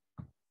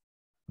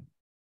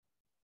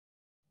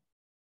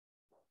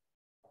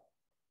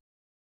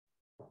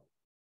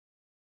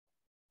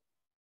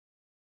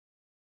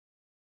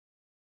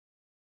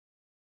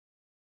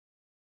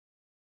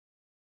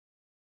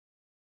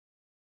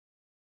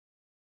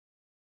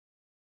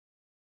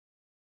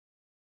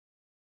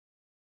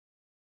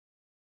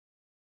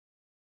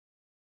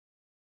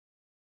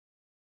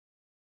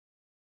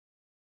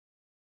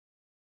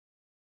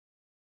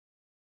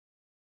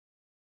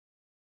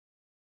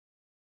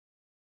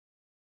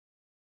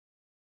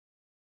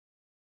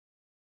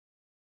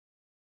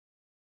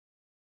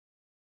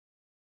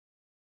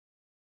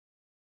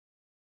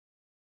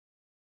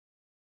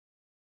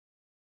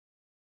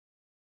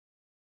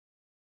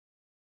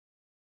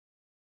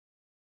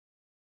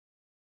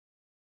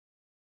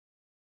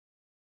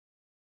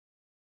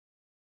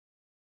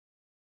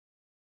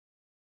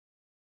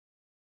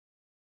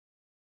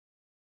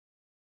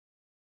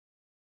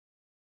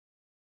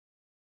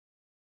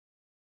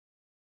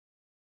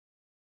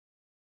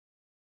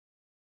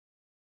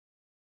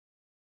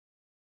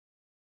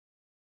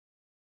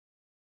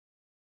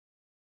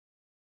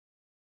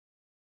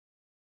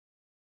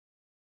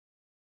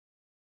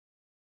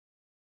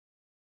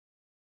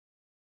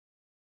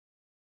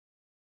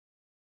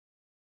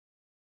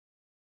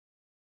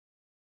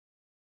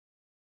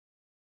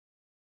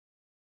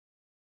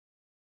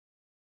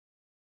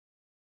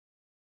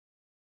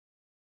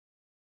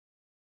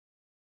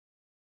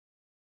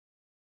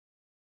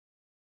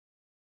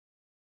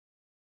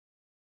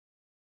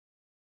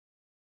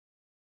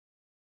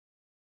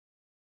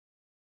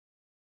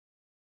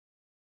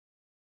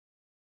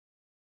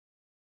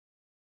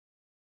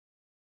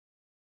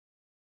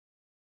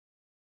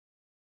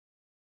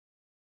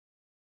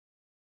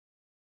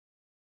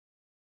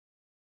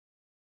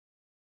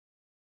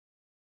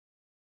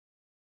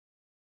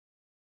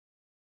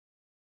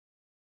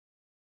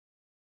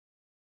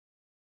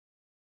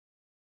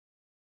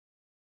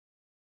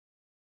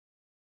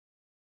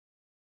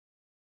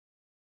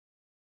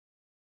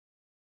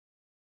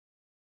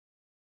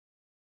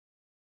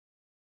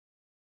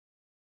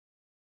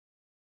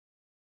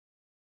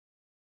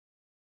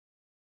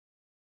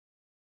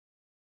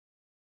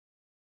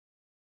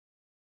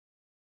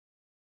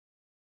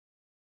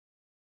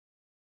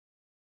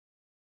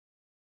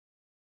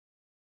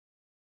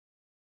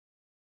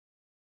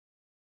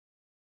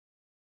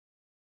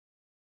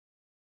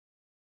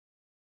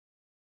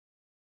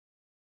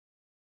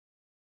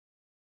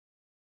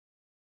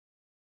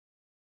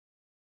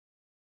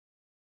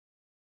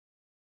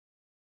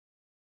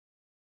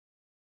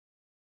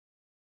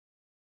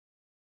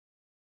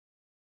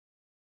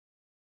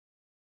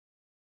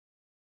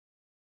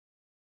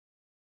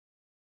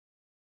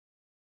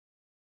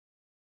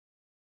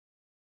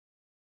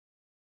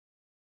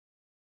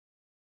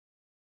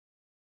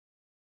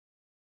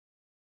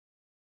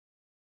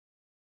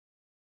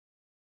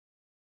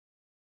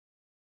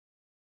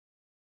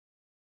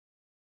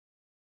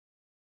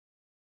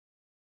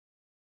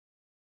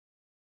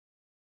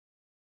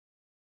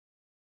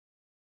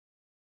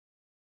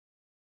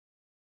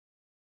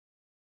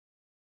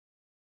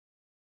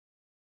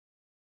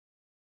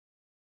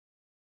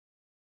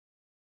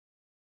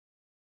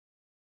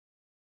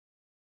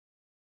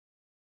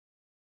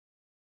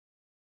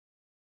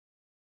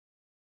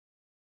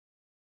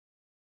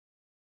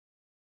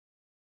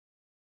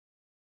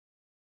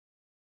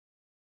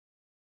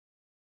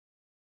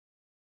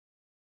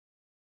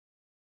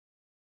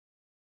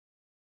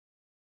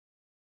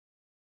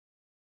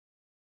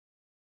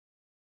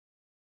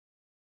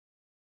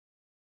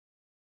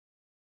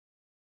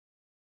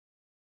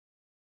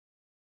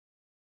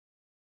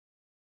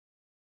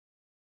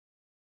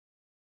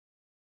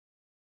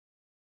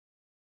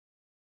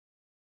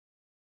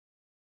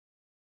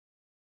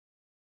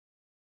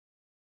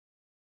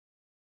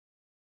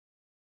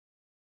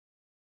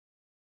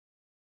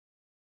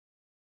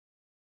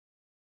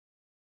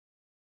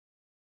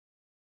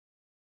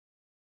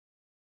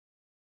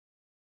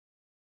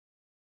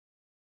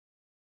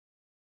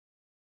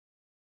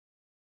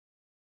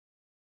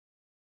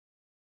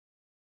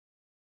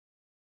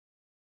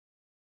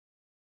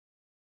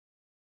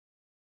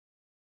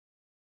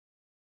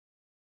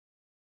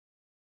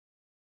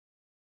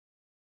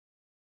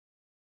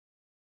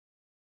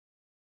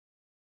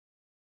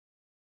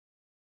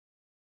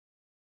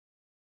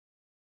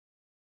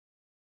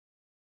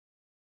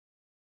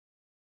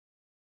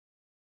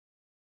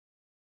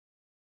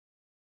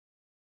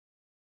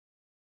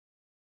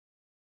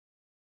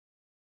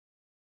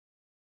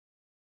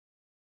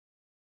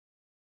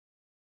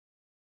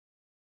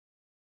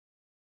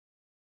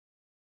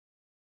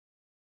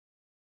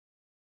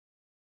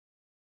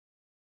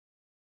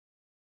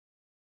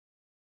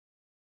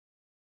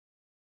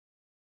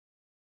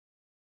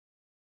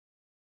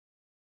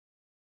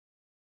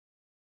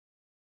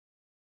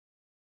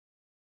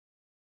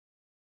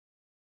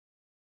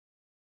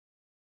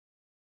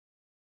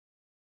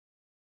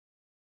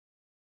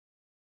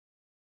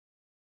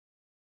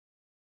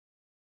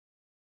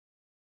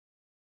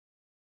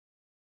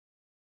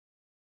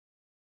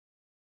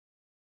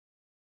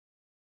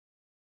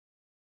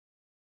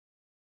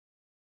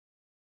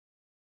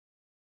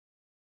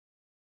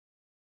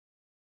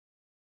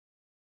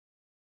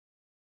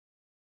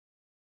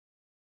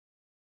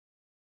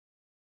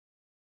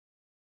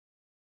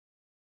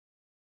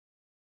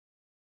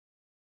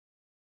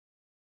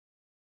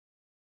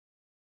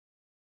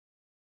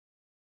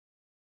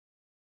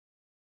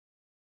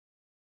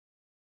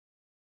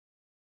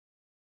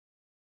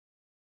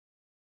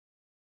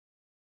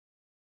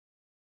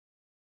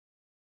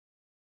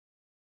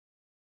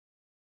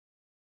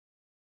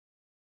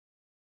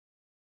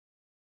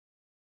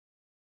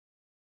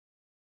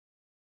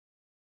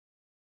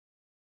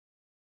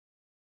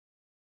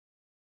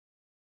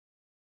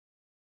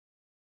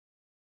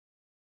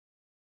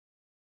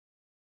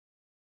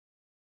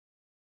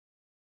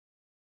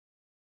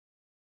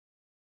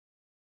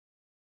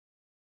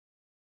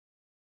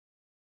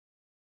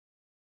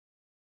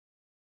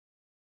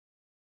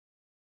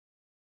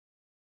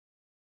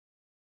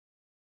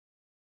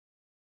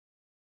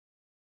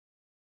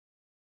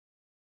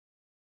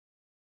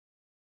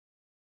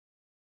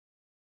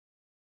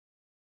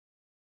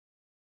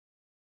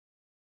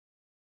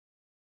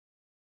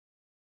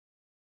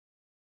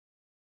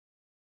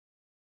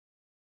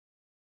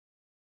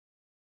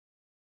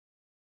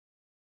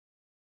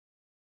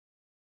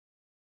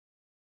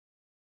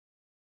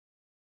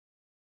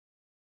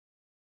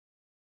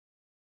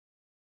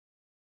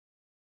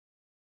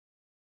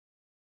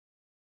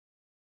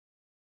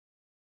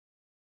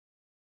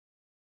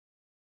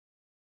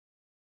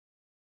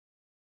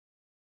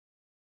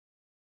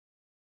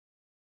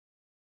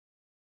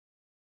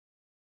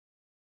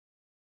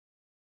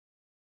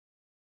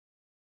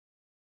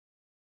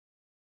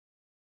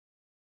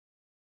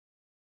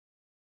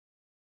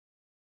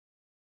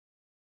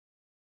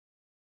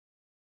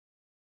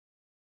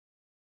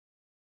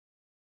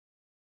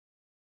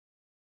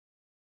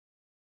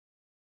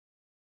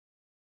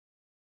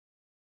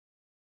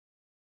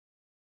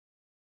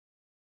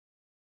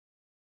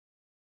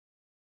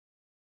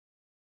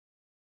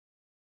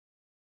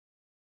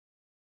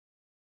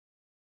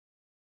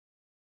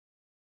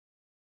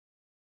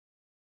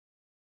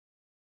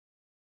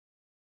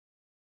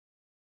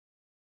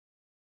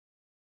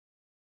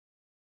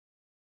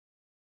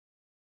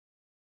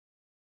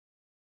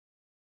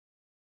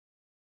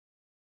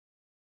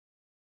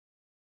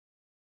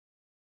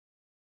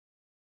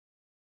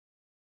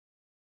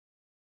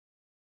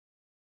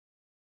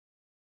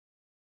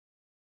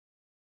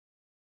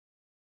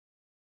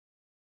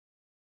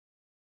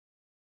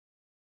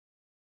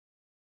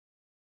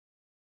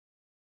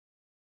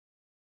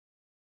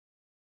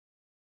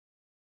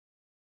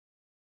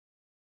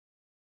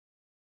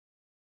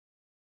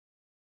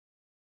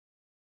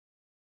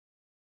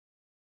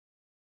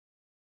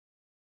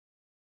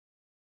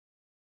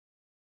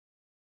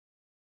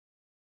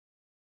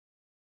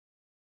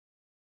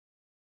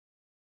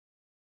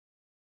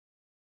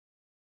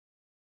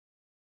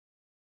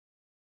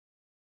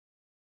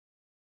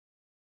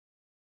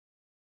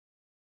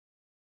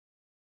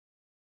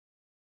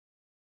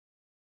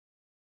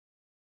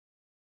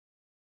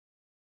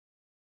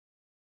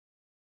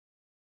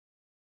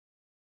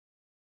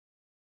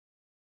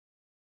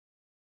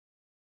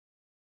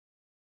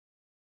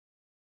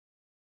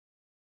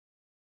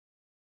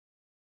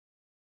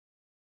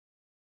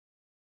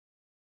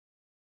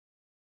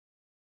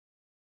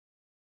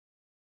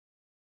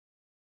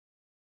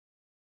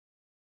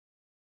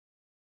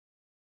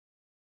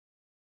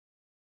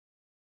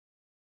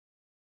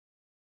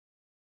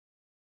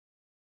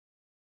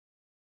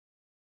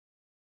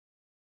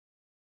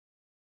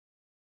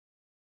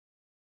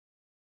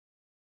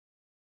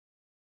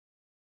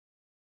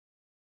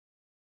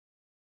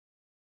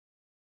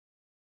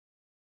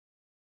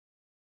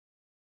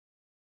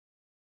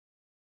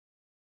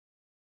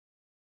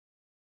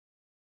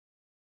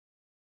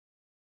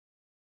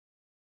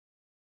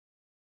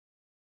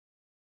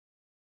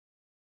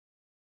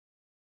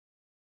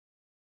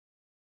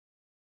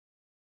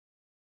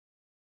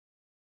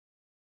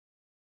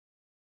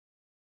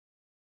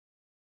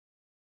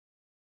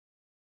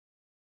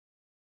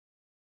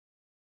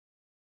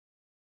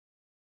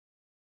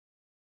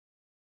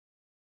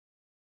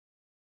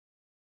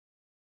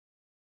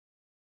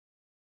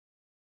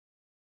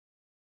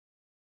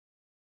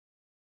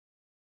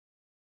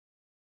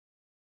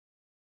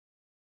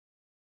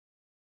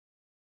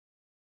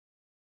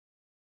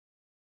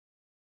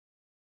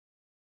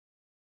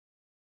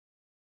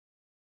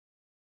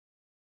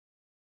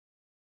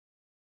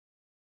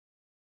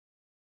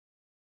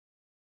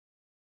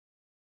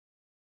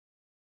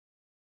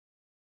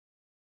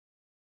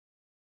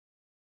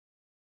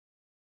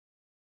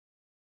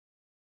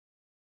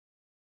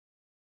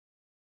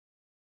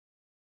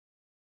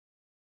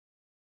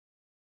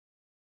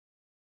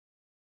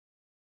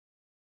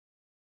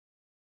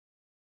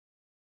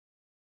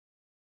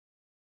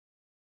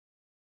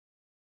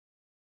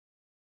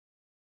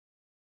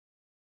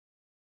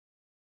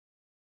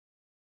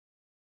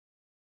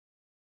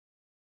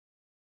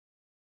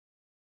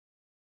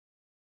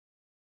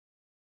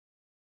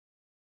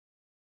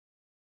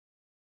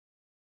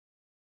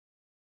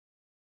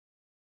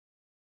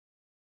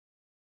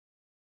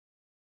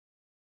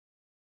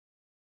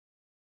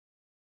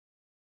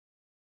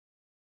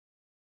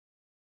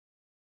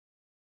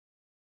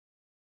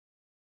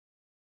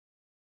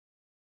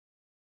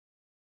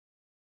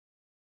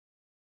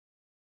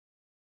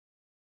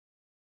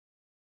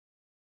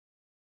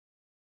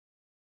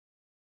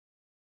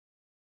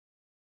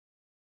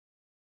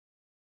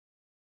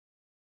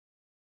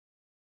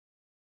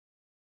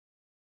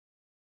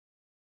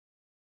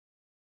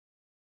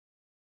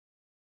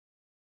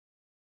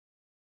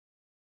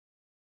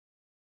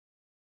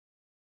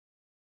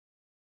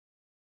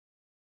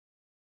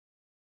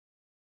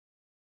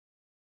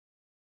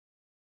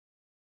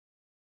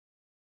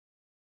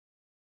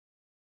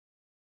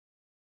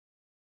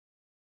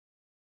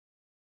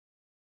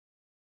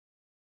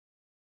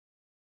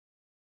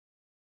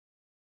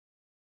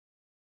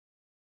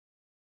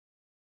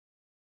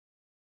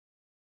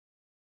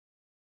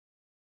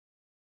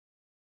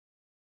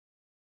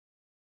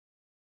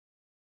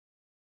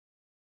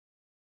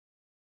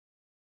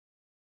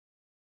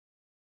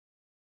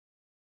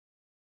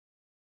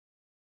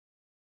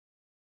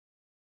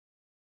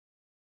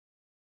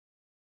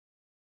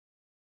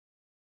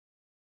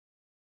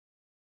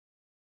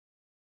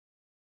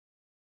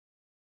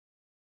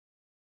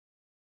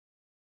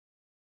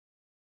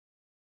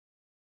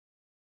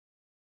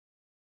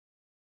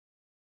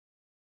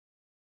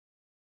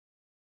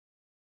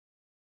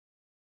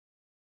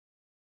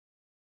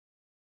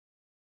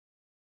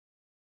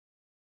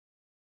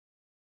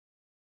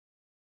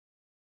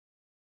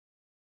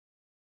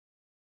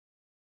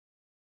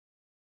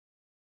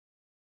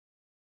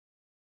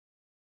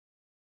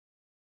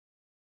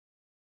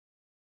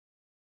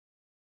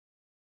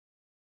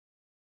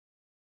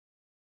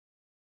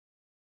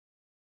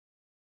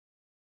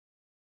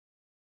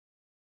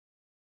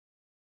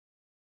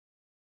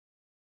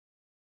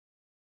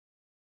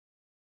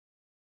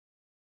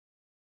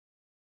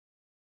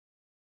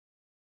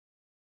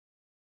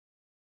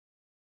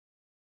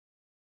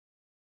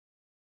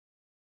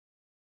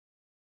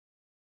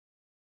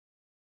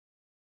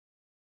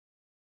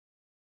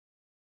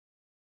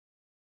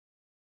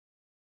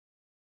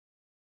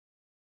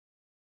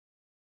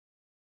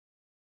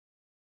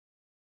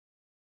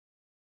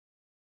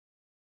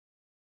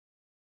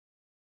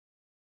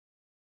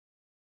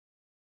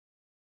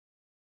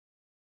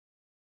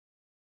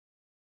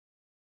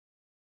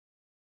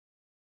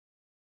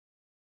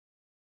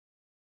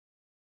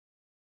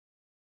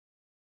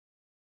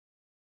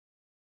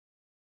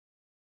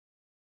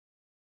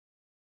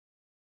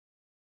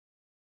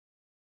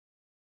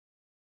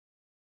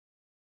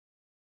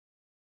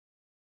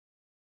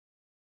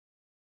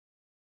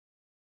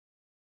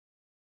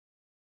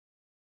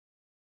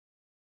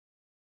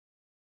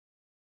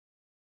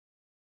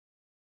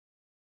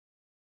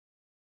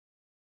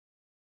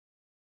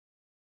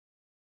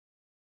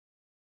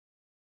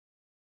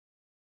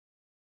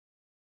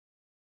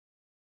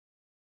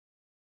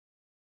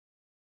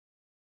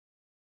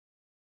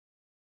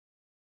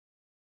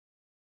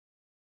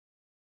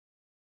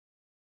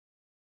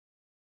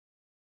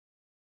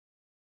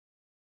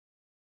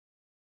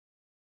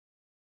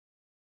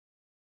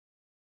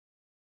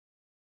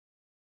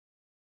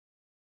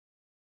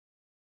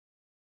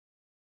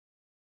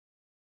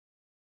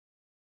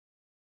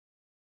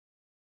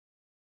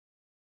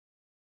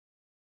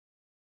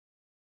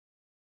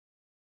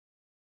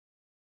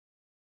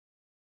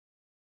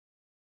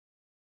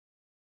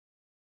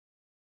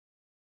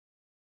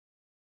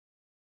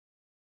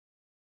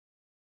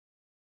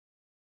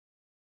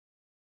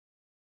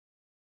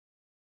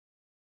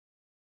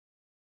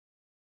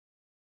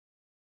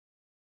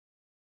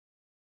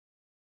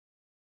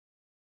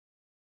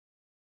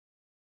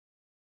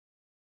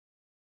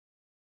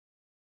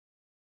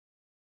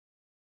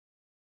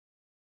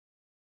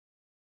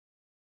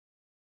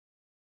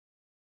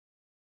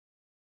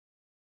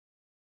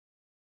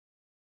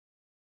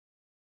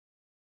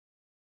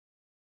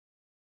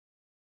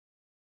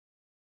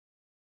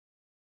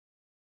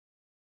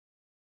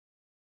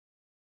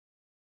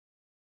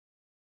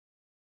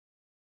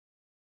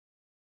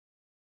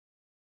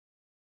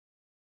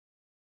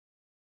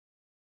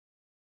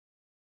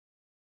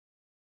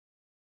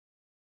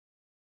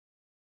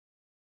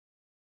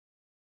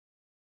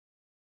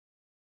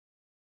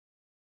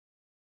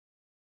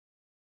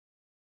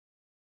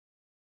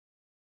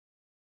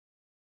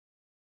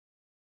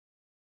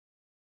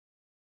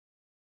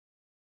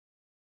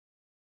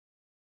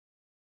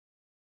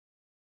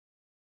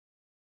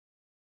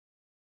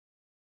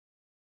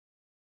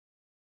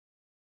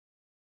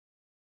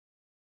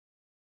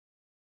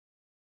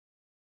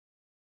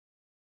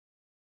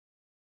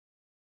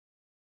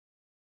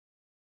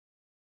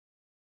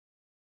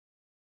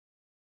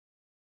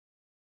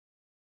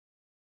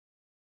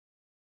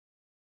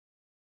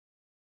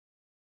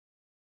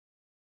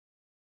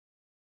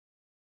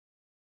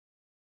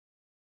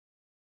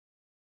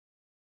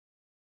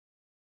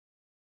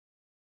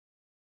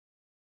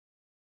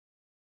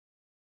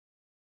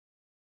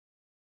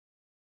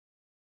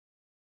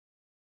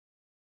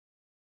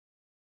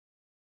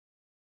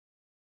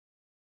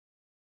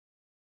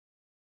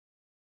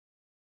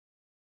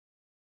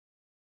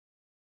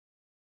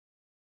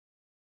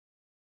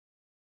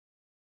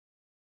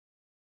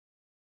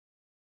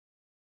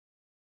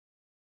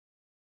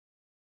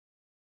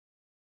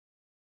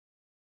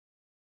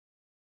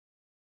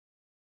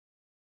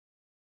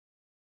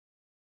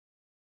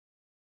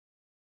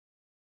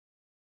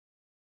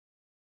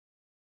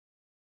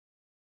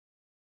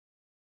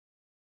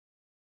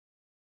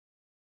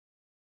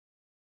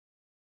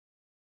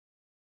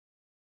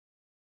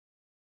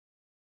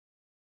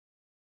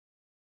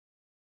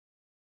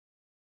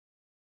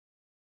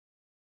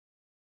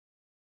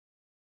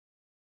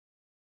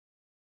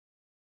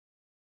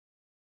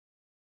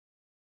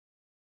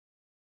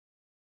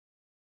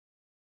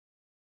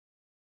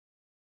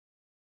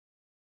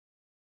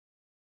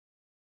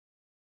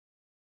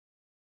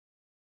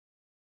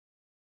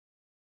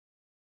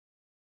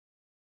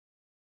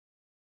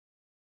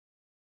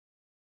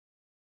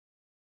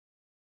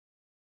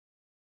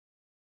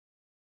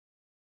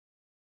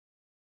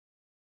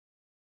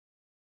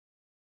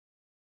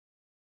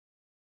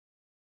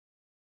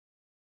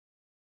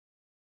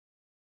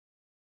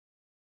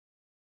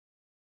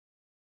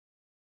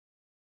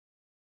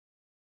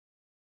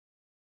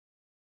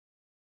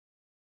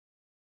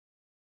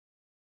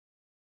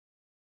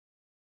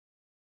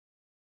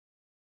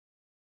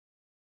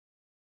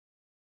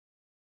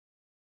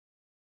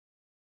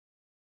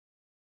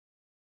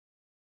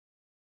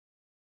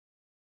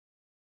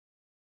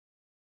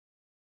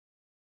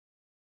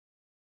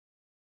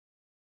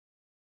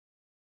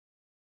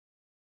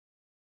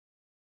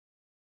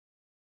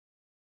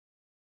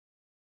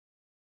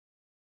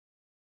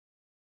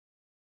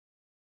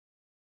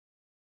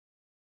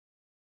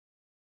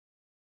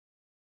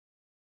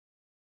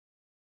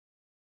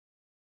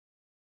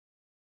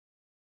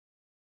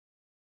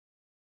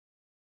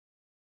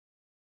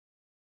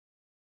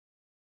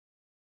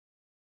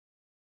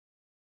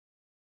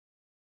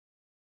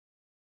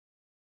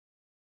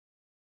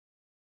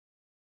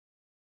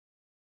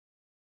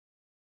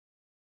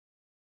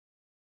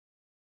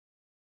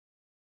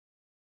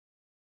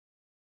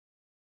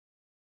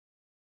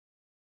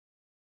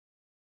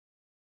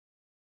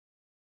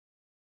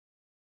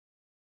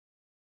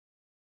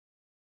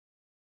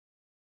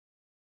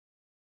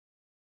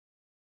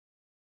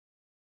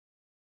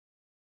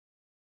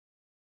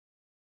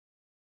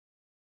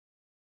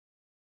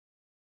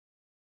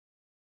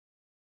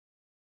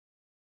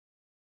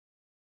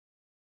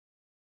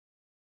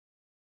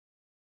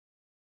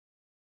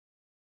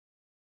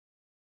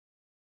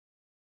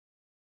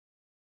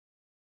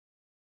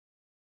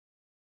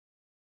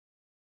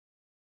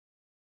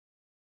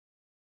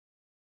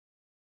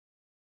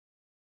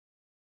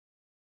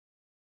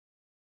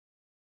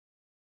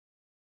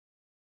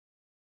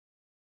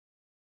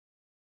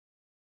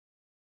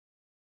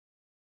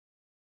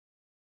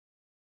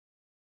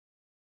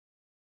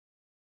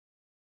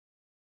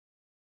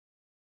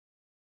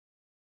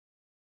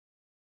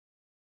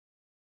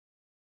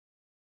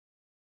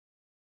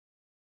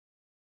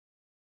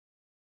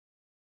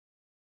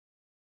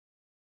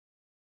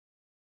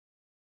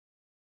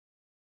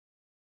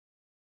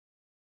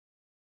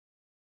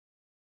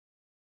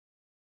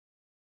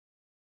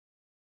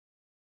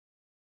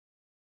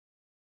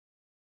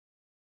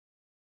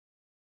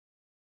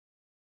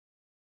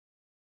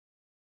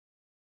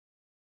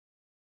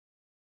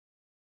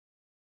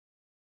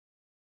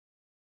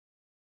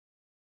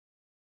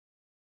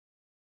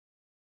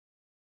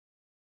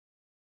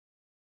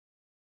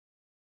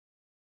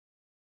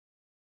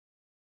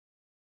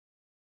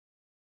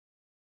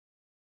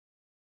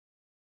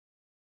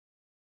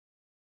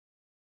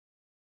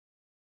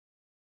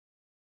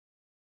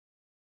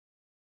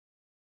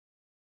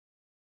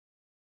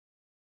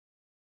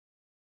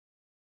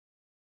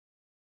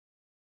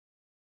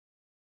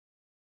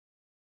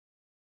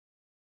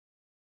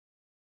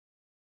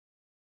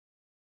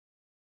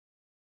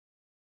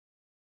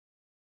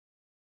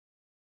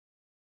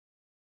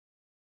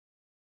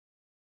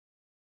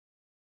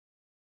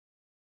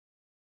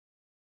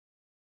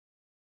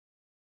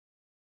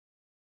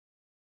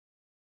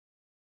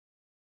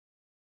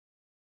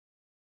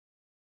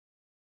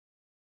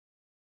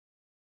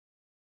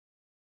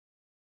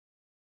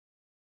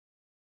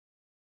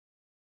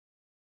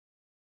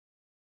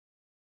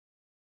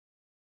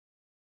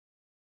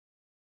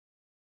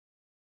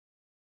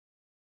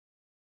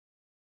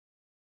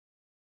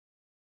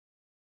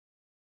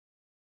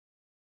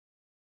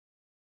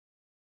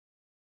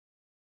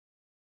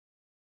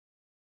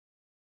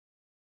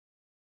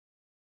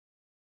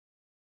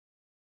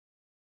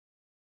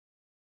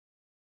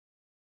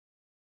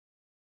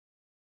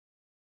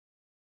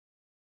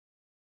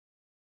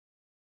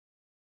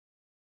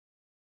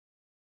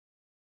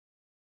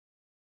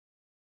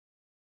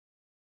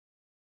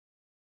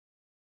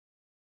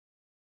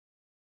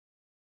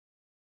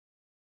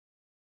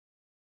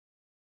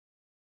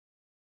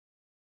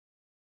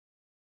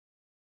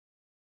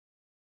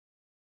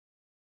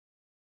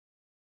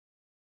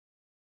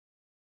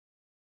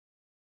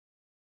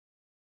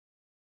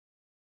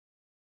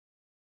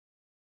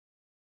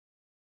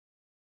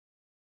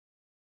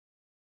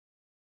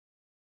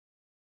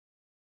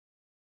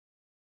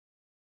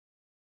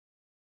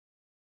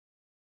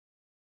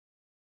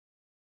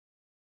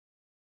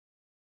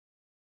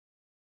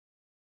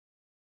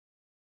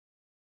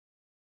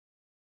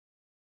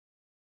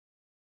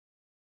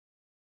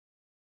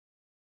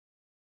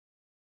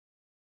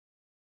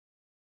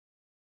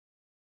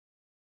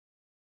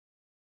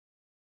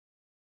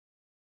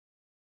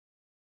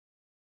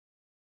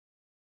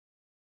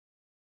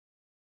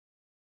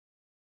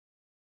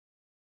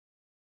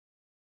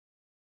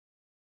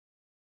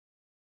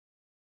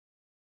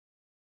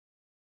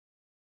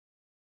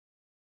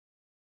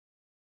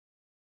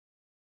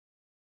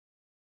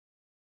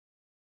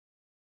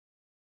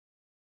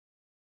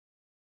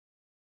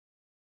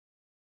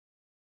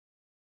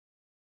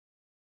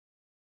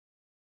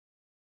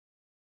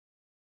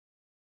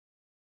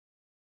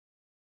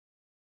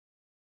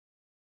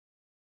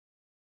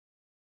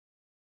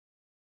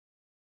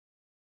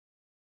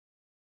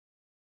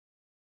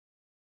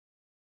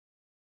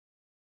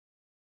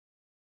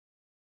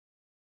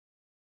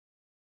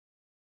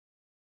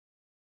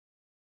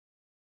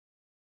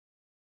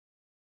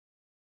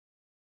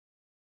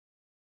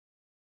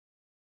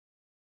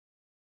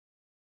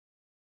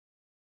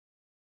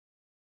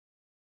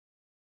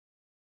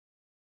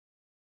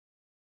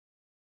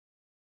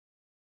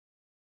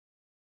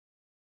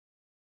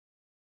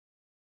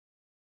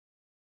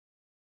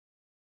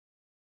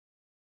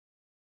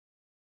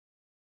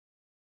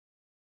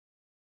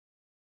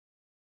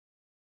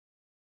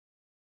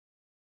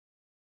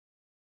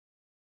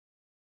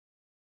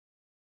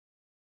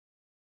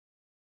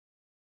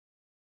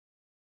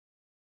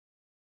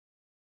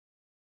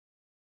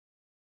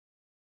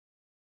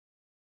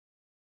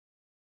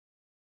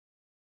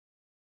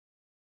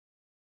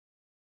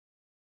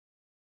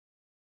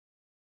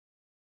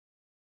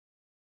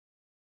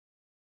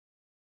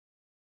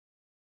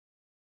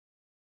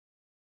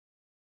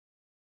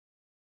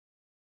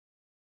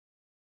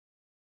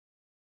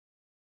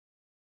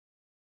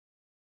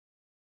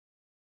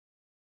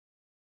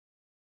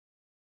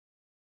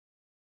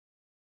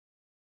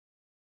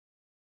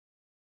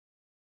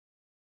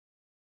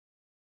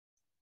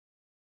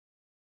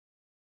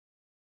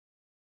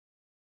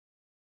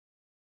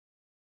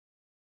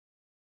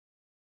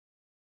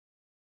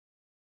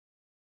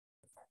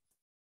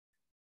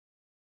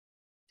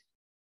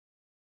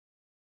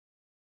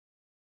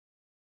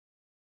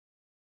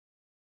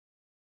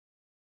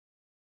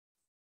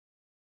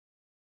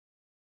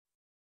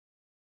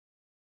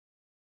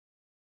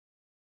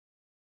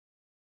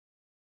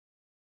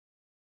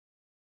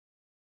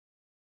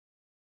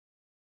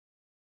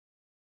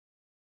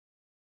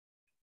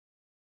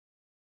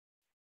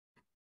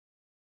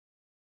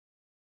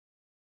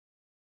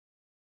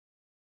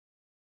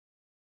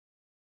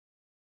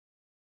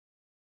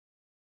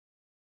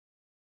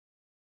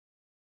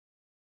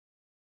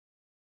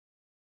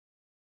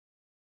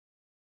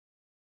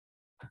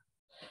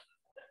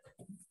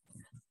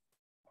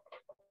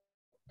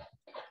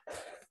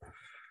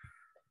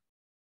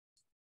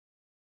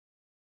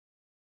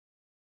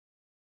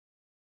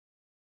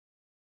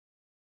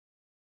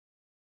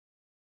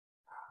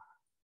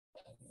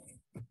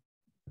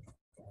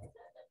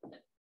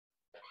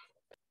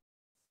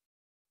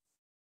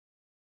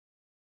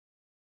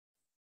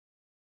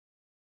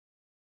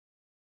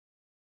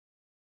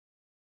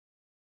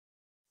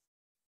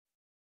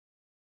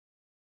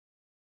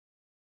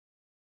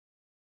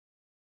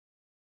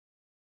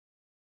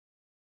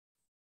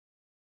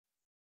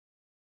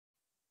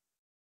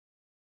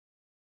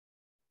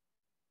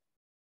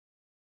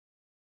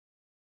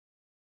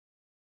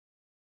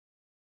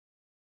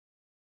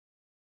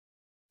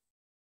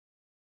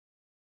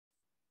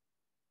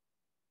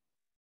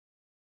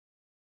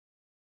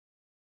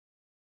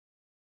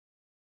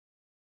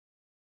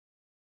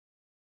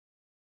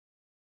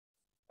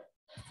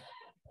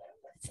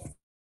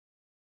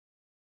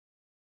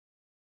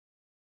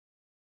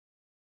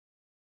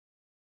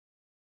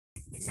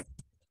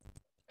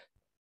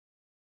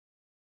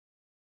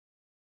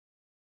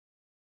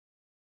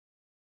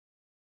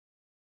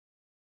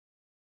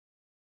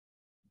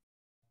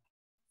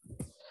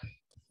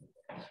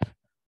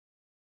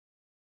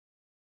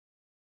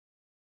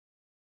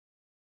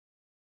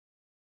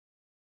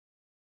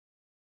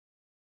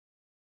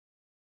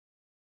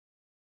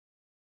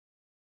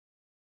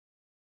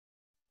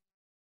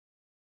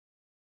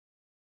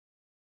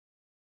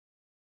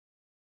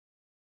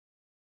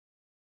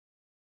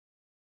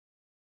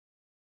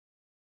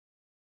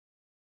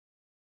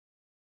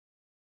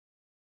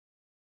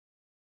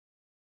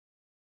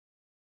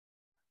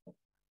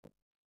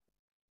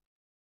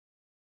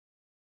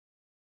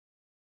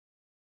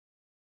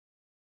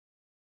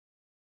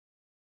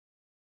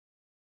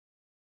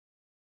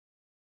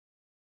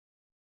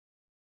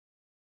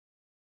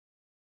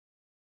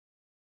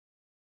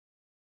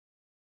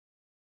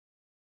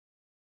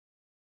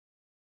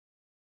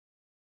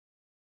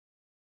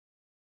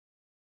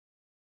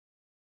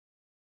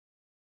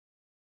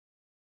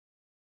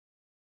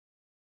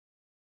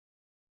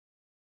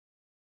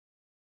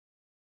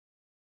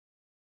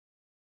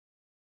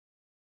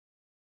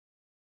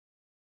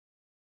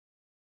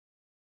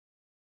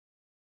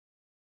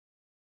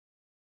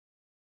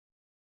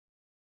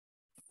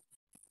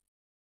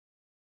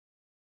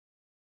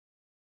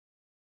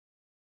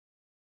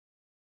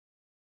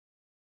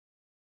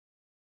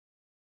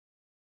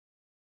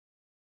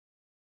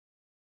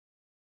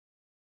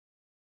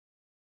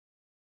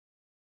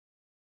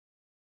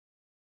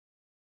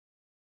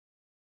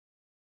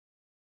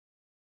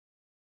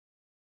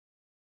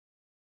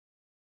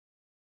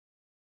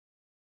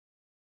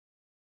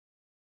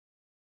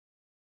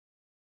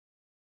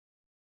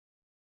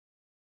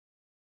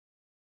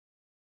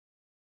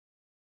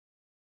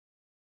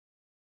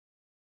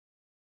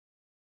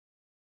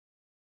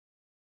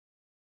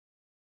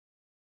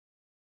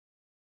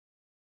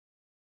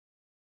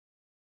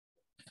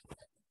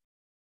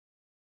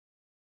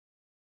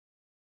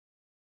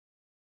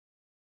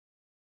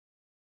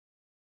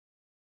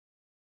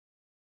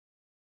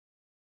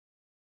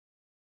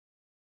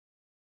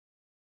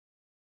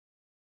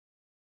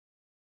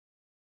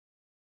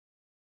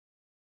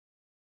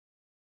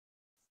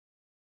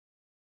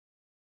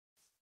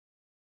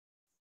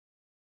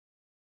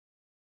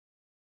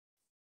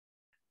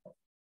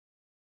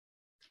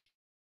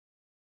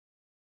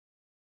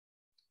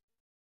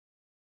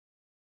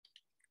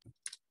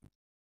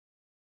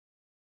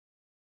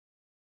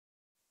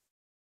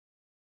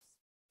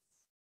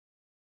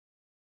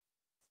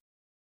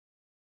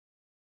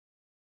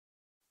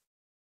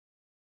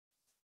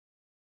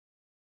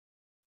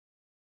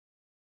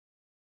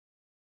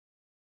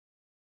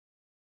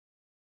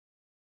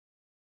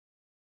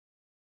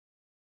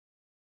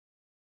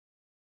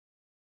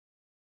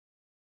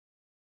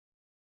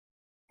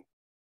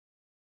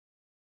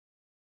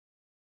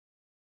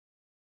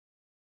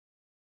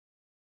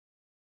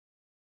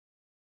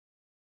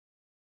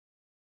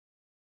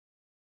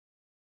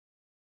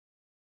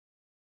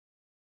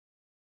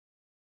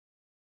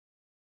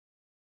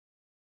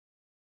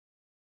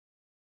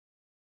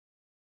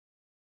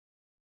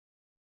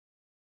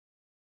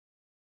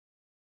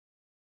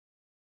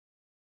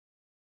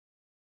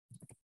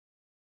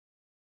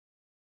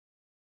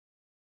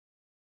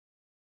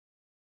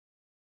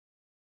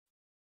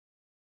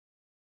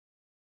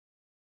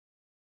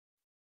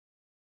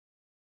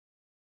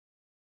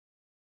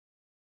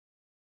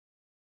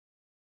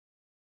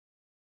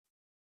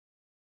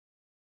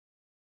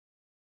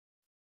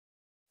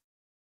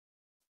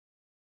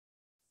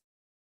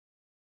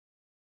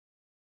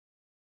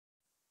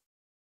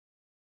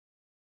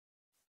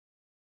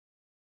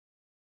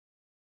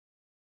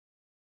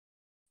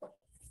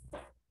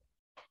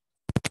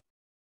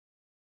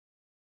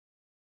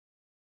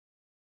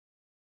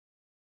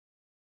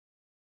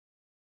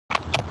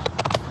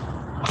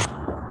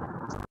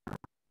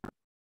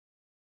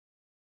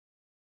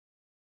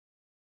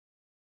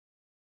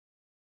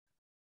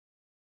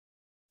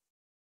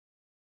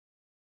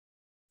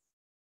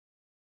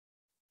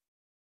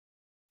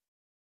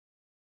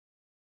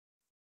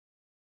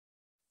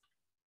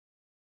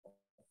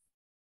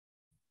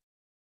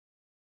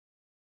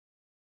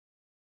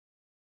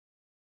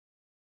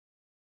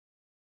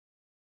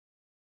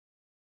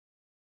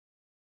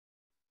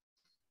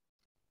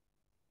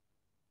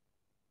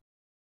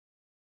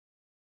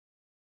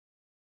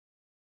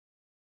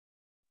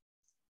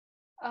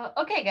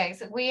 Okay,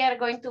 guys, we are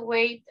going to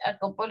wait a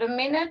couple of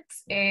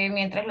minutes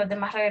mientras los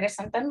demás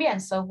regresan también.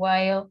 So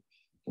while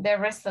the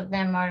rest of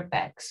them are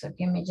back. So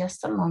give me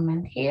just a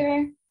moment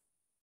here.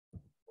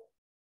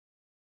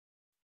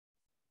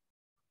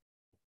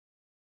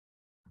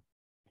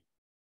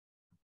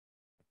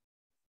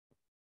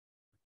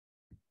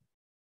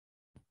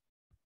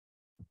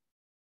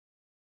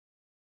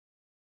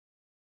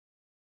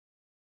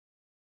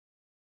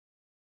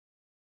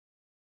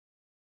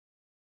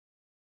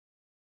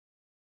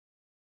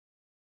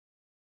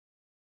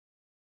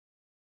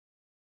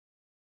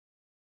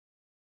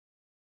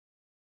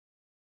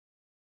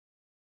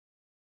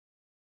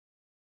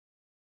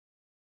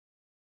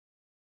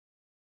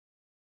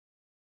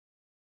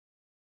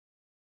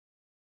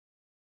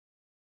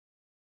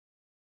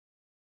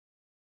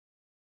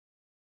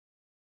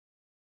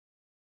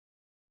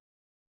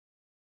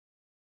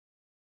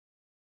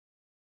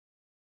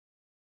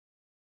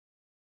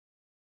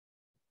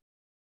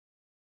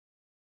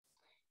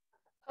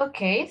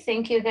 Okay,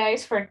 thank you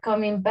guys for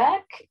coming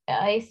back.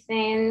 I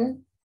think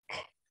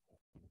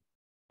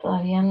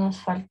todavía nos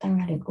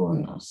faltan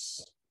algunos.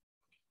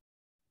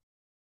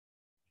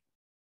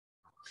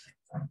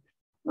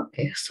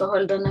 Okay, so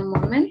hold on a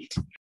moment.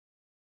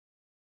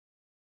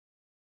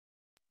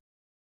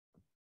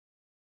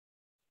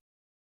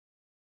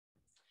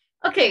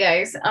 Okay,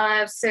 guys,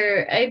 so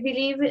I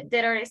believe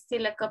there are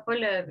still a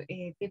couple of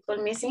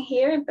people missing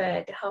here,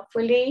 but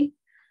hopefully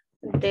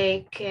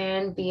they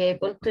can be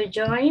able to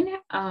join.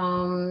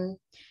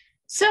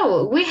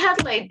 So we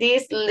had like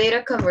this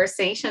little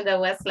conversation that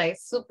was like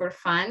super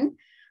fun.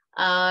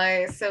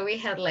 So we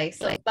had like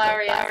some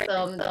parents,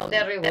 some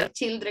very well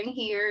children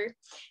here.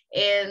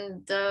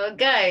 And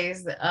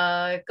guys,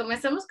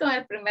 comenzamos con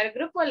el primer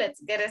grupo.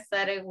 Let's get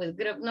started with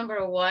group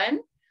number 1.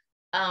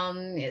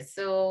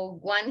 So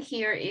one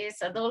here is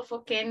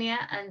Adolfo, Kenia,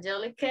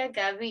 Angelica,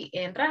 Gaby,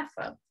 and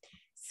Rafa.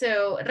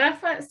 So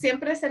Rafa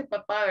siempre es el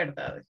papá,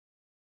 ¿verdad?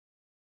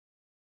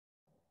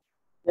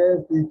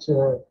 Yes,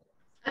 teacher.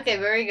 Okay,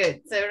 very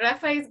good. So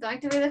Rafa is going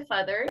to be the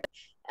father.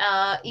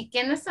 ¿Y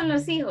quiénes son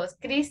los hijos?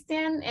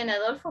 Cristian and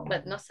Adolfo,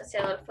 but no sé si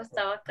Adolfo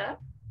estaba acá.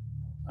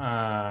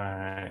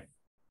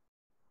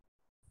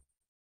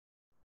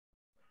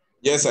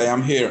 Yes, I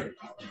am here.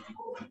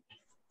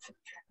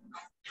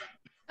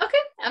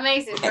 Okay,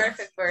 amazing,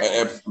 perfect,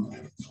 perfect.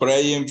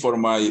 Praying for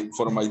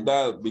my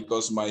dad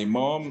because my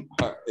mom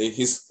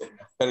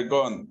her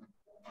gone.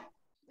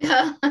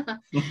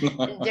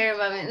 Dear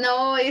mommy.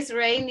 No, it's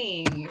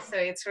raining. So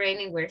it's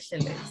raining where she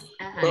lives.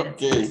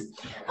 Okay.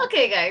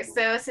 Okay, guys.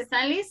 So si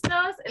están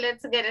listos,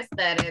 let's get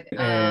started.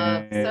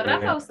 So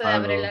Rafa, usted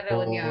abre la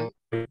reunión.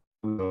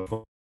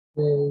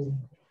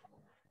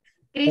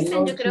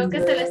 Cristian, yo creo que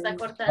se le está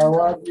cortando. How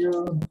are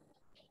you?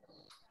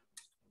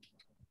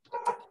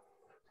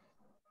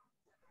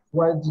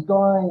 What's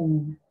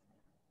going?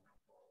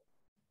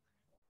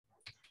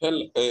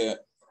 Well,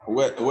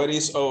 where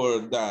is our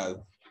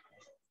dad?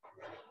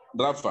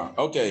 Rafa,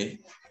 okay.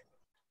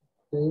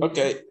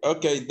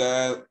 Okay,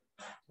 Dad.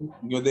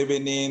 Good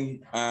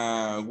evening.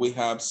 We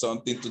have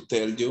something to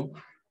tell you.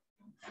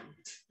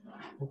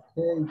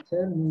 Okay,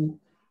 tell me.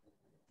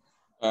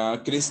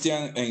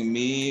 Christian and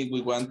me, we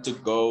want to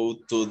go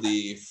to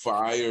the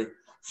fire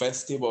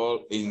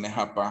festival in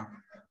Japa.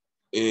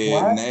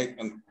 It's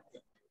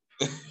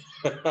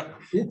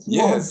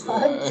yes.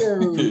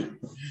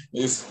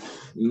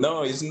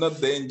 No, it's not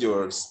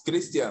dangerous.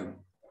 Christian,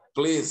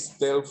 please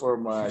tell for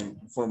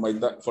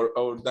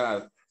our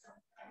dad.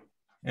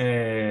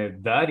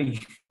 Daddy.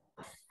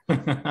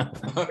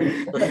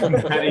 Daddy,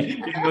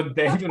 it's not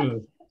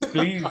dangerous.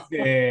 Please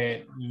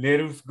let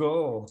us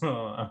go.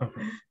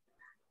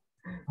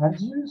 Are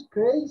you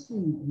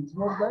crazy? It's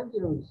more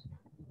dangerous.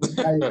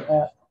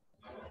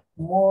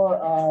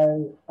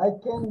 I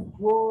can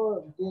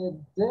go get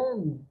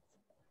them.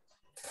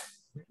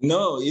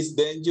 No, it's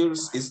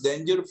dangerous. It's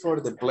danger for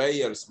the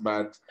players,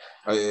 but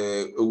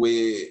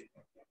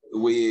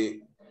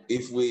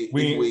if we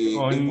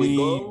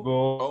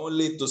go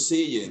only to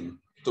seeing,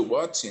 to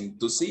watching,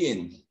 to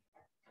seeing.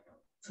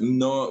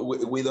 No,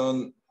 we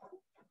don't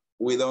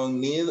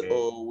need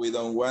or we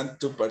don't want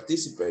to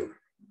participate.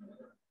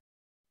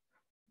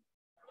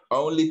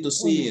 Only to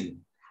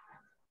seeing.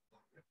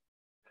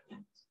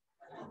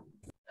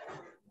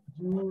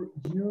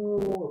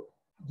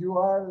 You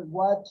are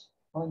watch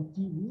on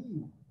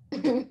TV.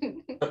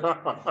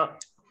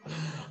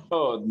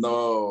 Oh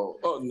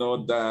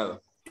no, Dad.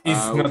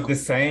 It's not the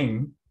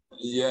same.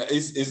 Yeah,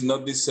 it's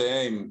not the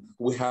same.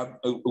 We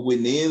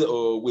need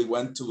or we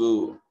want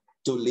to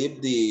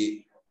live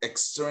the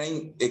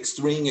extreme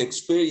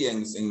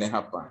experience in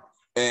Nepal,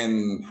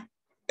 and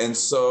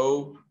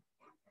so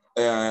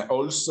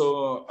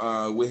also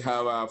we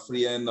have a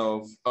friend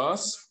of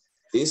us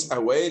is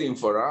waiting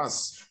for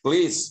us.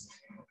 Please.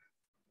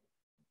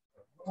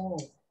 Oh,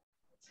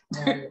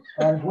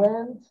 I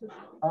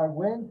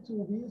went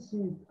to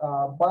visit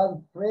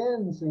bad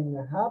friends in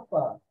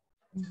Japa.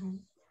 Mm-hmm.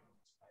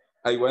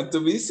 I want to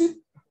visit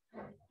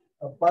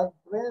bad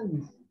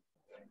friends.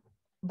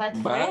 Bad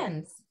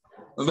friends.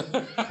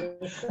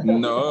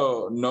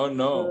 No.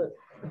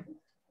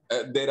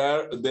 There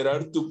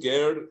are two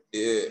girls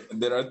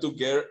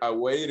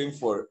waiting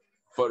for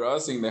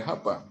us in the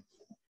Japa.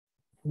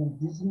 In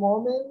this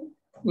moment.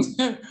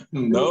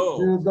 No.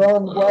 You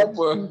don't watch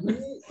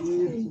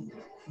TV.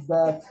 Is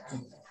that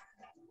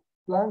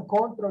plan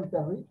control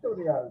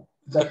territorial?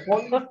 The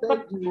police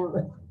take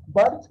you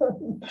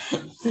button.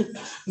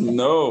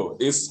 No,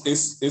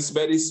 it's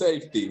very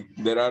safety.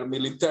 There are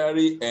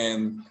military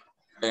and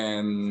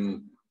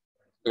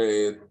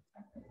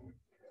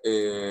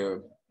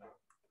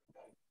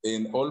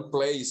in all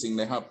places in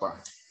Nepal.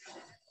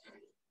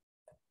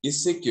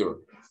 It's secure.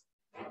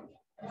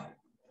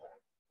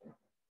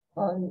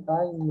 I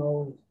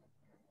know.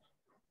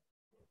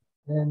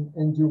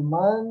 And your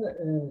mom,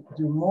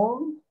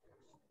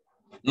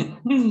 she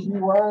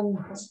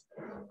wants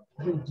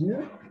with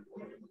you?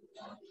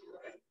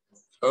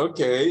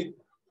 Okay.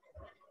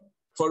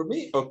 For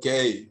me,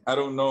 okay. I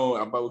don't know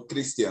about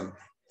Christian.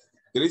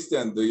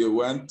 Christian, do you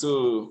want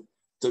to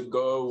to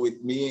go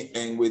with me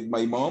and with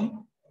my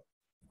mom?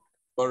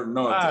 Or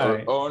not,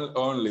 Why? or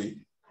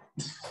only?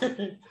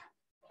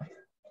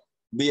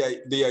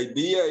 The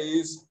idea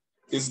is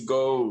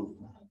go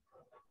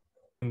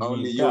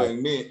only you Yeah.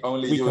 and me,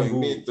 only We you can and go-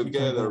 me we can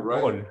together, go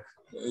right? all.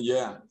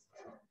 Yeah.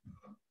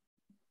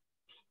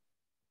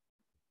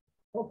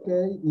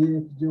 Okay,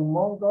 if your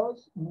mom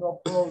goes,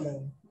 no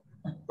problem.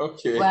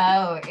 Okay.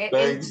 Wow.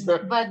 Thanks.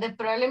 But the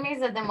problem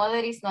is that the mother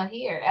is not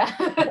here.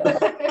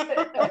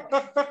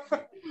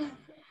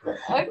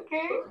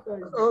 Okay.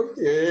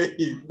 Okay,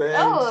 thanks.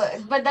 Oh,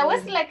 but that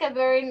was like a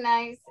very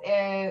nice,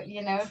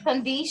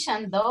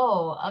 condition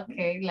though.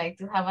 Okay, like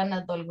to have an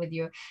adult with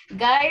you.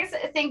 Guys,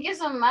 thank you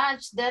so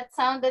much. That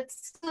sounded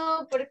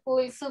super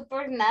cool,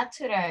 super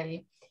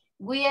natural.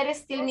 We are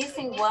still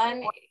missing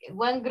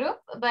one group,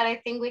 but I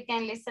think we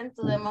can listen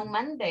to them on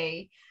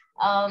Monday.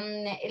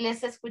 Les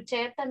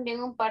escuché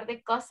también un par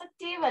de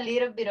causative, a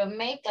little bit of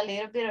make, a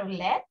little bit of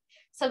let.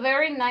 So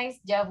very nice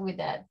job with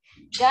that.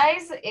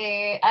 Guys,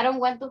 I don't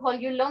want to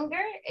hold you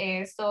longer.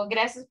 So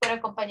gracias por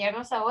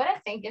acompañarnos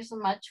ahora. Thank you so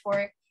much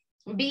for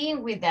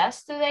being with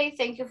us today.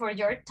 Thank you for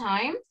your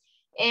time.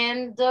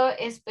 And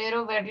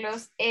espero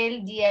verlos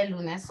el día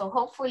lunes. So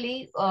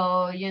hopefully,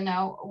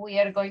 we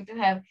are going to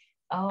have,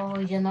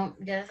 ya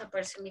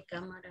desapareció mi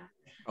cámara.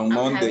 On I'm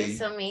Monday. having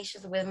some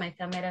issues with my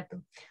camera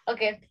too.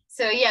 Okay,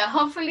 so yeah,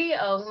 hopefully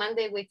on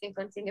Monday we can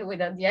continue with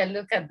that. Yeah,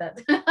 look at that.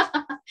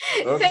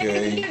 Okay.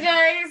 Thank you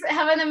guys.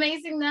 Have an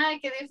amazing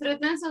night. Que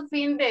disfruten su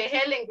fin de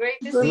Helen. Great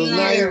to see you. Good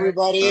night,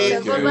 everybody.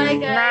 So bye-bye, you.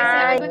 guys.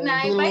 Have a good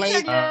night. Good Bye,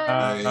 night.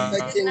 Carlos.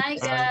 Bye. Good night,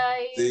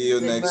 guys. See you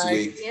Good next night.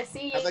 week. Yeah,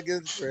 see you. Have a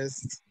good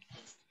rest.